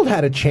 Like Westworld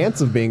had a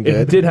chance of being good.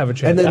 It did have a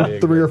chance And of then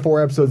being 3 or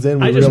 4 episodes in,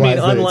 we I just mean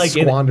realized that unlike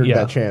it squandered in, yeah.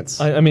 that chance.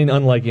 I mean,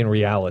 unlike in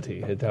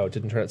reality, how it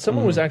didn't turn out.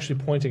 Someone was actually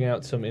pointing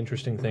out some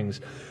interesting things.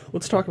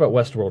 Let's talk about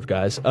Westworld,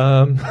 guys.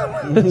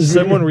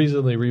 Someone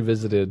recently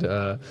revisited.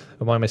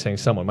 Why am I saying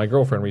someone? My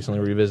girlfriend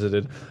recently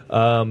revisited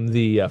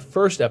the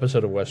first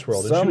episode of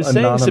Westworld, and she was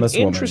saying some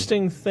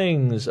interesting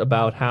things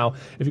about how,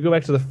 if you go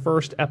back to the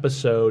first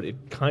episode, it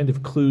kind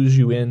of clues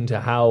you into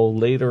how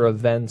later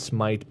events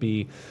might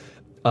be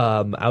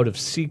out of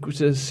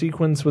sequence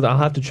with. I'll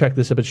have to check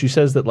this up, but she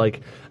says that,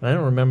 like, and I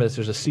don't remember this,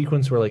 there's a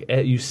sequence where, like,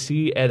 you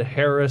see Ed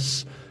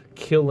Harris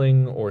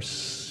killing or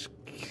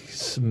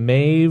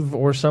Maeve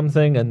or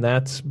something, and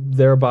that's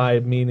thereby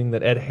meaning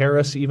that Ed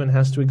Harris even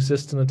has to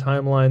exist in a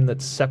timeline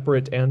that's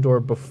separate and or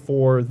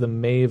before the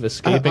Maeve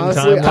escaping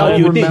honestly, timeline. I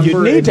don't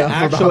You need to enough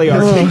actually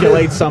about this.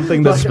 articulate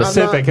something that's Like, I'm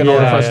specific not- in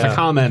order for us Yeah. to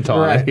comment on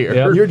Right. it here.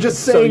 Yep. You're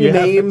just So saying you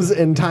have- names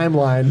and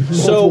timeline.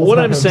 So multiple what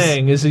I'm times.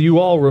 saying is that you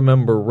all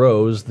remember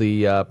Rose,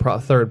 the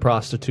third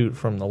prostitute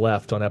from the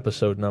left on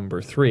episode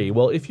number 3.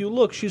 Well, if you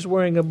look, she's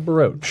wearing a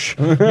brooch.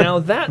 Now,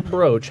 that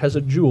brooch has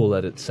a jewel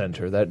at its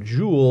center. That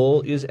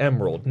jewel is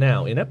emerald. Now,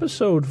 in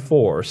episode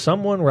 4,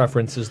 someone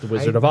references the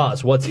Wizard of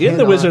Oz. What's in the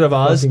cannot Wizard of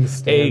Oz? fucking A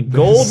stand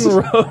golden this.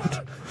 road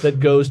that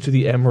goes to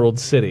the Emerald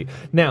City.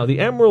 Now, the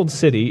Emerald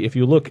City, if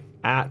you look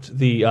at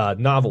the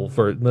novel,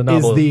 for the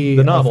novel, the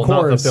novel, of not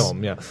the course,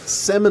 film, yeah.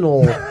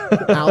 seminal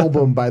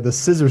album by the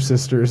Scissor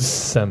Sisters.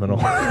 Seminal.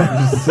 All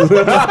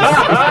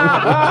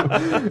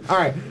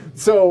right,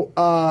 so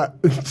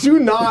do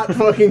not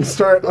fucking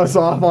start us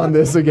off on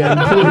this again,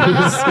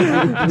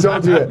 please.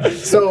 Don't do it.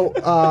 So,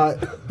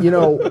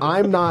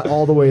 I'm not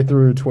all the way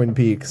through Twin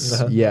Peaks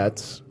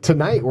yet.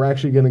 Tonight, we're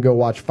actually going to go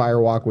watch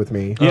Firewalk with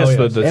Me. Yes,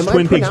 Oh, yes. the Am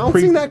Twin I Peaks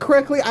pronouncing that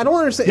correctly? I don't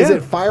understand. Is Yeah.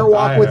 it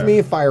Firewalk with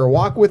Me,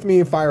 Firewalk with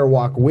Me,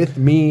 Firewalk with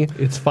Me?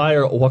 It's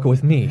Fire Walk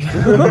With Me.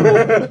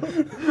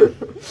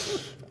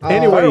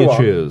 Any way you Firewalk.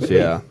 choose,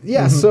 yeah.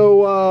 Yeah,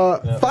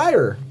 so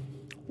Fire.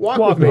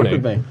 Walk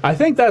with me. I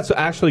think that's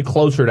actually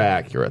closer to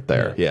accurate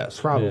there. Yes.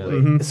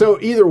 Probably. So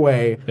either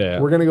way, Yeah.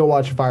 we're gonna go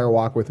watch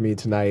Firewalk with Me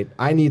tonight.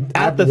 I need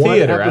At the one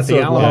theater, at the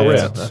episode Alamo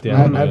left. Ritz. At the I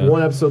Alamo, have yeah.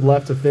 one episode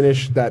left to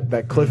finish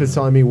that Cliff is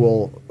telling me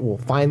will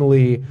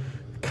finally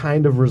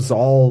kind of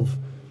resolve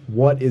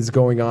what is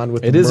going on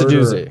with It the is a murder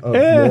doozy. of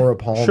Laura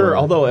Palmer. Sure,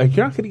 although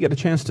you're not going to get a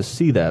chance to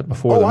see that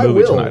before the I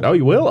movie will. tonight. Oh,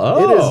 you will? It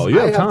Oh, is-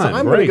 you I have time.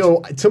 I'm Great.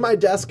 going to go to my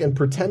desk and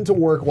pretend to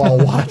work while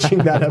watching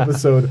that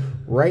episode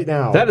right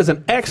now. That is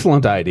an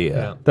excellent idea.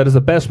 Yeah. That is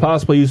the best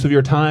possible use of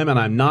your time, and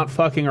I'm not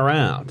fucking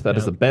around. That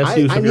is the best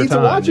use I of your need time.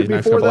 to watch it these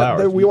next before couple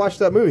that hours. we watch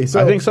that movie.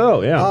 So I think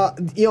so, yeah.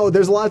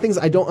 There's a lot of things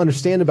I don't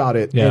understand about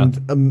it, Yeah.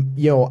 and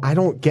I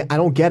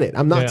don't get it.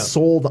 I'm not Yeah.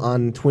 sold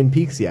on Twin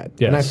Peaks yet,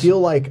 and I Yes. feel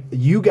like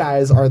you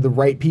guys are the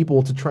right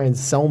people to try and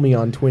sell me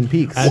on Twin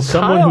Peaks. As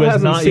someone Kyle who has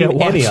hasn't not seen yet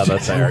watched any of it,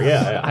 it there.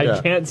 Yeah. I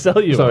can't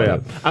sell you. So on yeah,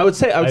 it. I would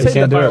say just that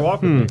can't fire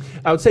walk with me.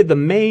 I would say the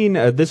main.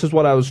 This is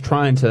what I was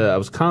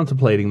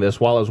contemplating this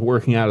while I was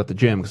working out at the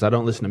gym because I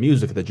don't listen to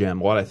music at the gym.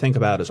 What I think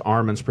about is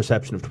Armen's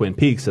perception of Twin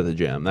Peaks at the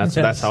gym. That's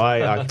how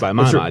I occupy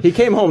my mind. He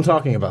came home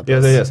talking about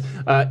this.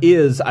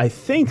 Yes. I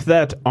think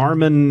that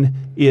Armen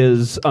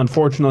is,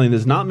 unfortunately, and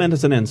is not meant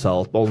as an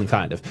insult, only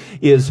kind of,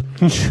 is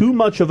too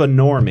much of a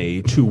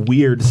normie to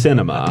weird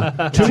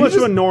cinema. Too much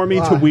of a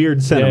normie to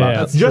weird cinema.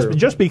 Yeah, that's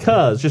just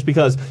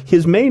because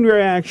his main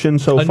reaction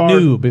so A far,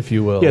 noob, if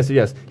you will. Yes.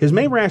 His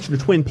main reaction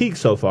to Twin Peaks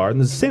so far, and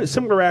the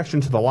similar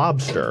reaction to The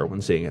Lobster when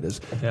seeing it, is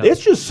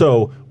it's just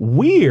so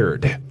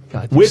weird.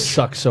 God, you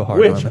suck so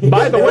hard. Which, Armen.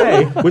 by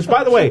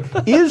the way,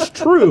 is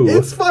true.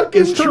 It's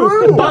fucking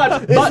true.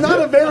 But it's not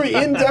a very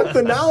in-depth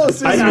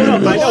analysis. I know,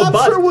 The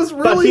Lobster but- was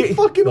but really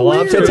fucking The weird.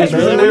 Lobster Take was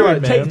really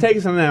weird, man.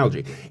 as an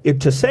analogy.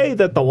 To say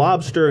that The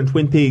Lobster and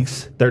Twin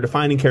Peaks, their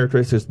defining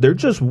characteristics, they're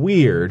just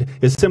weird,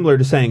 is similar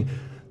to saying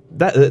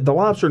that The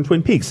Lobster and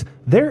Twin Peaks,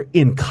 they're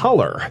in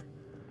color.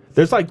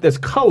 There's like this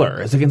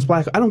color as against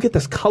black. I don't get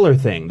this color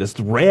thing. This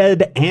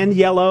red and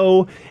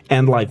yellow,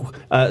 and like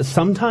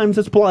sometimes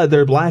it's blood.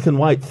 There are black and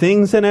white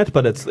things in it,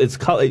 but it's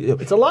color.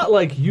 It's a lot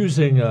like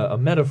using a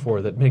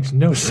metaphor that makes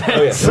no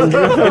sense. In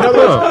other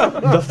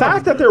words, the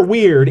fact that they're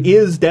weird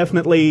is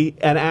definitely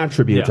an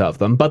attribute of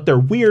them, but their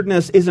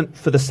weirdness isn't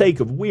for the sake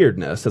of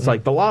weirdness. It's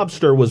like The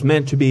Lobster was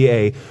meant to be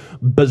a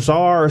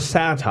bizarre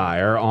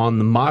satire on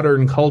the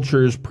modern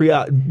culture's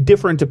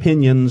different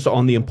opinions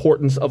on the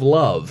importance of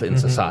love in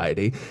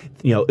society.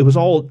 It was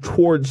all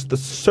towards the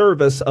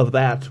service of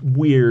that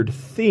weird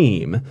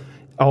theme.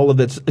 All of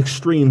its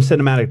extreme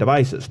cinematic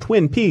devices.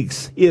 Twin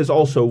Peaks is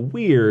also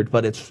weird,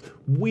 but it's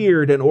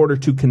weird in order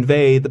to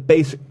convey the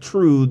basic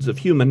truths of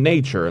human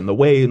nature and the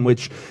way in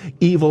which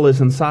evil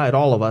is inside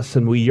all of us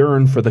and we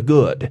yearn for the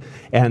good.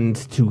 And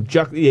to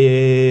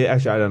actually, I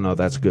don't know if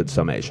that's a good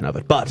summation of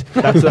it, but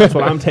that's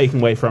what I'm taking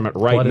away from it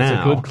right But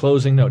now. it's a good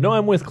closing note. No,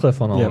 I'm with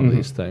Cliff on all of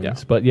these things. Yeah.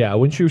 But yeah,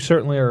 when you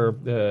certainly are,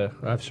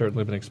 I've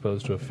certainly been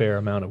exposed to a fair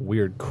amount of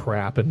weird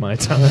crap in my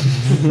time,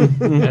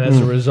 and as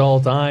a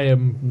result, I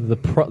am the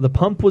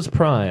pump was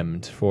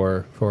primed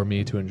for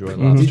me to enjoy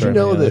Lobster. Did you and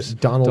know the that others.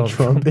 Donald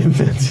Trump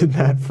invented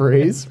that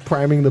phrase,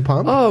 priming the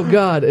pump? Oh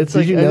God, it's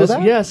like you know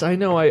that? Yes, I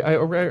know. I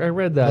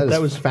read that.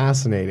 that was was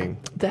fascinating.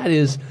 That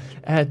is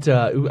at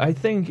I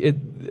think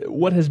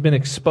what has been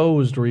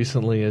exposed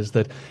recently is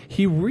that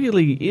he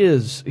really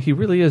is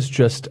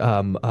just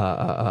an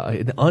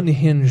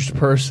unhinged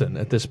person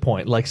at this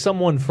point. Like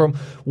someone from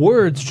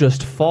words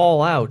just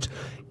fall out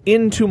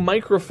into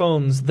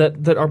microphones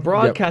that are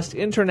broadcast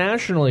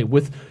internationally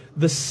with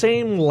the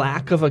same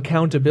lack of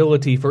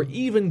accountability for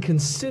even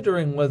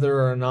considering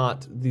whether or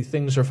not the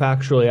things are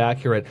factually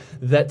accurate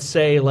that,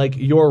 say, like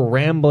your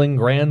rambling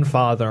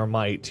grandfather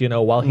might,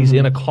 while he's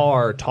in a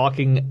car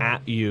talking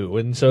at you.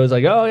 And so it's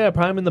like, oh yeah,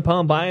 priming the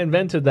pump, I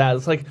invented that.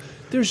 It's like,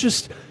 there's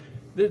just...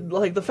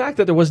 like the fact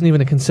that there wasn't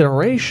even a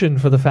consideration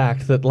for the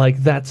fact that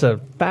that's a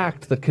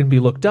fact that can be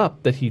looked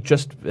up, that he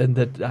just, and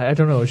that I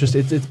don't know,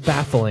 it's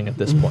baffling at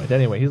this point.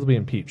 Anyway, he'll be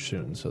impeached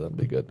soon, so that'll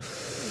be good.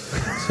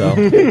 So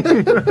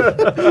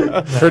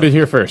Heard it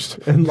here first.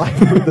 And like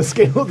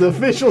the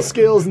official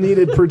scales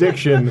needed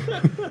prediction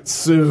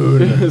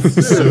soon.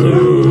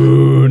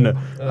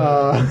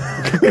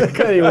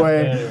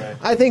 Anyway,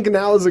 I think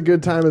now is a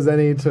good time as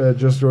any to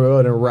just go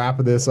ahead and wrap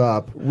this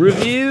up.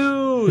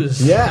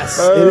 reviews. Yes,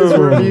 it is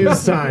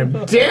reviews time.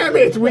 Damn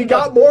it, we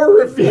got more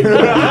reviews.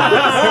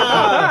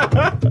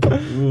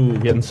 Ooh,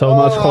 getting so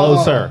much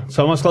closer.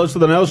 So much closer to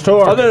the nose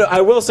tour. Oh, no,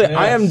 I will say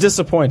I am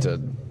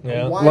disappointed.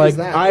 Yeah. Why is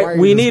that? Why are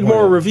you We need more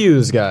disappointed?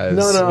 reviews, guys.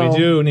 No. We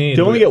do need.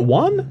 Do you only get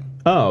one?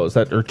 Oh, is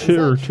that or two? that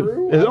Or two?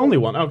 true? Is it only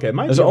one? Okay, it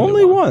might There's be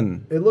only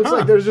one. It looks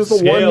like there's just a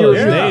Scale one-year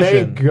is review.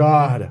 nation. Thank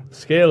God.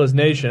 Scale is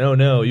nation. Oh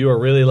no, you are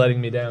really letting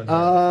me down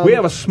here. We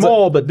have a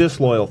small but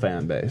disloyal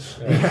fan base.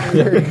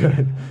 Very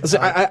good. So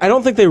I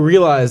don't think they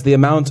realize the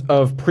amount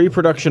of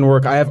pre-production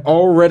work I have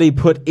already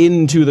put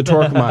into the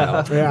Torque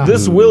Mile. Yeah.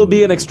 This will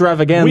be an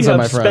extravaganza, We have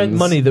my friends. spent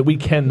money that we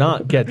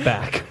cannot get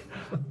back.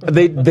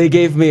 They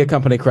gave me a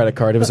company credit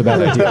card. It was a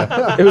bad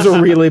idea. It was a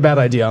really bad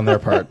idea on their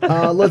part.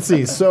 Let's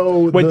see.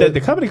 So Wait,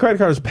 the company credit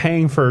card is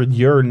paying for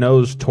your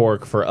nose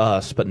torque for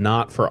us, but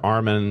not for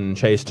Armen and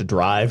Chase to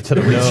drive to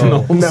the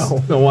regionals. No.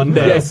 The one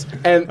day. Yes,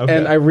 and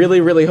I really,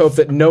 really hope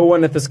that no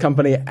one at this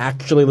company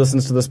actually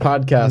listens to this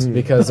podcast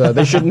because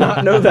they should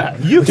not know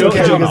that. You can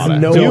okay, count because on it.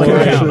 no You one can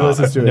count actually on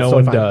listens it. to it. No so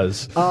one fine.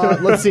 does.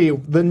 Let's see.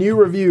 The new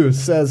review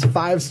says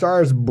 5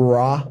 stars,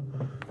 brah.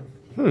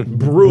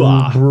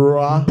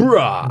 Bruh.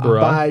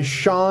 By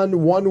Sean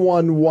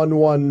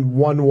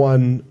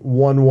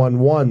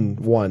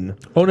 1111111111.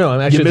 Oh no,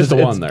 I'm actually missed just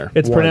the one there.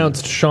 It's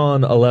pronounced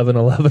Sean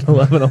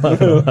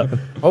 11111111.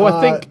 Oh,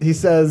 I think he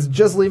says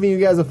just leaving you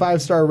guys a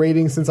 5-star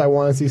rating since I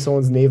want to see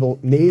someone's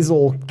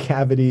nasal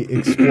cavity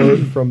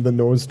explode from the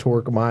nose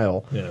torque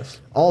mile.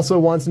 Yes. Also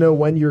wants to know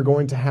when you're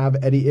going to have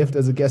Eddie Ift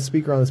as a guest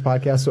speaker on this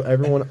podcast so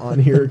everyone on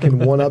here can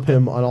one-up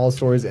him on all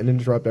stories and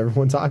interrupt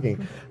everyone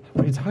talking.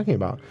 What are you talking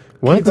about?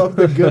 Keep up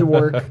the good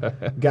work,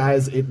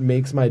 guys. It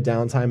makes my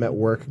downtime at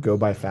work go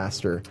by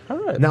faster. All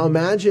right. Now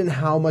imagine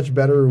how much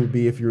better it would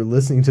be if you're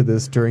listening to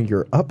this during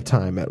your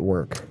uptime at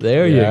work.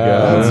 There you go.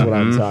 That's what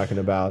I'm talking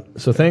about.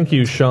 So thank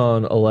you,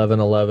 Sean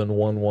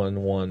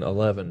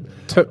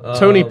 11111111.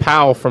 Tony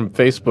Powell from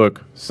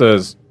Facebook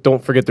says,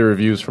 "Don't forget the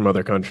reviews from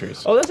other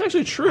countries." Oh, that's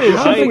actually true.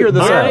 I figured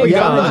this out.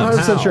 Yeah, I'm not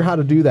 100% sure how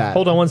to do that.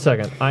 Hold on one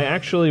second. I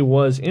actually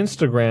was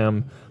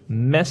Instagram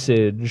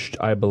messaged,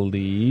 I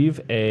believe,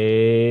 An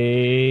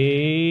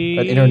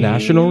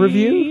international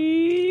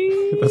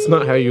review? That's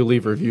not how you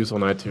leave reviews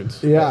on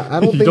iTunes. Yeah, I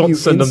don't think don't you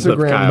send them to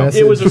Instagram Kyle.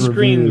 message It was a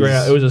screen reviews.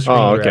 grab. It was a screen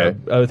Oh, grab.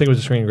 okay. I think it was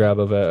a screen grab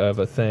of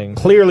a thing.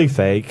 Clearly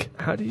fake.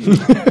 How do you?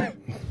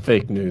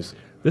 Fake news.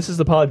 This is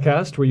the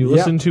podcast where you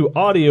listen to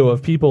audio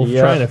of people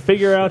trying to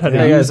figure out how to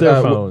Yeah, use guys,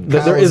 their phones.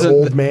 Kyle's There is a-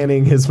 old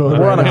manning his phone.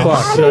 We're right on a now.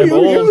 clock. How do I'm you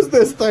old. use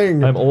this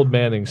thing? I'm old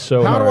manning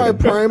so How do I hard.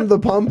 prime the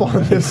pump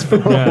on this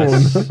phone?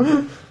 Yes.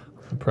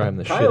 Prime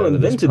the shit Kyle out of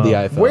this invented pump. the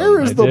iPhone.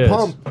 Where is I the did.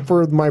 pump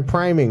for my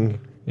priming?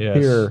 Yes.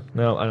 Here.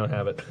 No, I don't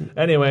have it.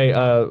 Anyway,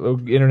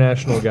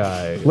 international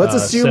guy. Let's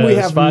assume we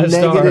says have 5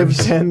 negative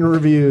stars. 10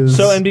 reviews.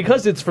 So, and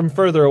because it's from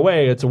further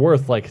away, it's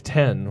worth like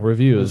 10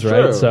 reviews, That's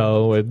right? true.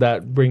 So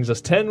that brings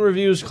us 10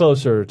 reviews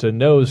closer to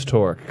Nose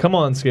Torque. Come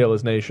on,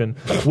 Scaleless Nation.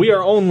 We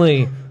are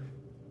only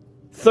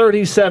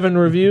 37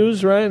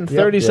 reviews, right?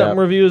 30-something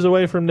Yep. reviews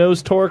away from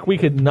Nose Torque. We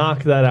could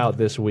knock that out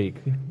this week.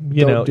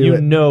 You Don't know, do you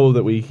it. know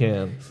that we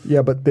can.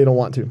 yeah, but they don't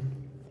want to.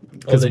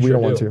 Because they we sure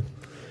don't want do. to.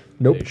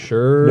 Nope. They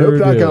sure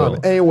Nope.com.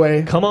 do.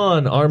 Anyway, Come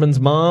on, Armen's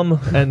mom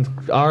and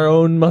our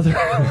own mother.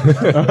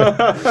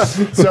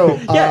 so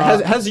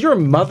Yeah, has your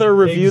mother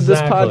reviewed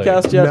Exactly. this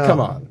podcast yet? No. Come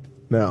on.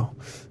 no.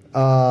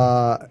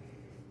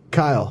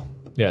 Kyle,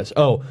 Yes.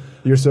 Oh,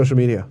 your social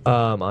media.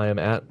 I am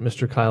at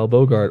Mr. Kyle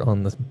Bogart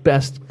on the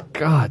best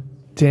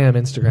goddamn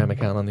Instagram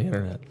account on the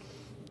internet.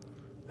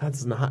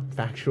 That's not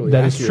factually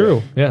That is accurate.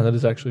 true. Yeah, that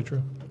is actually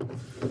true.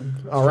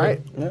 All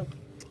right. Yeah.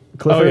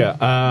 Clifford? Oh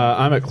yeah,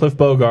 I'm at Cliff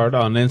Bogart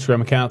on an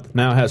Instagram account that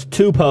now has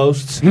 2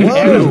 posts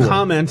and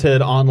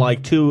commented on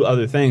like 2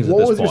 other things What at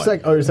this was your point.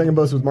 second? Oh, your second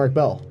post was Mark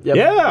Bell. Yep.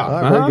 Yeah,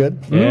 All right, very good.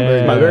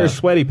 Yeah. My very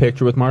sweaty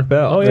picture with Mark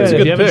Bell. Oh yeah, It's a if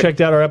good you haven't pic.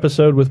 checked out our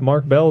episode with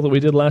Mark Bell that we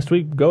did last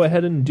week, go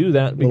ahead and do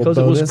that because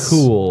it was bonus.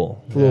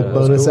 cool. Little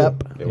bonus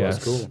ep. It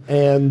Yes. was cool.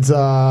 And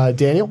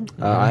Daniel?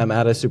 I am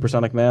at a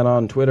Supersonic Man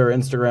on Twitter,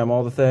 Instagram,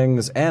 all the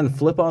things, and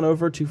flip on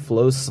over to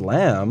Flow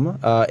Slam.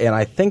 And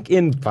I think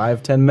in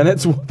 5-10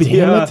 minutes we'll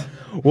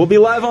be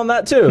live on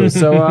that too.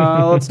 So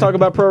let's talk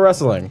about pro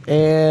wrestling.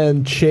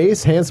 And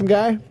Chase, handsome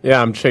guy? Yeah,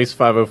 I'm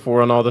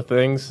Chase504 on all the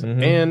things.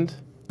 And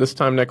this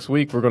time next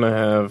week, we're going to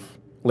have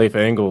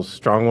Liefia Ingalls,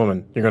 Strong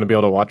Woman. You're going to be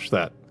able to watch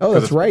that. Oh, 'Cause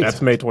that's it's- right.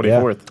 That's May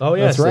 24th. Oh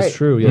yes, That's right. that's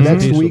true. Yes,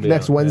 next Peace will week, be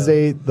next out.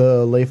 Wednesday,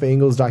 the Liefia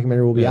Ingalls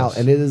documentary will be Yes. out,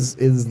 and it is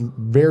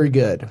very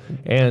good.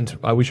 And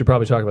we should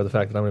probably talk about the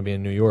fact that I'm going to be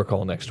in New York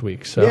all next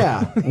week. So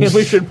Yeah.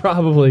 we should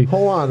probably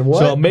Hold on, what?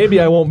 So maybe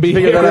I won't be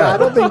here. Yeah, I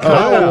don't think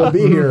Kyle will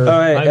be here. All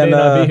right, I may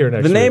not be here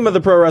next the name week. of the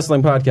pro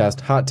wrestling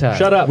podcast, Hot Tag.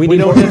 Shut up. We We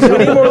need more, don't- we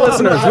need more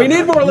listeners. We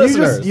need more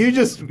listeners. You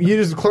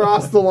just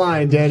crossed the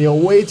line, Daniel.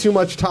 Way too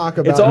much talk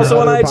about. It's also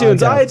your on other iTunes.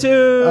 podcast.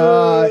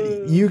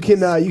 iTunes. You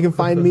can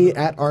find me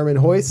at Armen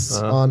Hoyce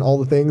on all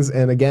the things,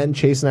 and again,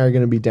 Chase and I are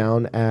going to be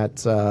down at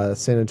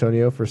San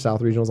Antonio for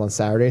South Regionals on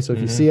Saturday. So if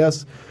you see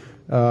us,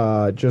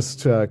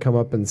 just come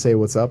up and say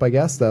what's up. I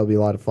guess that'll be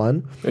a lot of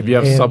fun. If you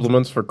have And-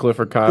 supplements for Cliff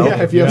or Kyle,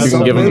 Yeah, if you have you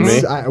can give them to me.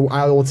 supplements,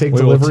 I will take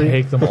We will delivery.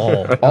 take them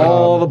all.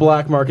 all the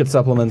black market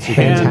supplements you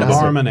can. Hand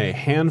Fantastic. Armen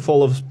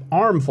a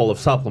armful of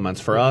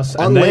supplements for us,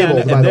 and Unlabeled, then, by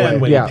and the then way.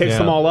 when Yeah. he picks Yeah.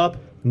 them all up,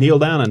 kneel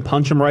down and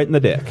punch him right in the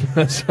dick.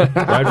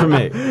 Right for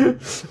me.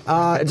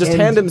 Just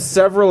And- hand him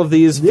several of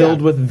these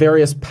filled with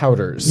various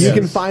powders. You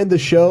can find the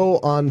show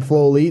on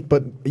FloElite,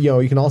 but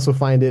you can also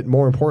find it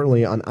more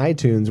importantly on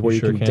iTunes, where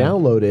you sure can can.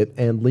 download it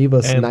and leave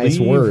us And nice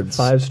leave words.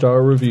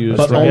 5-star reviews.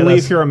 But to get only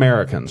us- if you're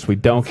Americans. We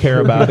don't care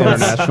about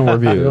international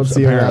don't reviews.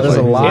 see apparently. There's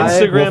a lot.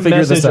 Instagram We'll figure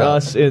this message out.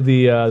 us in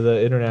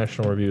the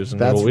international reviews, and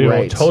That's we will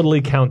right.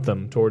 totally count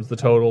them towards the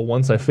total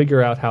once I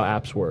figure out how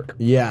apps work.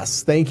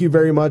 Yes, thank you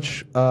very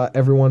much,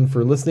 everyone,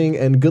 for listening,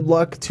 and good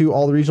luck to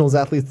all the regionals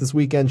athletes this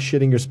weekend,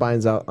 shitting your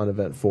spines out on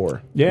event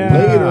 4. Yeah.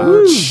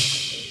 Later.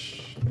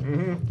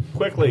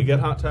 Quickly,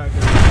 get hot tag.